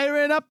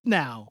firing up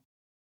now.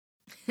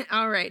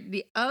 All right.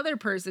 The other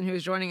person who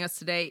is joining us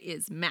today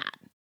is Matt.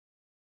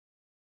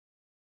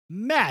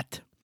 Matt.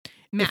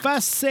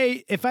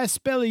 If I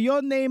spell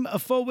your name a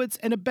forwards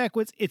and a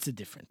backwards, it's a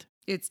different.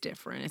 It's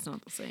different. It's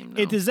not the same.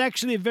 No. It is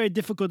actually very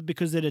difficult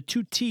because there are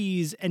two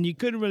T's, and you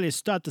couldn't really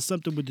start to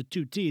something with the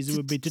two T's. It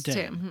would be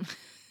Tatam.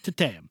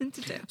 Tatam.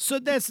 Tatam. So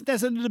that's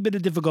a little bit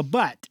of difficult.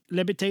 But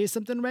let me tell you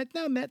something right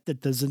now, Matt.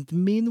 That doesn't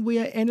mean we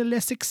are any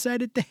less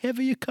excited to have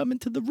you come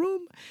into the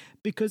room,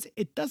 because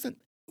it doesn't.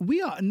 We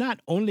are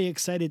not only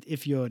excited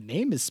if your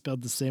name is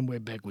spelled the same way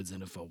backwards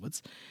and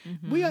forwards.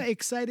 Mm-hmm. We are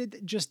excited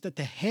just that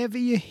to have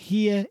you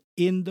here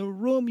in the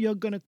room. You're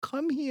going to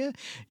come here.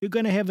 You're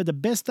going to have the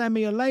best time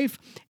of your life.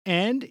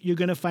 And you're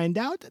going to find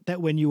out that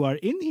when you are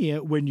in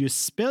here, when you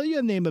spell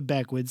your name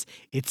backwards,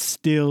 it's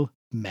still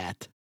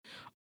Matt.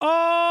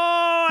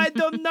 Oh, I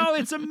don't know.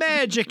 It's a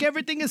magic.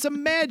 Everything is a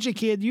magic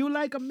here. Do you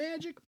like a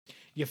magic?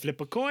 You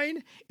flip a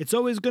coin. It's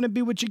always going to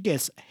be what you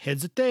guess.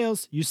 Heads or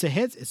tails. You say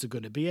heads, it's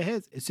going to be a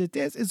heads. It's a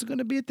tails, it's going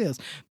to be a tails.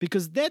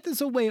 Because that is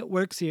the way it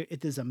works here.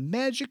 It is a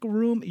magic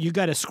room. You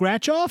got a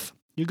scratch off,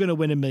 you're going to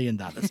win $1 million.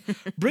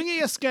 Bringing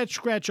your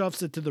scratch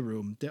offs into the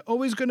room. They're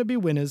always going to be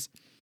winners.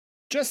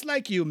 Just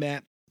like you,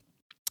 Matt.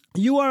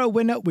 You are a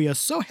winner. We are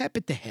so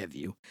happy to have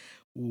you.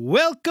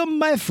 Welcome,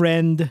 my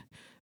friend,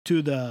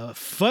 to the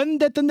fun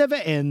that never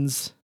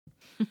ends.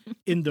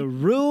 In the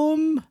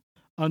room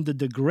on the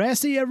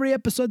Degrassi every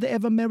episode the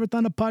Ever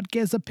Marathon of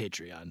Podcast of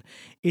Patreon.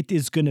 It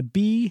is going to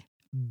be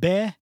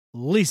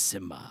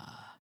bellissima.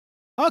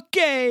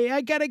 Okay,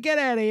 I got to get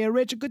out of here.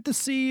 Rachel, good to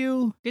see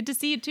you. Good to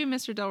see you too,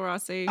 Mr. Del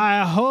Rossi.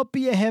 I hope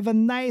you have a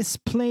nice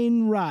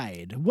plane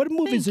ride. What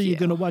movies are you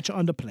going to watch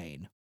on the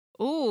plane?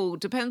 Oh,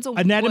 depends on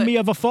Anatomy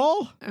of a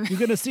Fall? You're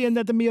going to see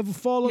Anatomy of a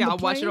Fall on the plane? Yeah, I'll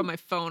watch it on my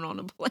phone on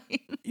a plane.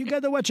 You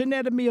got to watch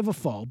Anatomy of a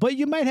Fall. But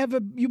you might have a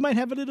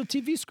little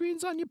TV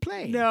screens on your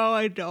plane. No,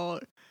 I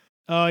don't.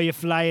 Oh, you're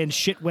flying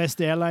shit West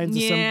Airlines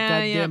or some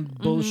goddamn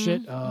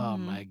bullshit? Mm-hmm, Oh,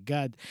 my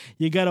God.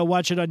 You got to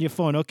watch it on your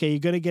phone. Okay, you're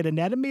going to get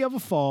Anatomy of a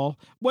Fall.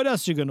 What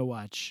else you going to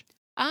watch?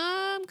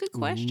 Good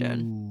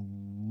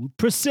question. Ooh,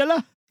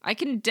 Priscilla? I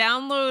can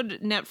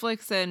download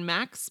Netflix and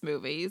Max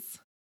movies.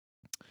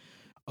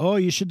 Oh,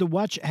 you should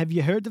watch. Have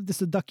you heard of this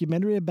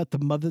documentary about the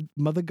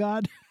mother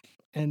god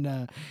and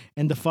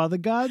the father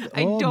god?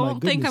 I Oh, don't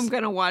my think I'm goodness.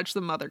 going to watch the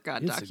Mother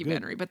God It's a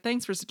documentary, but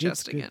thanks for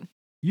suggesting good. it.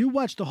 You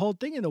watched the whole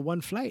thing in the one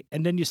flight,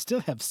 and then you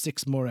still have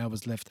 6 more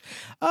hours left.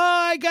 Oh,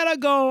 I gotta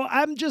go.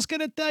 I'm just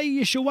gonna tell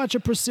you should watch a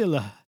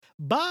Priscilla.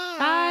 Bye.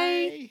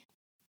 Bye.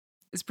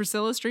 Is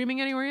Priscilla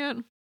streaming anywhere yet?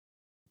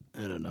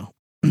 I don't know.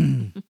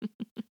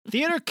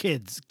 Theater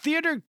Kids.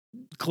 Theater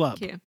Club.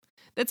 Yeah.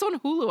 That's on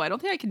Hulu. I don't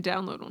think I can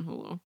download on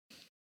Hulu.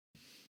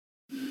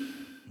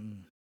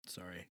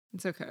 Sorry.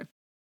 It's okay.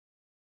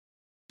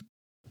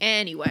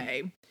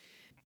 Anyway.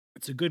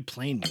 It's a good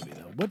plane movie,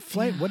 though. What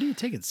flight? What are you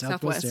taking?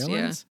 Southwest Southwest,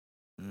 Airlines?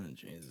 Oh,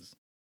 Jesus.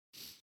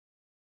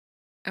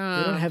 They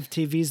Uh, don't have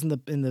TVs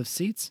in the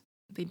seats?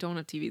 they don't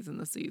have TVs in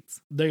the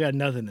seats. They got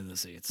nothing in the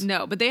seats.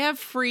 No, but they have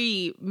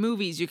free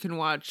movies you can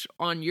watch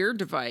on your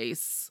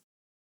device.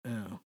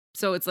 Oh.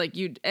 So it's like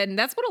and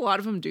that's what a lot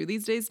of them do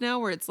these days now,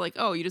 where it's like,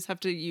 oh, you just have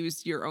to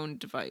use your own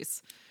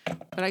device.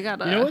 But I got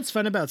You know what's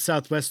fun about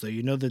Southwest, though?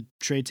 You know the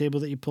tray table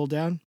that you pull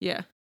down?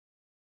 Yeah.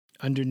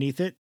 Underneath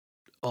it,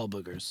 all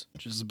boogers.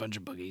 Just a bunch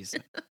of boogies.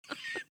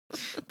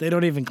 They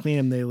don't even clean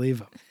them, they leave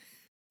them.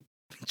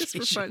 Just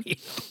for fun.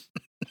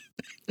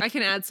 I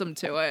can add some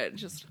to it.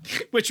 Just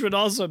Which would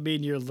also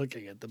mean you're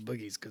looking at the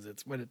boogies, because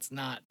it's when it's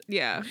not,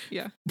 yeah.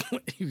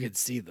 you can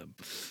see them.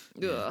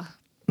 Ugh.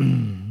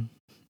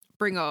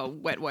 Bring a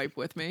wet wipe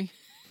with me.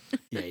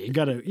 Yeah, you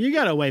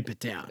gotta wipe it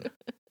down.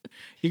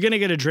 You're gonna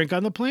get a drink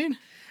on the plane?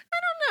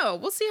 No,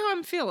 we'll see how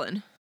I'm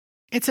feeling.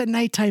 It's a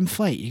nighttime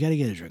flight. You gotta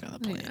get a drink on the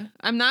plane. Yeah.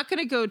 I'm not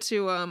gonna go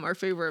to our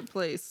favorite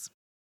place.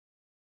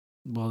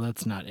 Well,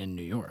 that's not in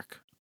New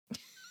York.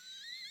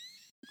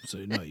 So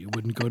no, you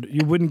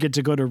wouldn't get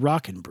to go to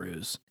Rockin'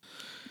 Brews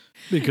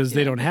because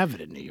they don't have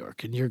it in New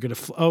York, and you're gonna.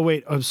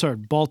 I'm sorry,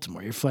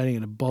 Baltimore. You're flying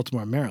into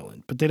Baltimore,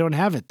 Maryland, but they don't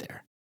have it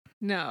there.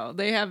 No,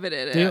 they have it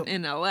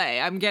in LA.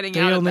 I'm getting They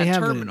out of only that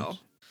have it in- terminal.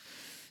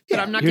 But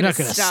Yeah, I'm not you're going not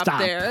to gonna stop, stop.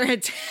 there.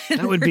 At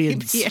That would be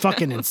 10:30 p.m.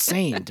 fucking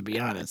insane, to be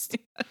honest.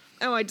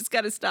 Oh, I just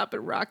got to stop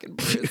at Rockin'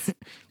 Brews.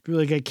 Be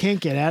like, I can't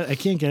get out of this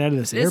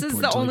This airport. is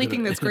the till I only go to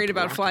thing that's great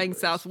about Rockin' flying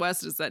Brews.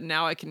 Southwest is that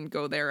now I can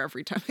go there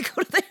every time I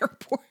go to the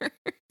airport.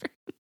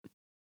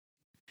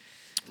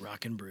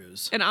 Rockin'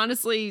 Brews. And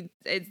honestly,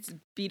 it's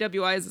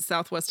BWI is a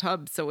Southwest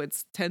hub, so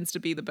it tends to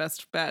be the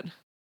best bet.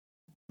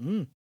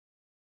 Mm.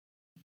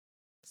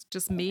 It's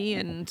just me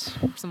and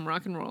some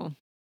rock and roll.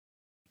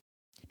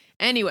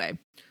 Anyway,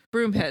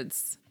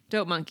 Broomheads,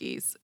 Dope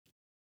Monkeys.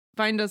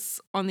 Find us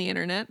on the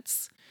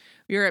internets.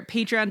 We are at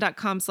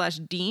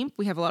patreon.com/deemp.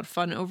 We have a lot of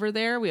fun over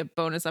there. We have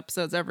bonus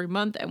episodes every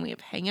month, and we have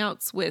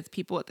hangouts with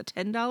people at the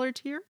 $10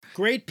 tier.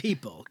 Great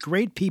people.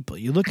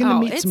 You're looking to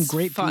meet some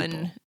great fun.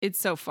 people. It's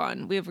so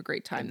fun. We have a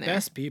great time The there.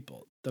 best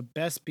people. The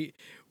best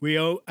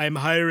people. I'm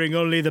hiring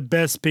only the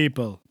best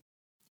people.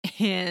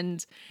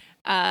 And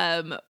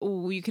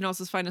you can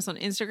also find us on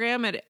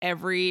Instagram at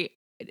every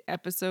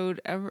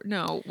episode ever.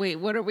 No, wait,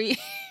 what are we?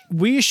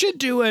 We should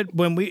do it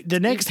when the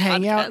next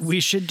hangout.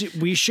 podcast.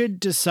 We should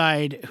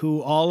decide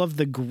who all of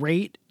the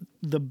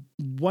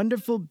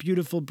wonderful,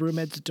 beautiful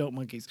broomheads and dope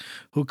monkeys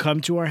who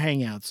come to our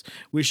hangouts.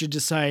 We should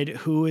decide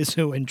who is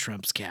who in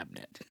Trump's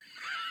cabinet.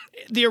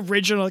 The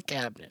original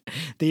cabinet,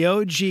 the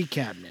OG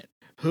cabinet.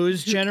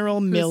 Who's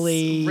General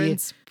Milley?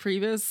 Reince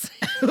Priebus.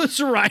 Who's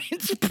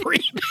Reince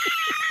Priebus?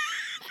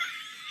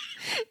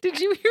 Did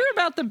you hear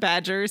about the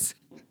Badgers?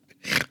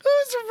 Who's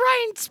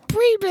Reince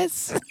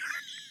Priebus?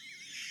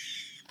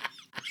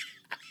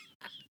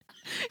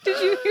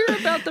 Did you hear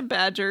about the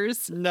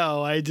Badgers?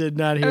 No, I did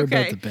not hear about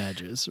Okay. the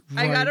Badgers.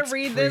 I gotta Reince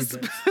read this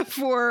Priebus.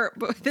 before.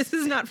 But this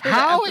is not for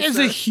How the is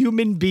a episode.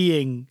 human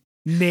being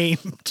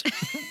named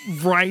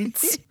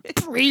Reince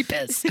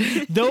Priebus?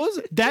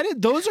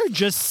 Those are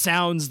just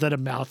sounds that a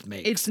mouth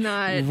makes. It's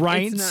not.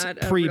 Reince It's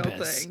not a real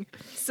Priebus. thing.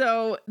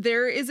 So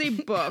there is a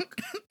book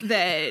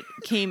that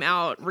came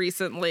out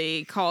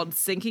recently called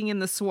 "Sinking in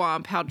the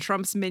Swamp: How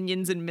Trump's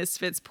Minions and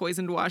Misfits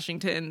Poisoned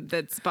Washington."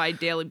 That's by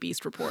Daily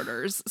Beast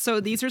reporters. So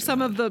these are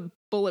some of the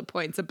bullet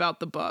points about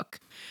the book.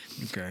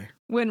 Okay.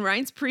 When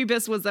Reince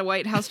Priebus was the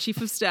White House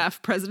chief of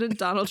staff, President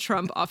Donald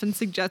Trump often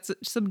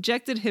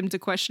subjected him to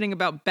questioning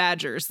about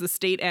badgers, the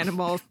state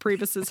animal of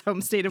Priebus's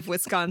home state of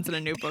Wisconsin,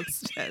 a new book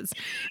says.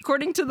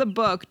 According to the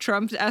book,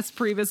 Trump asked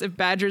Priebus if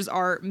badgers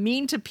are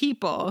mean to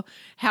people,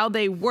 how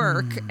they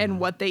work, and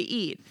what they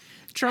eat.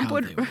 Trump How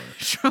they work.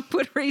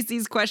 would raise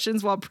these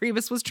questions while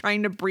Priebus was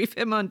trying to brief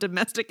him on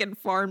domestic and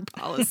foreign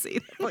policy.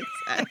 the book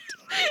said.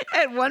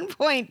 At one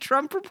point,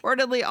 Trump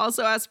reportedly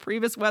also asked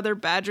Priebus whether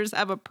badgers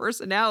have a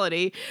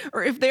personality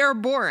or if they are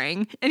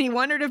boring, and he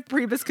wondered if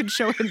Priebus could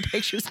show him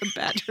pictures of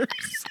badgers.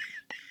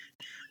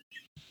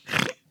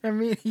 I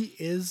mean, he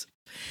is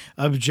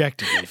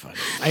objectively funny.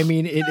 I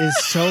mean, it is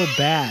so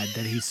bad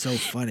that he's so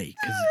funny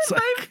because it's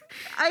like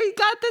I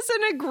got this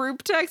in a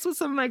group text with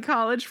some of my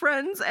college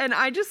friends, and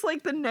I just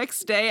like the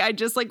next day, I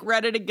just like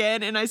read it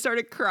again and I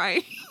started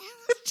crying.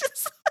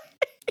 Just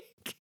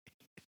like,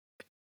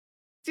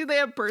 do they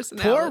have poor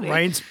personality?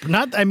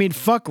 Reince.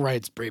 Fuck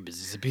Reince Priebus.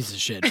 He's a piece of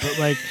shit. But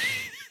like,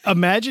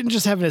 imagine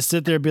just having to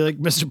sit there and be like,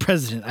 Mr.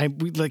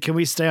 President, can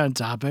we stay on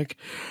topic?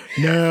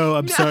 No,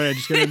 I'm sorry. I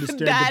just gotta understand.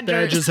 The Badgers.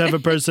 badgers have a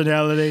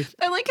personality.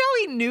 I like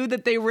how he knew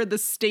that they were the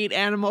state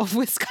animal of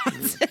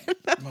Wisconsin.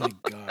 My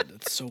God,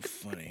 that's so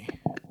funny.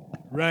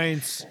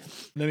 Reince,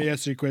 let me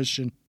ask you a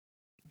question.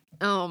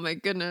 Oh my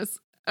goodness.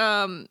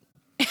 I'm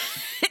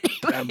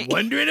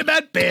wondering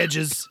about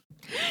badgers.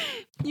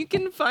 You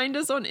can find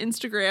us on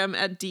Instagram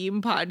at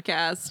Deem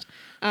Podcast.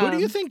 What do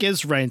you think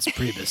is Reince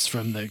Priebus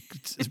from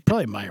it's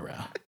probably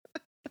Myra.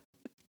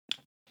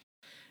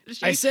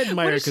 I said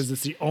Myra because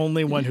it's the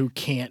only one who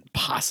can't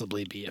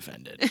possibly be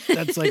offended.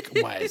 That's like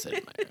why I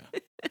said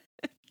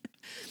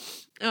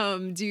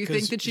Myra. Do you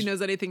think that she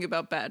knows anything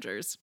about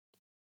badgers?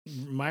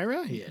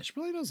 Myra? Yeah, she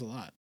probably knows a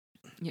lot.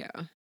 Yeah.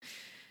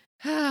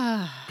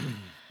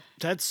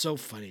 That's so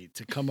funny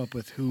to come up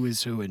with who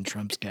is who in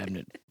Trump's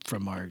cabinet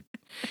from our.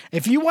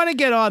 If you want to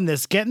get on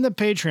this, get in the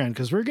Patreon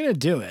because we're gonna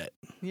do it.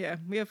 Yeah,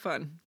 we have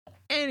fun.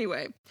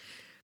 Anyway,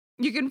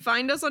 you can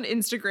find us on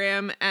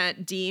Instagram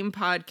at Deem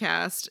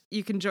Podcast.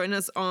 You can join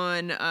us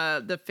on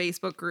the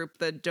Facebook group,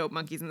 the Dope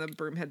Monkeys and the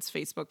Broomheads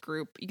Facebook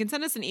group. You can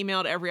send us an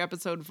email to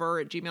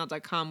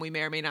everyepisodever@gmail.com. We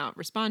may or may not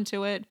respond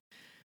to it.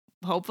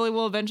 Hopefully,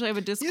 we'll eventually have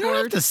a Discord. You don't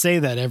have to say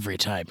that every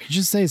time. You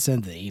just say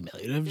send the email.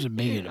 You don't have to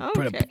make it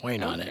put a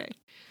point on it.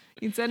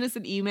 You can send us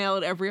an email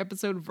at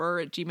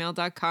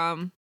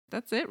everyepisodever@gmail.com.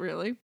 That's it,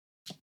 really.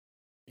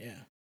 Yeah.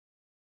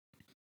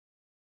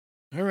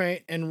 All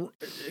right, and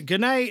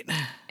good night.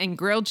 And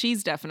grilled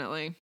cheese,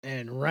 definitely.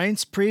 And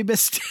Reince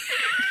Priebus,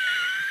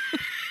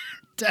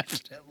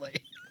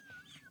 definitely.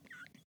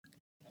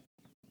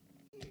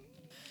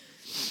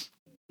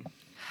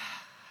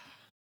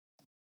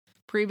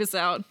 Priebus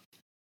out.